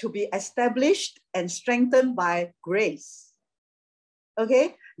to be established and strengthened by grace.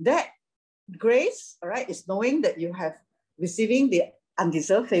 Okay, that grace, all right, is knowing that you have receiving the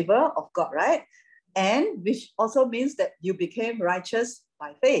undeserved favor of God, right? And which also means that you became righteous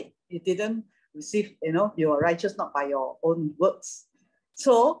by faith. You didn't receive, you are righteous not by your own works.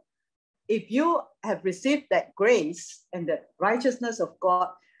 So if you have received that grace and the righteousness of God,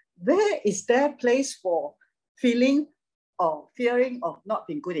 where is there place for feeling or fearing of not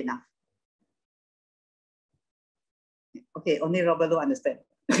being good enough? Okay, only Robert will understand.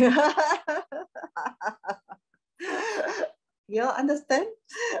 You all understand?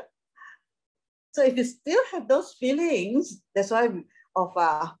 So if you still have those feelings, that's why of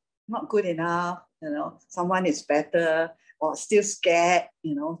not good enough, someone is better, or still scared,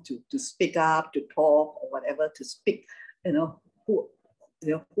 to speak up, to talk, or whatever, to speak, who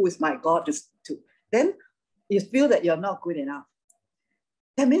is my God, then you feel that you're not good enough.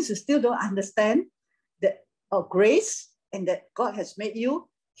 That means you still don't understand that grace and that God has made you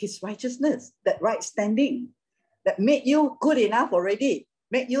his righteousness, that right standing, that made you good enough already,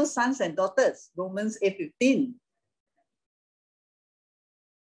 made you sons and daughters, Romans 8:15.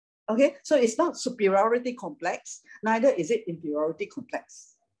 Okay, so it's not superiority complex, neither is it inferiority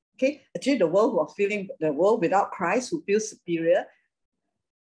complex. Okay, actually the world the world without Christ who feels superior,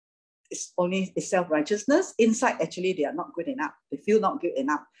 it's only self-righteousness. Inside, actually, they are not good enough. They feel not good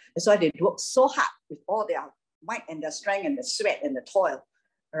enough. That's why they work so hard with all their might and their strength and the sweat and the toil,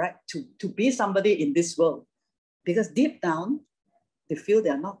 all right, to be somebody in this world. Because deep down, they feel they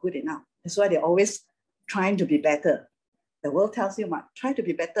are not good enough. That's why they're always trying to be better. The world tells you, try to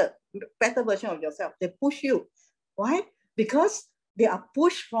be better version of yourself. They push you. Why? Because they are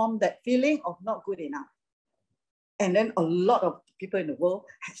pushed from that feeling of not good enough. And then a lot of people in the world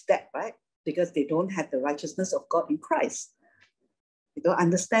has that, right? Because they don't have the righteousness of God in Christ. They don't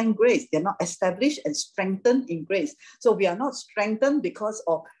understand grace. They're not established and strengthened in grace. So we are not strengthened because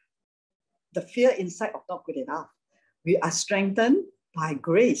of the fear inside of not good enough. We are strengthened by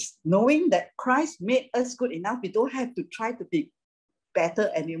grace, knowing that Christ made us good enough. We don't have to try to be better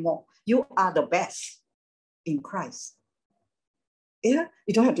anymore. You are the best in Christ. Yeah,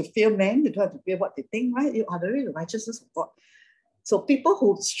 you don't have to fear men. You don't have to fear what they think, right? You are the righteousness of God. So people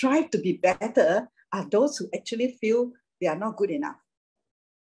who strive to be better are those who actually feel they are not good enough.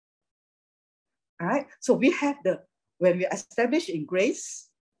 All right. So we have when we are established in grace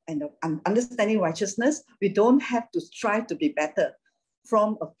and understanding righteousness, we don't have to strive to be better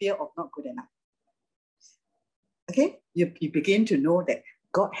from a fear of not good enough. Okay. You begin to know that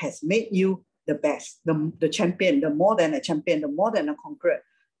God has made you the best, the champion, the more than a champion, the more than a conqueror.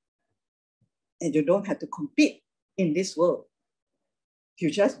 And you don't have to compete in this world. You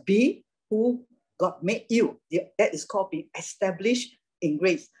just be who God made you. That is called being established in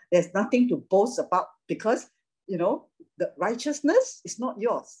grace. There's nothing to boast about because, the righteousness is not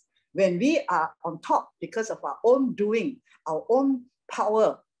yours. When we are on top because of our own doing, our own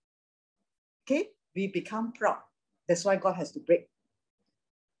power, okay, we become proud. That's why God has to break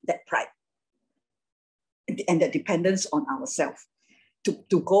that pride and that dependence on ourselves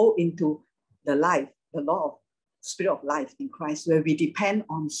to go into the life, the law of spirit of life in Christ, where we depend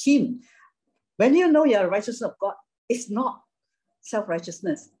on him. When you know you're a righteousness of God, it's not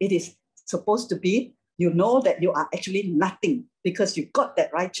self-righteousness. It is supposed to be, you know that you are actually nothing because you got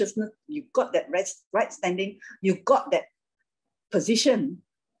that righteousness, you got that right standing, you got that position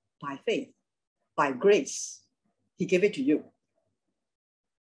by faith, by grace. He gave it to you.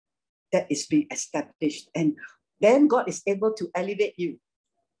 That is being established. And then God is able to elevate you.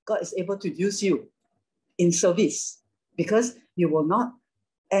 God is able to use you in service because you will not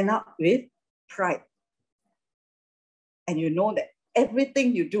end up with pride. And you know that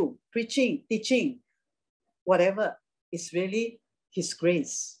everything you do, preaching, teaching, whatever, is really his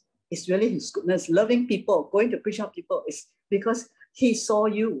grace. It's really his goodness. Loving people, going to preach out people is because he saw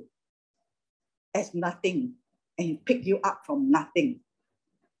you as nothing and he picked you up from nothing.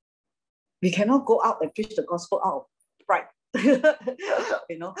 We cannot go out and preach the gospel out of pride.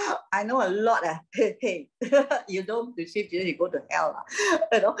 You know, I know a lot. Hey, you don't receive Jesus, you go to hell.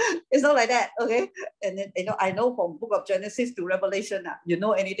 You know, it's not like that. Okay, and then you know, I know from Book of Genesis to Revelation. You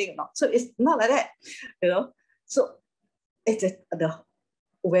know anything or not? So it's not like that. You know, so it's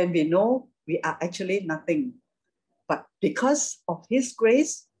when we know we are actually nothing, but because of His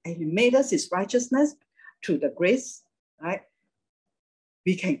grace and He made us His righteousness through the grace, right?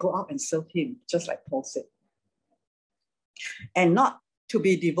 We can go out and serve Him, just like Paul said. And not to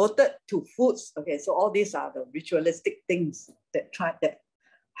be devoted to foods. Okay, so all these are the ritualistic things that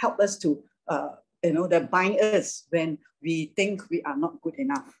help us to, that bind us when we think we are not good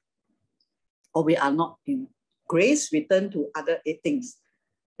enough or we are not in grace. We turn to other things.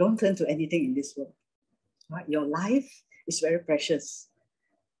 Don't turn to anything in this world. Right? Your life is very precious.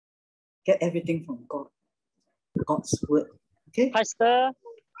 Get everything from God, God's word. Okay, Pastor.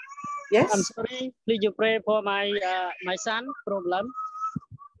 Yes. I'm sorry. Please you pray for my my son problem.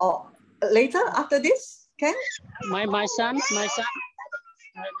 Oh, later after this, can? My son.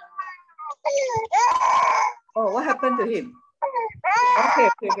 Oh, what happened to him? Okay,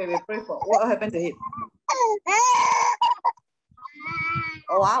 we pray for. What happened to him?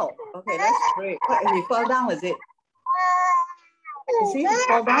 Oh wow. Okay, let's pray. What, he fell down, was it? You see, he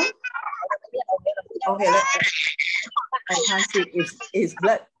fall down. Okay, I can't see. Is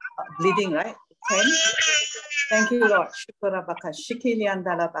blood bleeding, right? 10. Thank you, Lord.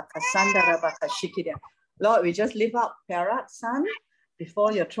 Lord, we just lift up Perak, son,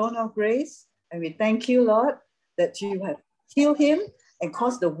 before your throne of grace. And we thank you, Lord, that you have healed him and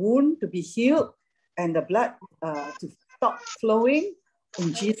caused the wound to be healed and the blood to stop flowing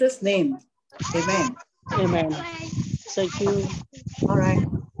in Jesus' name. Amen. Amen. Thank you. All right.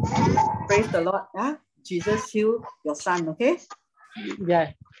 Praise the Lord. Yeah? Jesus healed your son, okay?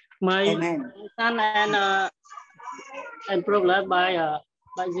 Yeah. My Amen. son and problem by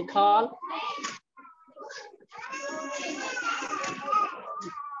the call.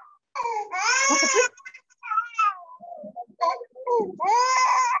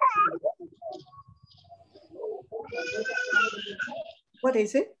 What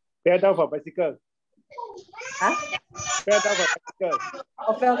is it? Fell down from bicycle. Huh? Fell down from bicycle.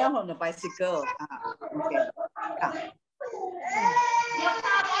 Oh, fell down from the bicycle. Okay.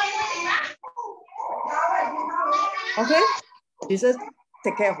 Okay. Jesus,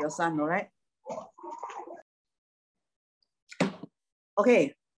 take care of your son, all right?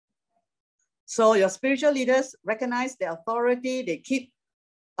 Okay. So your spiritual leaders recognize their authority. They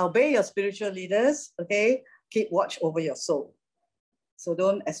obey your spiritual leaders, okay? Keep watch over your soul. So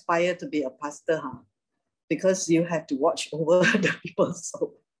don't aspire to be a pastor, because you have to watch over the people's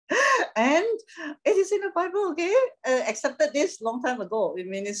soul. And it is in the Bible, okay? Accepted this long time ago in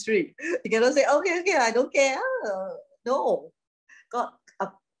ministry. You cannot say, okay, I don't care. No, God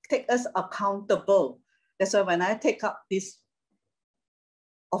take us accountable. That's why when I take up this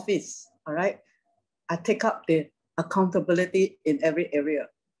office, all right, I take up the accountability in every area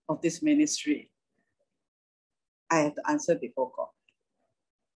of this ministry. I have to answer before God.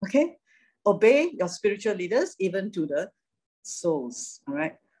 Okay? Obey your spiritual leaders, even to the souls, all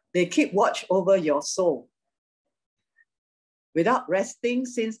right? They keep watch over your soul without resting,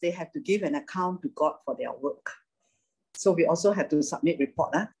 since they have to give an account to God for their work. So we also have to submit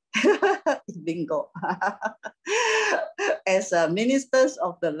report. Bingo. As ministers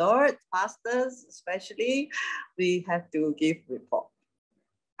of the Lord, pastors especially, we have to give report.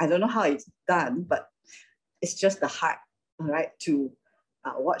 I don't know how it's done, but it's just the heart, all right, to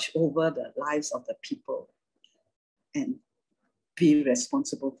watch over the lives of the people and be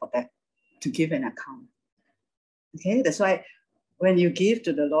responsible for that, to give an account. Okay, that's why when you give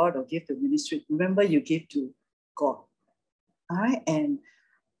to the Lord or give to ministry, remember you give to God. All right, and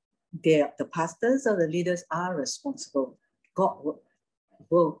the pastors or the leaders are responsible. God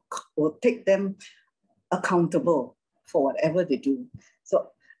will take them accountable for whatever they do.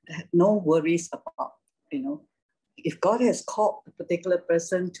 So no worries about, if God has called a particular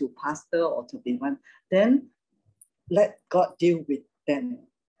person to pastor or to be one, then let God deal with them.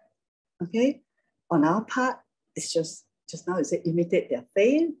 Okay? On our part, it's just now you say imitate their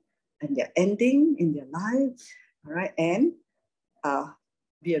faith and their ending in their life. All right, and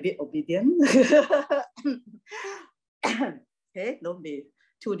be a bit obedient. Okay, don't be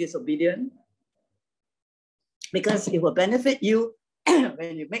too disobedient, because it will benefit you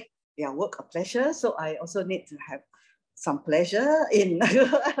when you make their work a pleasure. So I also need to have some pleasure in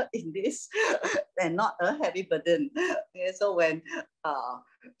in this and not a heavy burden. Okay, so when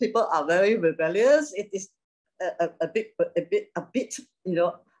people are very rebellious, it is a bit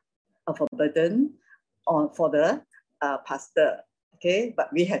of a burden for the pastor, okay?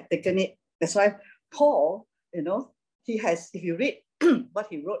 But we have taken it. That's why Paul, you know, he has, if you read what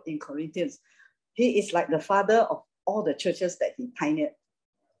he wrote in Corinthians, he is like the father of all the churches that he pioneered,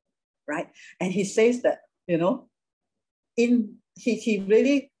 right? And he says that, you know, he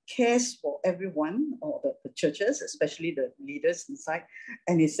really cares for everyone, or the churches, especially the leaders inside.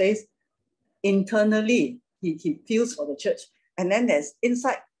 And he says internally, he feels for the church. And then there's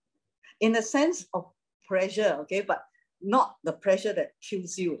inside, in a sense of pressure, okay, but not the pressure that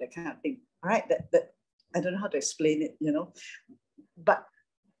kills you, that kind of thing, all right? That I don't know how to explain it, you know. But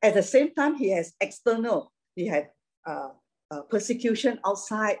at the same time, he has external, he had persecution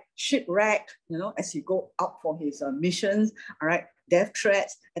outside, shipwreck, you know, as he go out for his missions, all right, death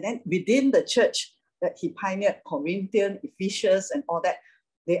threats. And then within the church that he pioneered, Corinthian, Ephesians, and all that,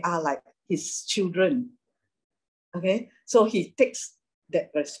 they are like his children, okay? So he takes that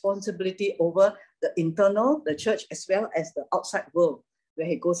responsibility over the internal, the church, as well as the outside world, where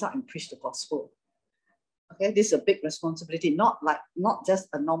he goes out and preach the gospel. Okay, this is a big responsibility, not just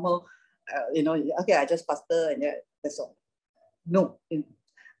a normal, you know, okay, I just pastor and that's all. No,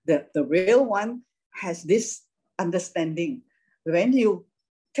 the real one has this understanding. When you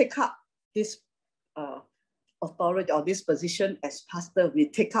take up this authority or this position as pastor, we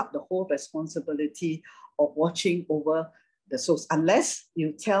take up the whole responsibility of watching over the souls. Unless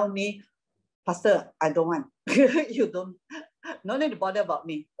you tell me, pastor, I don't want. You don't, no need to bother about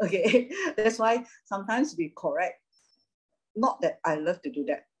me. Okay, that's why sometimes we correct. Not that I love to do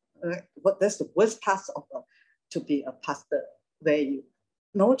that, right? But that's the worst task of to be a pastor, where you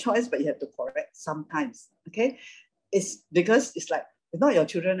no choice, but you have to correct sometimes. Okay, it's because it's like, it's not your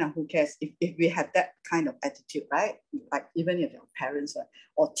children, and who cares? If we have that kind of attitude, right? Like even if your parents, right,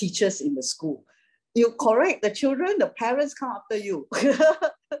 or teachers in the school, you correct the children, the parents come after you.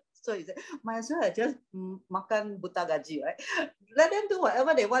 So you say, might as well just makan buta gaji, right? Let them do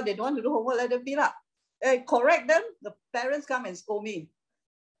whatever they want. They don't want to do homework, let them be lah. Correct them, the parents come and scold me.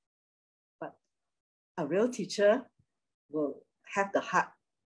 But a real teacher will have the heart,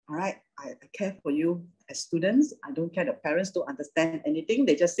 all right? I care for you as students. I don't care the parents don't understand anything.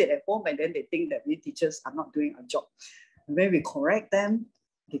 They just sit at home and then they think that we teachers are not doing our job. And when we correct them,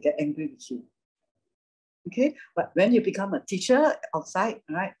 they get angry with you. Okay, but when you become a teacher outside,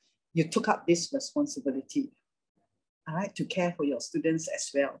 all right, you took up this responsibility, all right, to care for your students as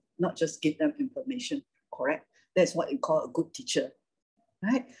well, not just give them information, correct? That's what you call a good teacher,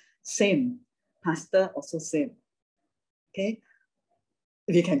 right? Same, pastor also same, okay?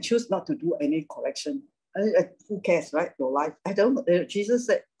 If you can choose not to do any correction, who cares, right? Your life, I don't, Jesus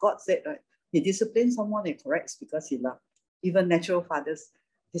said, God said, right? He disciplines someone and corrects because he loves. Even natural fathers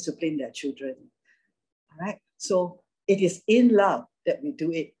discipline their children, all right? So it is in love that we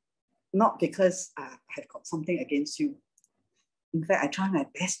do it, not because I have got something against you. In fact, I try my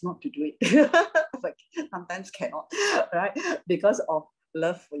best not to do it, but sometimes cannot, right? Because of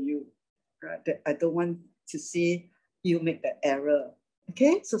love for you, right? That I don't want to see you make that error,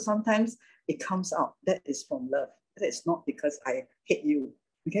 okay? So sometimes it comes out, that is from love. That is not because I hate you,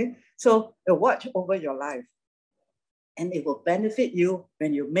 okay? So watch over your life, and it will benefit you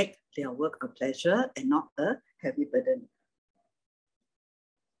when you make their work a pleasure and not a heavy burden.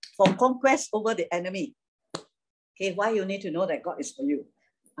 For conquest over the enemy. Okay, why you need to know that God is for you?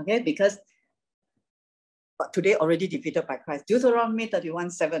 Okay, because today already defeated by Christ. Deuteronomy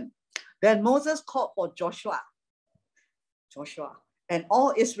 31:7. Then Moses called for Joshua, and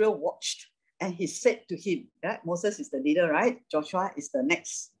all Israel watched, and he said to him, right? Moses is the leader, right? Joshua is the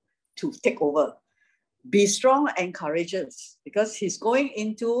next to take over. Be strong and courageous, because he's going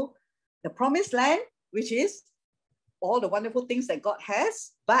into the promised land, which is all the wonderful things that God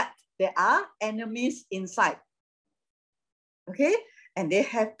has, but there are enemies inside. Okay, and they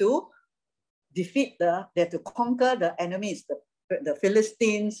have to defeat they have to conquer the enemies, the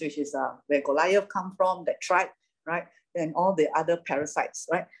Philistines, which is where Goliath come from, that tribe, right? And all the other parasites,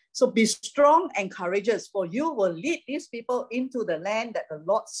 right? So be strong and courageous, for you will lead these people into the land that the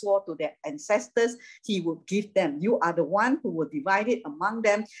Lord swore to their ancestors he would give them. You are the one who will divide it among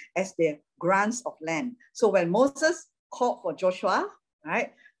them as their grants of land. So when Moses called for Joshua,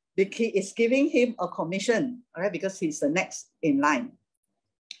 right, he is giving him a commission, right, because he's the next in line.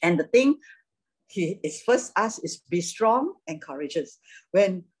 And the thing he is first asked is be strong and courageous.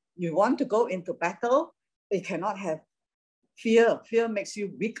 When you want to go into battle, you cannot have fear. Fear makes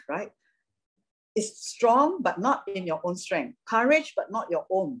you weak, right? It's strong, but not in your own strength. Courage, but not your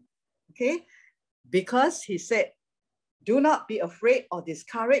own, okay? Because he said, do not be afraid or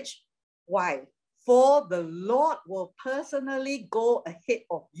discouraged. Why? For the Lord will personally go ahead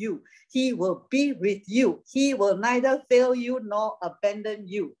of you. He will be with you. He will neither fail you nor abandon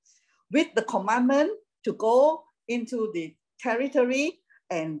you. With the commandment to go into the territory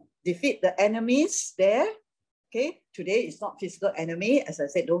and defeat the enemies there. Okay, today is not physical enemy. As I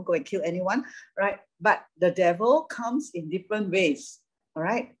said, don't go and kill anyone, right? But the devil comes in different ways, all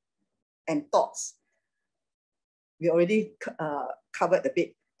right? And thoughts. We already covered a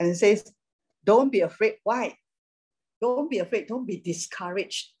bit. And it says, don't be afraid. Why? Don't be afraid. Don't be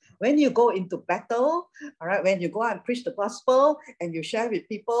discouraged. When you go into battle, all right, when you go and preach the gospel and you share with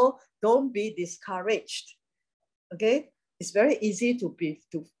people, don't be discouraged. Okay? It's very easy to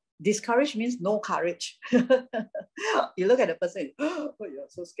discourage means no courage. You look at the person, oh, you're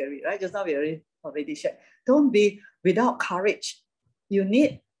so scary, right? Just now we already shared. Don't be without courage. You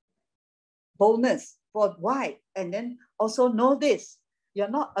need boldness. For why? And then also know this, you're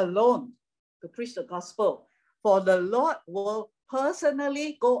not alone to preach the gospel. For the Lord will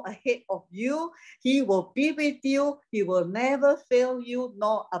personally go ahead of you. He will be with you. He will never fail you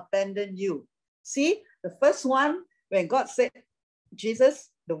nor abandon you. See, the first one, when God said, Jesus,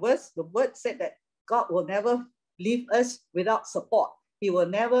 the word said that God will never leave us without support. He will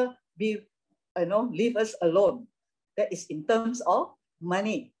never leave us alone. That is in terms of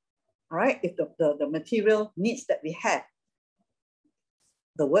money. All right, if the material needs that we have.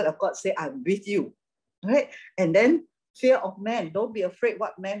 The word of God says, I'm with you. Right? And then fear of man. Don't be afraid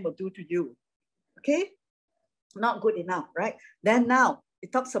what man will do to you. Okay? Not good enough, right? Then now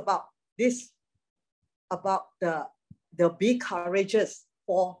it talks about this, about the be courageous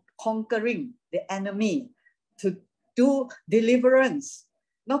for conquering the enemy, to do deliverance.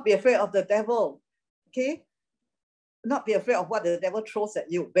 Not be afraid of the devil. Okay? Not be afraid of what the devil throws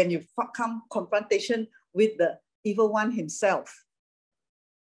at you when you come confrontation with the evil one himself.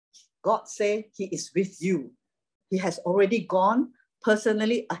 God said he is with you. He has already gone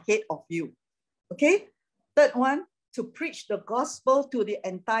personally ahead of you. Okay? Third one, to preach the gospel to the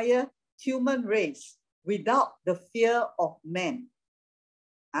entire human race without the fear of man.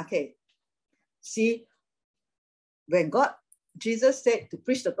 Okay. See, when Jesus said to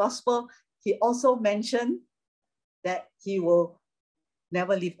preach the gospel, he also mentioned that he will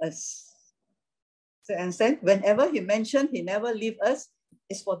never leave us. So understand? Whenever he mentioned he never leave us,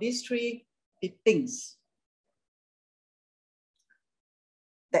 it's for these three things.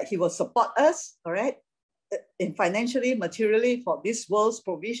 That he will support us, all right, in financially, materially, for this world's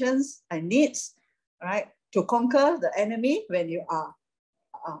provisions and needs, all right, to conquer the enemy when you are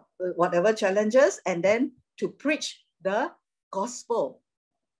whatever challenges, and then to preach the gospel.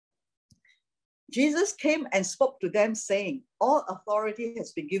 Jesus came and spoke to them saying, all authority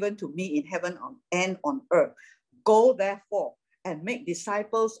has been given to me in heaven and on earth. Go therefore and make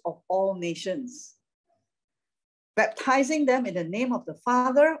disciples of all nations, baptizing them in the name of the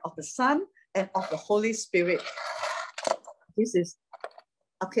Father, of the Son, and of the Holy Spirit. This is,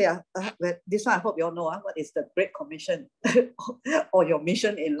 okay, this one I hope you all know what is the Great Commission or your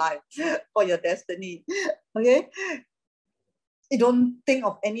mission in life, or your destiny, okay? You don't think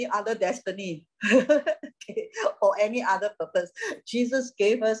of any other destiny okay, or any other purpose. Jesus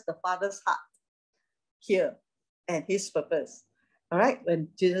gave us the Father's heart here and his purpose. All right, when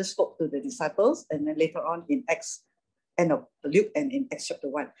Jesus spoke to the disciples, and then later on in Acts, end of Luke and in Acts chapter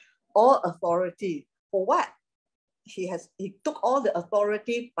 1, all authority for what? He took all the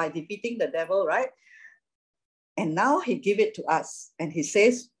authority by defeating the devil, right? And now he gave it to us, and he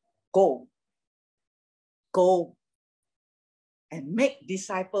says, go and make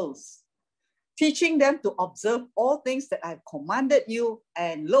disciples, teaching them to observe all things that I've commanded you.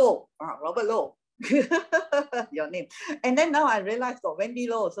 And Low, Robert Low, your name. And then now I realized got Wendy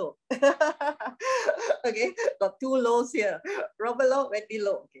Low also. Okay, got two Lows here. Robert Low, Wendy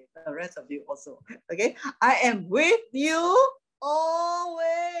Low. Okay, the rest of you also. Okay, I am with you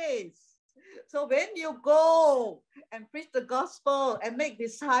always. So when you go and preach the gospel and make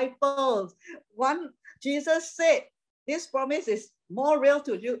disciples, Jesus said, this promise is more real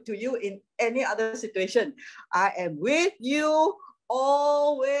to you in any other situation. I am with you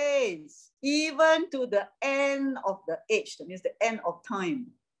always, even to the end of the age. That means the end of time.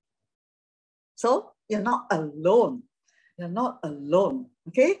 So you're not alone. You're not alone.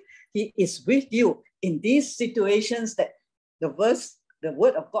 Okay? He is with you in these situations that the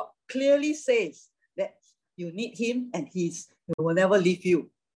word of God clearly says that you need him, and he will never leave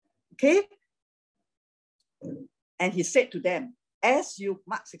you. Okay? And he said to them, as you,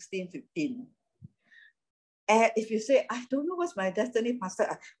 Mark 16:15. And if you say, I don't know what's my destiny,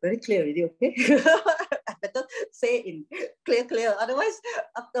 Pastor, very clear already, okay? I better say in clear. Otherwise,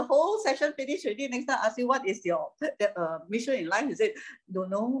 the whole session finished already. Next time I ask you, what is your mission in life? You said, don't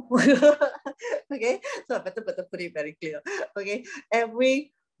know. Okay, so I better put it very clear. Okay,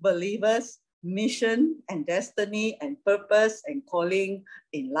 every believer's mission and destiny and purpose and calling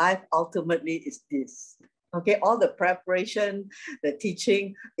in life ultimately is this. Okay, all the preparation, the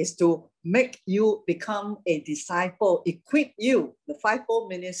teaching is to make you become a disciple, equip you, the fivefold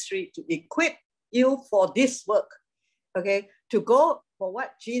ministry, to equip you for this work. Okay, to go for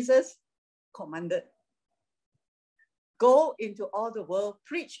what Jesus commanded. Go into all the world,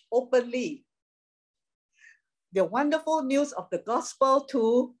 preach openly the wonderful news of the gospel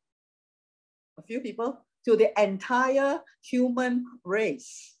to a few people, to the entire human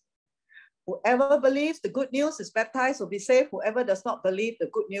race. Whoever believes the good news is baptized will be saved. Whoever does not believe the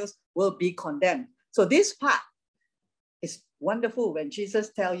good news will be condemned. So this part is wonderful when Jesus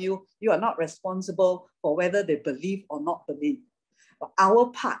tells you, you are not responsible for whether they believe or not believe. But our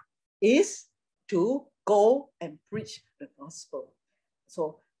part is to go and preach the gospel.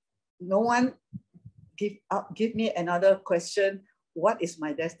 So no one give me another question. What is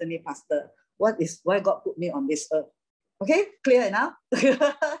my destiny, Pastor? Why God put me on this earth? Okay, clear enough?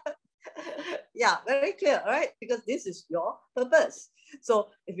 Yeah, very clear, all right? Because this is your purpose. So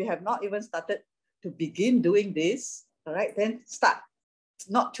if you have not even started to begin doing this, all right, then start. It's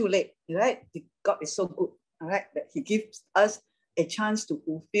not too late, right? God is so good, all right, that He gives us a chance to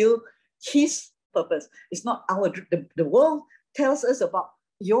fulfill His purpose. It's not our, the world tells us about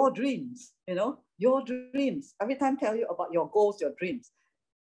your dreams, you know, your dreams. Every time tell you about your goals, your dreams,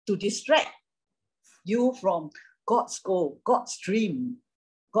 to distract you from God's goal, God's dream.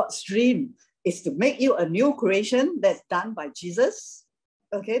 God's dream is to make you a new creation that's done by Jesus.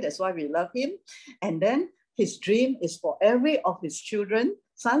 Okay, that's why we love Him. And then His dream is for every of His children,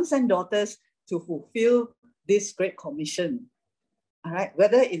 sons and daughters, to fulfill this great commission. All right,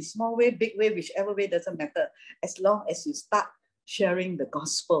 whether in small way, big way, whichever way, doesn't matter, as long as you start sharing the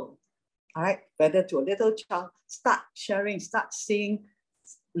gospel. All right, whether to a little child, start sharing, start seeing,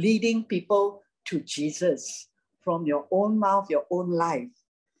 leading people to Jesus from your own mouth, your own life.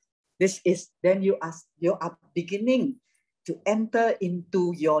 This is, then you are beginning to enter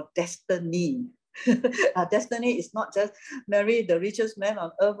into your destiny. Our destiny is not just marry the richest man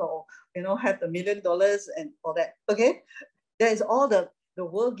on earth, or, you know, have $1 million and all that. Okay, there is all the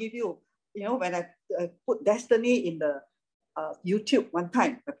world give you. You know, when I put destiny in the YouTube one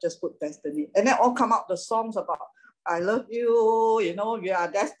time, I just put destiny, and then all come out the songs about I love you, you know, you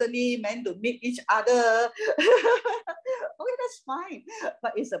are destiny meant to meet each other. Okay, that's fine,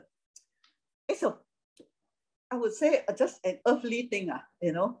 but it's a, I would say, just an earthly thing,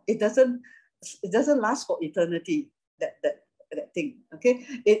 you know. It doesn't last for eternity, that thing. Okay,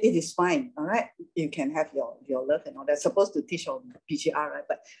 it is fine. All right, you can have your love and all that. Supposed to teach on PGR, right?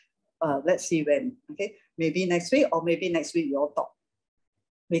 But let's see when. Okay, maybe next week, or maybe next week we all talk.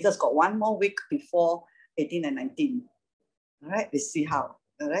 We just got one more week before 18 and 19. All right, we see how.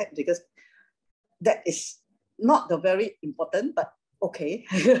 All right, because that is not the very important, but okay.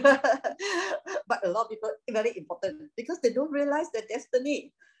 But a lot of people, very important, because they don't realize their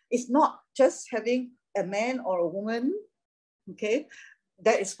destiny. It's not just having a man or a woman. Okay,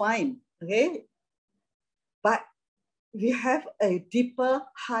 that is fine. Okay, but we have a deeper,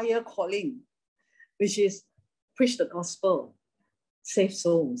 higher calling, which is preach the gospel, save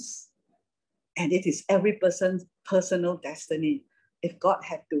souls. And it is every person's personal destiny. If God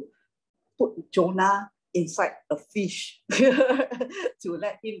had to put Jonah inside a fish to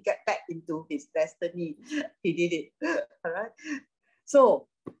let him get back into his destiny, He did it. All right. So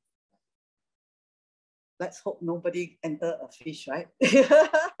let's hope nobody enter a fish, right?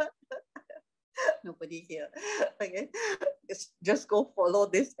 Nobody here. Okay, just go follow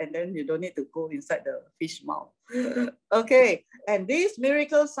this, and then you don't need to go inside the fish mouth. Okay, and these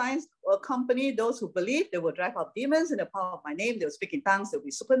miracle signs will accompany those who believe. They will drive out demons in the power of my name. They will speak in tongues. They will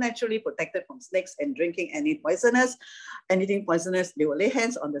be supernaturally protected from snakes and drinking anything poisonous. They will lay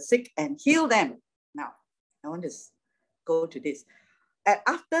hands on the sick and heal them. Now, I want to go to this. And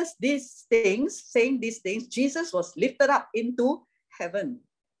after these things, saying these things, Jesus was lifted up into heaven.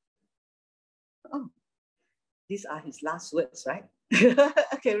 Oh, these are his last words, right?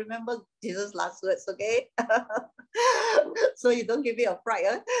 Okay, remember Jesus' last words, okay? So you don't give me a fright.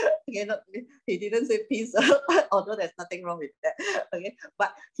 Okay, he didn't say peace, although there's nothing wrong with that. Okay,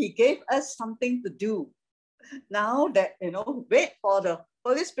 but he gave us something to do. Now that, you know, wait for the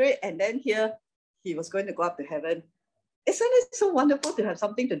Holy Spirit, and then here he was going to go up to heaven. Isn't it so wonderful to have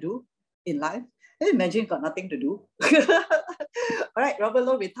something to do in life? Can you imagine got nothing to do? All right, Robert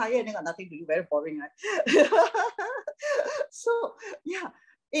Lowe retired and then got nothing to do. Very boring, right? So yeah,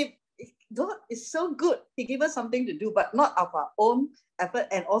 if God is so good, He gave us something to do, but not of our own effort,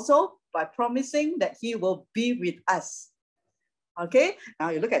 and also by promising that He will be with us. Okay, now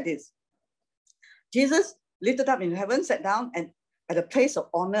you look at this. Jesus lifted up in heaven, sat down, and at a place of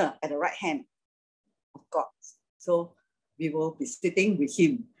honor at the right hand of God. So we will be sitting with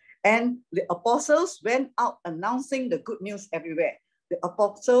Him. And the apostles went out announcing the good news everywhere. The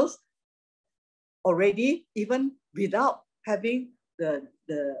apostles already, even without having the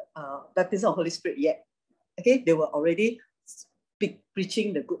baptism of Holy Spirit yet, okay, they were already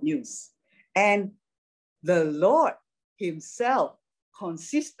preaching the good news. And the Lord Himself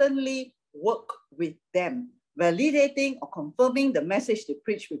consistently worked with them, validating or confirming the message they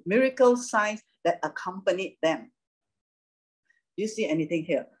preached with miracle signs that accompanied them. Do you see anything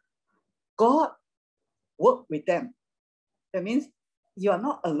here? God worked with them. That means you are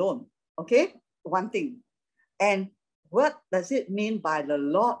not alone, okay? One thing. And what does it mean by the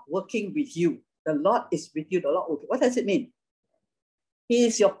Lord working with you? The Lord is with you, the Lord working. What does it mean? He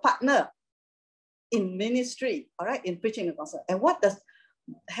is your partner in ministry, all right, in preaching the gospel. And what does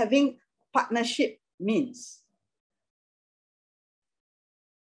having partnership means?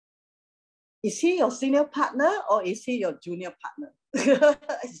 Is He your senior partner or is He your junior partner?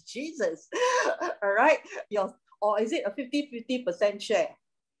 It's Jesus, all right? Or is it a 50-50% share?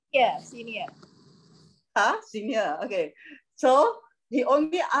 Yeah, senior. Huh? Senior, okay. So He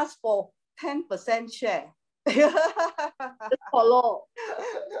only asked for 10% share. Just follow.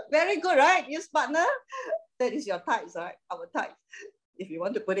 Very good, right? Yes, partner. That is your tithes, right? Our tithes. If you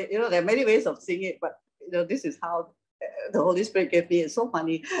want to put it, there are many ways of seeing it, but this is how the Holy Spirit gave me. It's so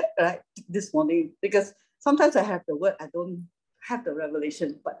funny, right? This morning, because sometimes I have the word, I don't have the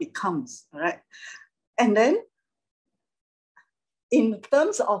revelation, but it comes, all right? And then in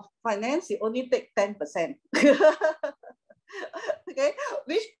terms of finance, you only take 10%. Okay,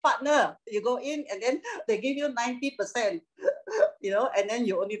 which partner you go in and then they give you 90%, and then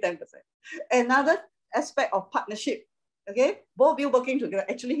you only 10%. Another aspect of partnership, okay, both of you working together,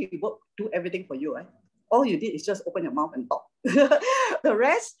 actually He will do everything for you, right? All you did is just open your mouth and talk. The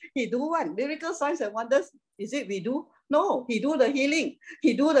rest, He do what? Miracle signs and wonders. Is it we do? No, He do the healing.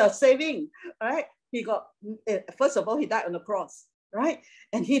 He do the saving, right? He got, first of all, He died on the cross, right?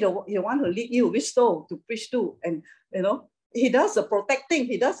 And He want to lead you which soul to preach to. And, He does the protecting.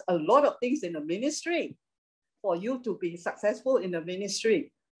 He does a lot of things in the ministry for you to be successful in the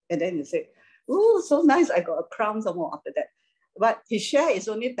ministry. And then you say, oh, so nice. I got a crown some more after that. But His share is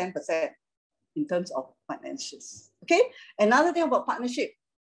only 10% in terms of finances. Okay. Another thing about partnership.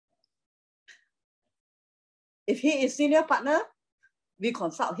 If He is senior partner, we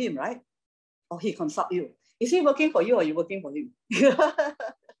consult Him, right? Or He consult you. Is He working for you or you working for Him? You're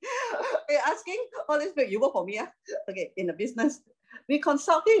asking, Holy Spirit, you work for me? Okay, in the business, we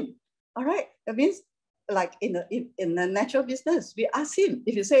consult Him. All right. That means like in the natural business, we ask Him.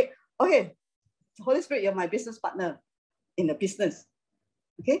 If you say, okay, Holy Spirit, you're my business partner in the business.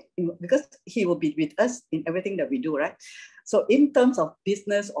 Okay, because He will be with us in everything that we do, right? So in terms of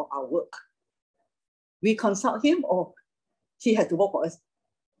business or our work, we consult Him or He has to work for us.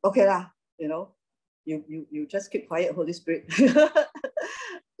 Okay lah, you just keep quiet, Holy Spirit.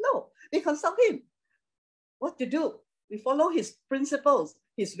 No, we consult Him. What to do? We follow His principles,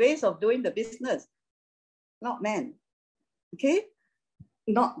 His ways of doing the business, not man. Okay,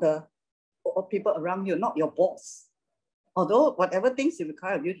 not the people around you, not your boss. Although whatever things He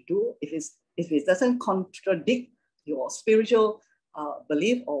requires you to do, if it doesn't contradict your spiritual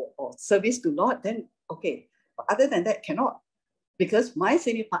belief or service to Lord, then okay. But other than that, cannot. Because my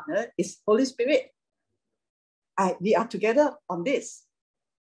senior partner is Holy Spirit. We are together on this.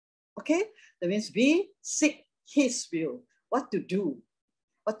 Okay? That means we seek His will. What to do.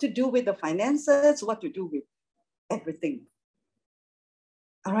 What to do with the finances, what to do with everything.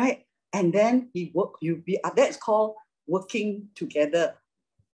 All right? And then that's called working together.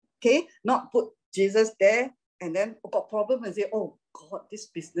 Okay? Not put Jesus there and then got problem and say, oh God, this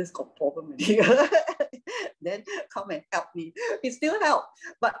business got problem. Then come and help me. He still help.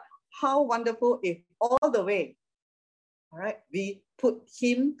 But how wonderful if all the way, all right, we put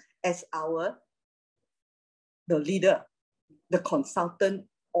Him as the leader, the consultant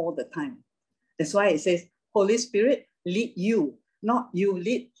all the time. That's why it says, Holy Spirit, lead you, not you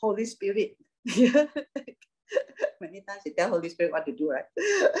lead Holy Spirit. Many times we tell Holy Spirit what to do, right?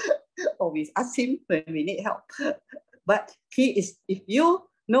 Or we ask Him when we need help. But if you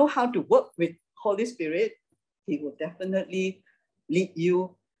know how to work with Holy Spirit, He will definitely lead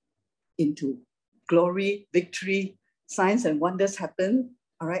you into glory, victory, signs and wonders happen.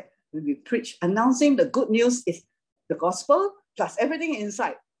 All right, when we preach, announcing the good news is the gospel plus everything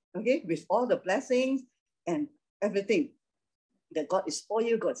inside. Okay, with all the blessings and everything that God is for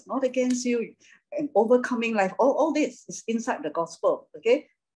you, God is not against you, and overcoming life. All this is inside the gospel. Okay,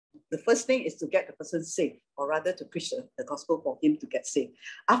 the first thing is to get the person saved, or rather to preach the gospel for him to get saved.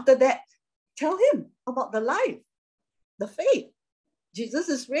 After that, tell him about the life, the faith. Jesus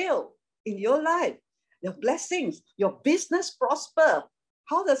is real in your life. Your blessings, your business prosper.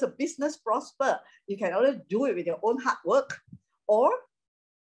 How does a business prosper? You can only do it with your own hard work, or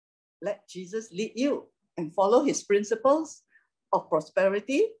let Jesus lead you and follow his principles of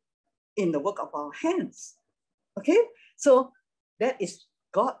prosperity in the work of our hands. Okay, so that is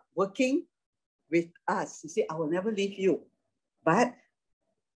God working with us. You see, I will never leave you, but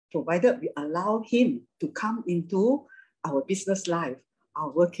provided we allow him to come into our business life, our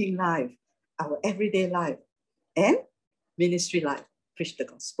working life, our everyday life, and ministry life. Preach the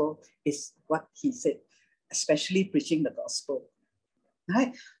gospel is what he said, especially preaching the gospel.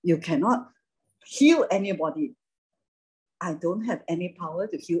 Right? You cannot heal anybody. I don't have any power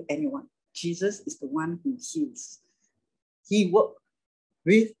to heal anyone. Jesus is the one who heals. He worked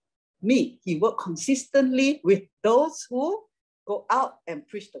with me. He worked consistently with those who go out and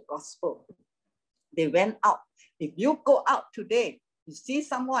preach the gospel. They went out. If you go out today, you see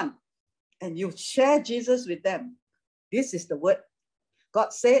someone and you share Jesus with them, this is the word.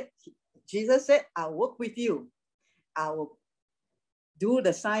 God said, Jesus said, I'll work with you. I will do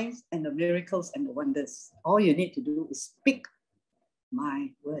the signs and the miracles and the wonders. All you need to do is speak my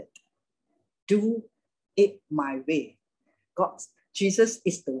word. Do it my way. Jesus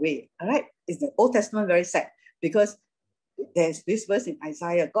is the way. All right? It's the Old Testament very sad because there's this verse in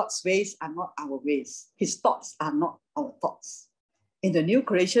Isaiah, God's ways are not our ways. His thoughts are not our thoughts. In the new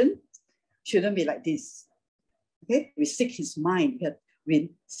creation, shouldn't be like this. Okay? We seek his mind.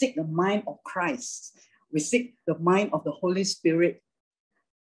 We seek the mind of Christ. We seek the mind of the Holy Spirit.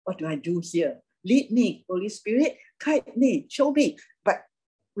 What do I do here? Lead me, Holy Spirit. Guide me, show me. But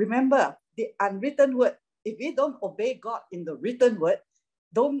remember, the unwritten word, if we don't obey God in the written word,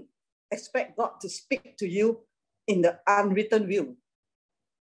 don't expect God to speak to you in the unwritten view.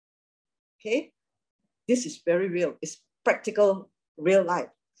 Okay? This is very real. It's practical, real life.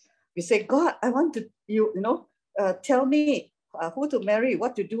 We say, God, I want to, tell me who to marry,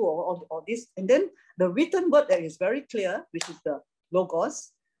 what to do, or this. And then the written word that is very clear, which is the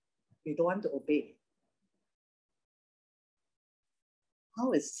Logos, we don't want to obey.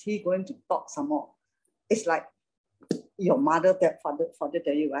 How is he going to talk some more? It's like your mother, father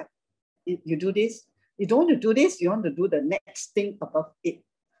tell you, right? You do this. You don't want to do this. You want to do the next thing above it.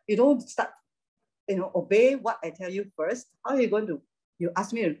 You don't start, obey what I tell you first. How are you going to? You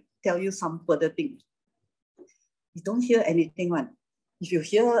ask me to tell you some further thing. You don't hear anything, one. If you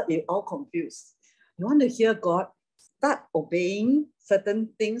hear, you're all confused. You want to hear God, start obeying certain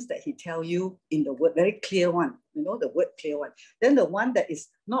things that he tell you in the word, very clear one, the word clear one. Then the one that is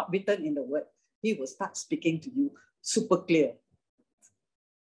not written in the word, he will start speaking to you super clear.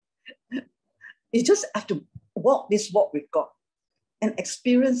 You just have to walk this walk with God and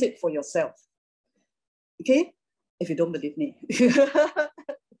experience it for yourself. Okay? If you don't believe me.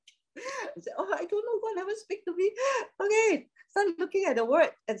 Say, I don't know, God never speak to me. Okay, start looking at the word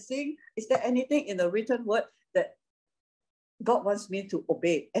and seeing, is there anything in the written word that God wants me to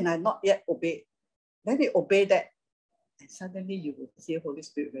obey and I not yet obeyed? Then you obey that and suddenly you will hear Holy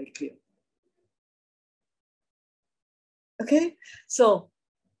Spirit very clear. Okay, so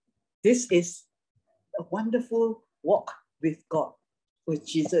this is a wonderful walk with God, with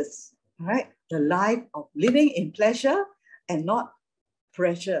Jesus. All right, the life of living in pleasure and not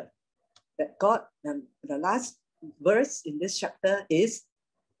pressure. That God, the last verse in this chapter is,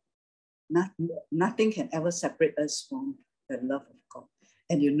 nothing can ever separate us from the love of God.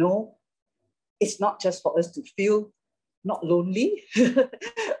 And it's not just for us to feel not lonely.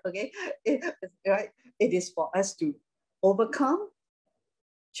 Okay, right? It is for us to overcome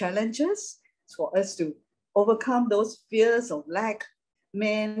challenges. It's for us to overcome those fears of lack,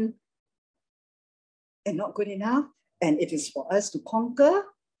 men, and not good enough. And it is for us to conquer.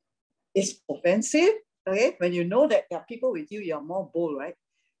 It's offensive. Okay, when you know that there are people with you, you're more bold, right?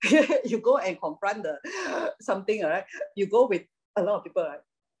 You go and confront something, all right? You go with a lot of people, right?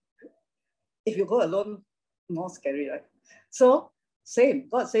 If you go alone, more scary, right? So, same.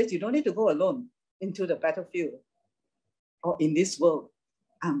 God says you don't need to go alone into the battlefield or in this world.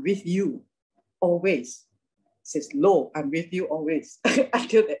 I'm with you always. It says, lo, I'm with you always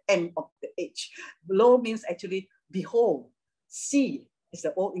until the end of the age. Lo means actually behold, see. It's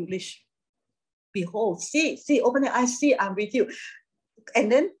the old English Behold, see, open your eyes, see, I'm with you.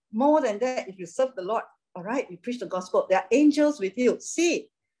 And then more than that, if you serve the Lord, all right, you preach the gospel, there are angels with you. See,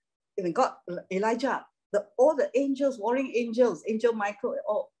 even God, Elijah, all the angels, warring angels, Angel Michael,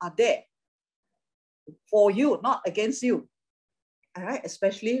 all are there for you, not against you. All right,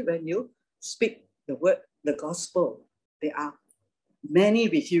 especially when you speak the word, the gospel. There are many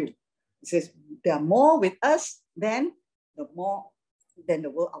with you. It says there are more with us than the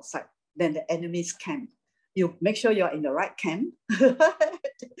world outside, than the enemy's camp. You make sure you're in the right camp.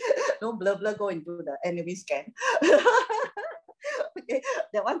 Don't blah go into the enemy's camp. Okay,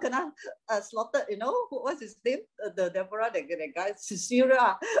 that one gonna slaughtered, you know, what's his name? The Deborah, the guy,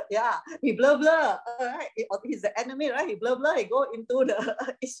 Sisera. Yeah, he blah. Right? He's the enemy, right? He blah. He go into the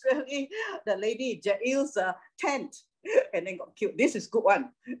Israeli, the lady Jael's tent, and then got killed. This is good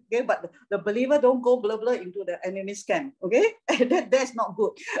one. Okay, but the believer don't go blah into the enemy's camp. Okay, that's not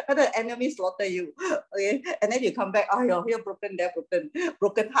good. The enemy slaughter you. Okay, and then you come back. Oh, you're here broken, there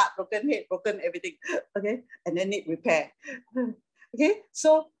broken heart, broken head, broken everything. Okay, and then need repair. Okay,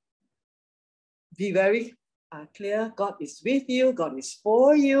 so be very clear. God is with you. God is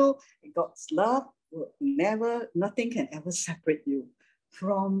for you. God's love will nothing can ever separate you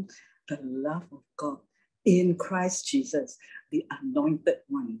from the love of God in Christ Jesus, the anointed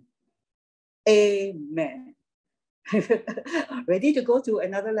one. Amen. Ready to go to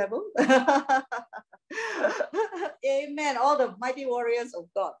another level? Amen. All the mighty warriors of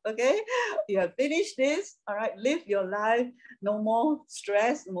God. Okay, you have finished this. All right, live your life. No more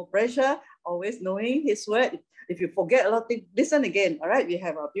stress, no more pressure. Always knowing His word. If you forget a lot of things, listen again. All right, we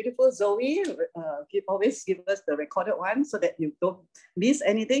have our beautiful Zoe. Always give us the recorded one so that you don't miss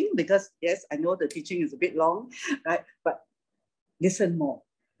anything. Because yes, I know the teaching is a bit long, right? But listen more.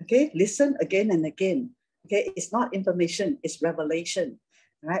 Okay, listen again and again. Okay, it's not information, it's revelation.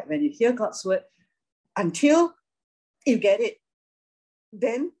 Right? When you hear God's word, until you get it,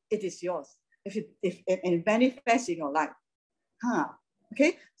 then it is yours. If it manifests in your life.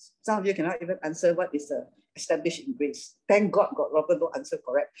 Okay? Some of you cannot even answer what is established in grace. Thank God Robert don't answer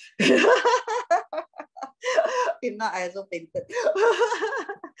correct. If not, I also fainted.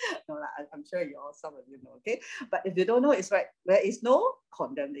 No, I'm sure you all, some of you know, okay? But if you don't know, it's right. There is no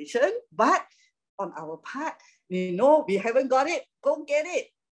condemnation, but on our part, we know we haven't got it, go get it.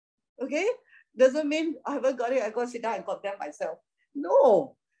 Okay? Doesn't mean I haven't got it, I go sit down and condemn myself.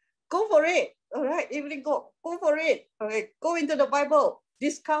 No, go for it. All right, Evelyn, go for it. Okay, go into the Bible,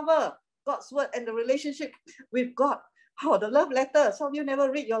 discover God's word and the relationship with God. Oh, the love letter. Some of you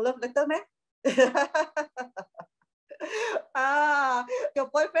never read your love letter, man. Your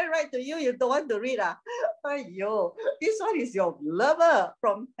boyfriend write to you, you don't want to read. Aiyo, this one is your lover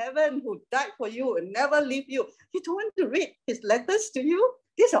from heaven who died for you and never leave you. You don't want to read his letters to you?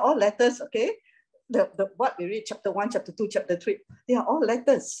 These are all letters, okay? What we read, chapter 1, chapter 2, chapter 3, they are all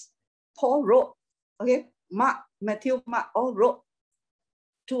letters. Paul wrote, okay? Matthew, Mark, all wrote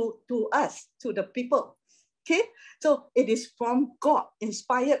to us, to the people. Okay? So it is from God,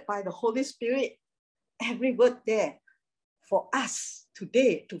 inspired by the Holy Spirit. Every word there for us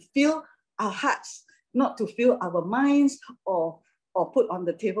today to fill our hearts, not to fill our minds or put on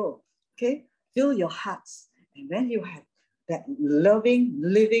the table. Okay? Fill your hearts. And when you have that loving,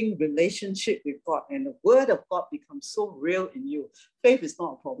 living relationship with God and the word of God becomes so real in you, faith is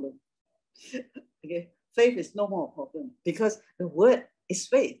not a problem. Okay? Faith is no more a problem because the word is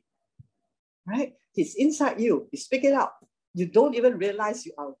faith. Right? It's inside you. You speak it out. You don't even realize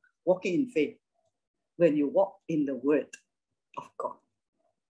you are walking in faith when you walk in the word of God.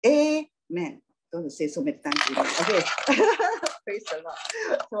 Amen. I'm going to say so many times. Okay. Praise the Lord.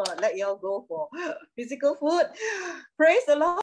 So let y'all go for physical food. Praise the Lord.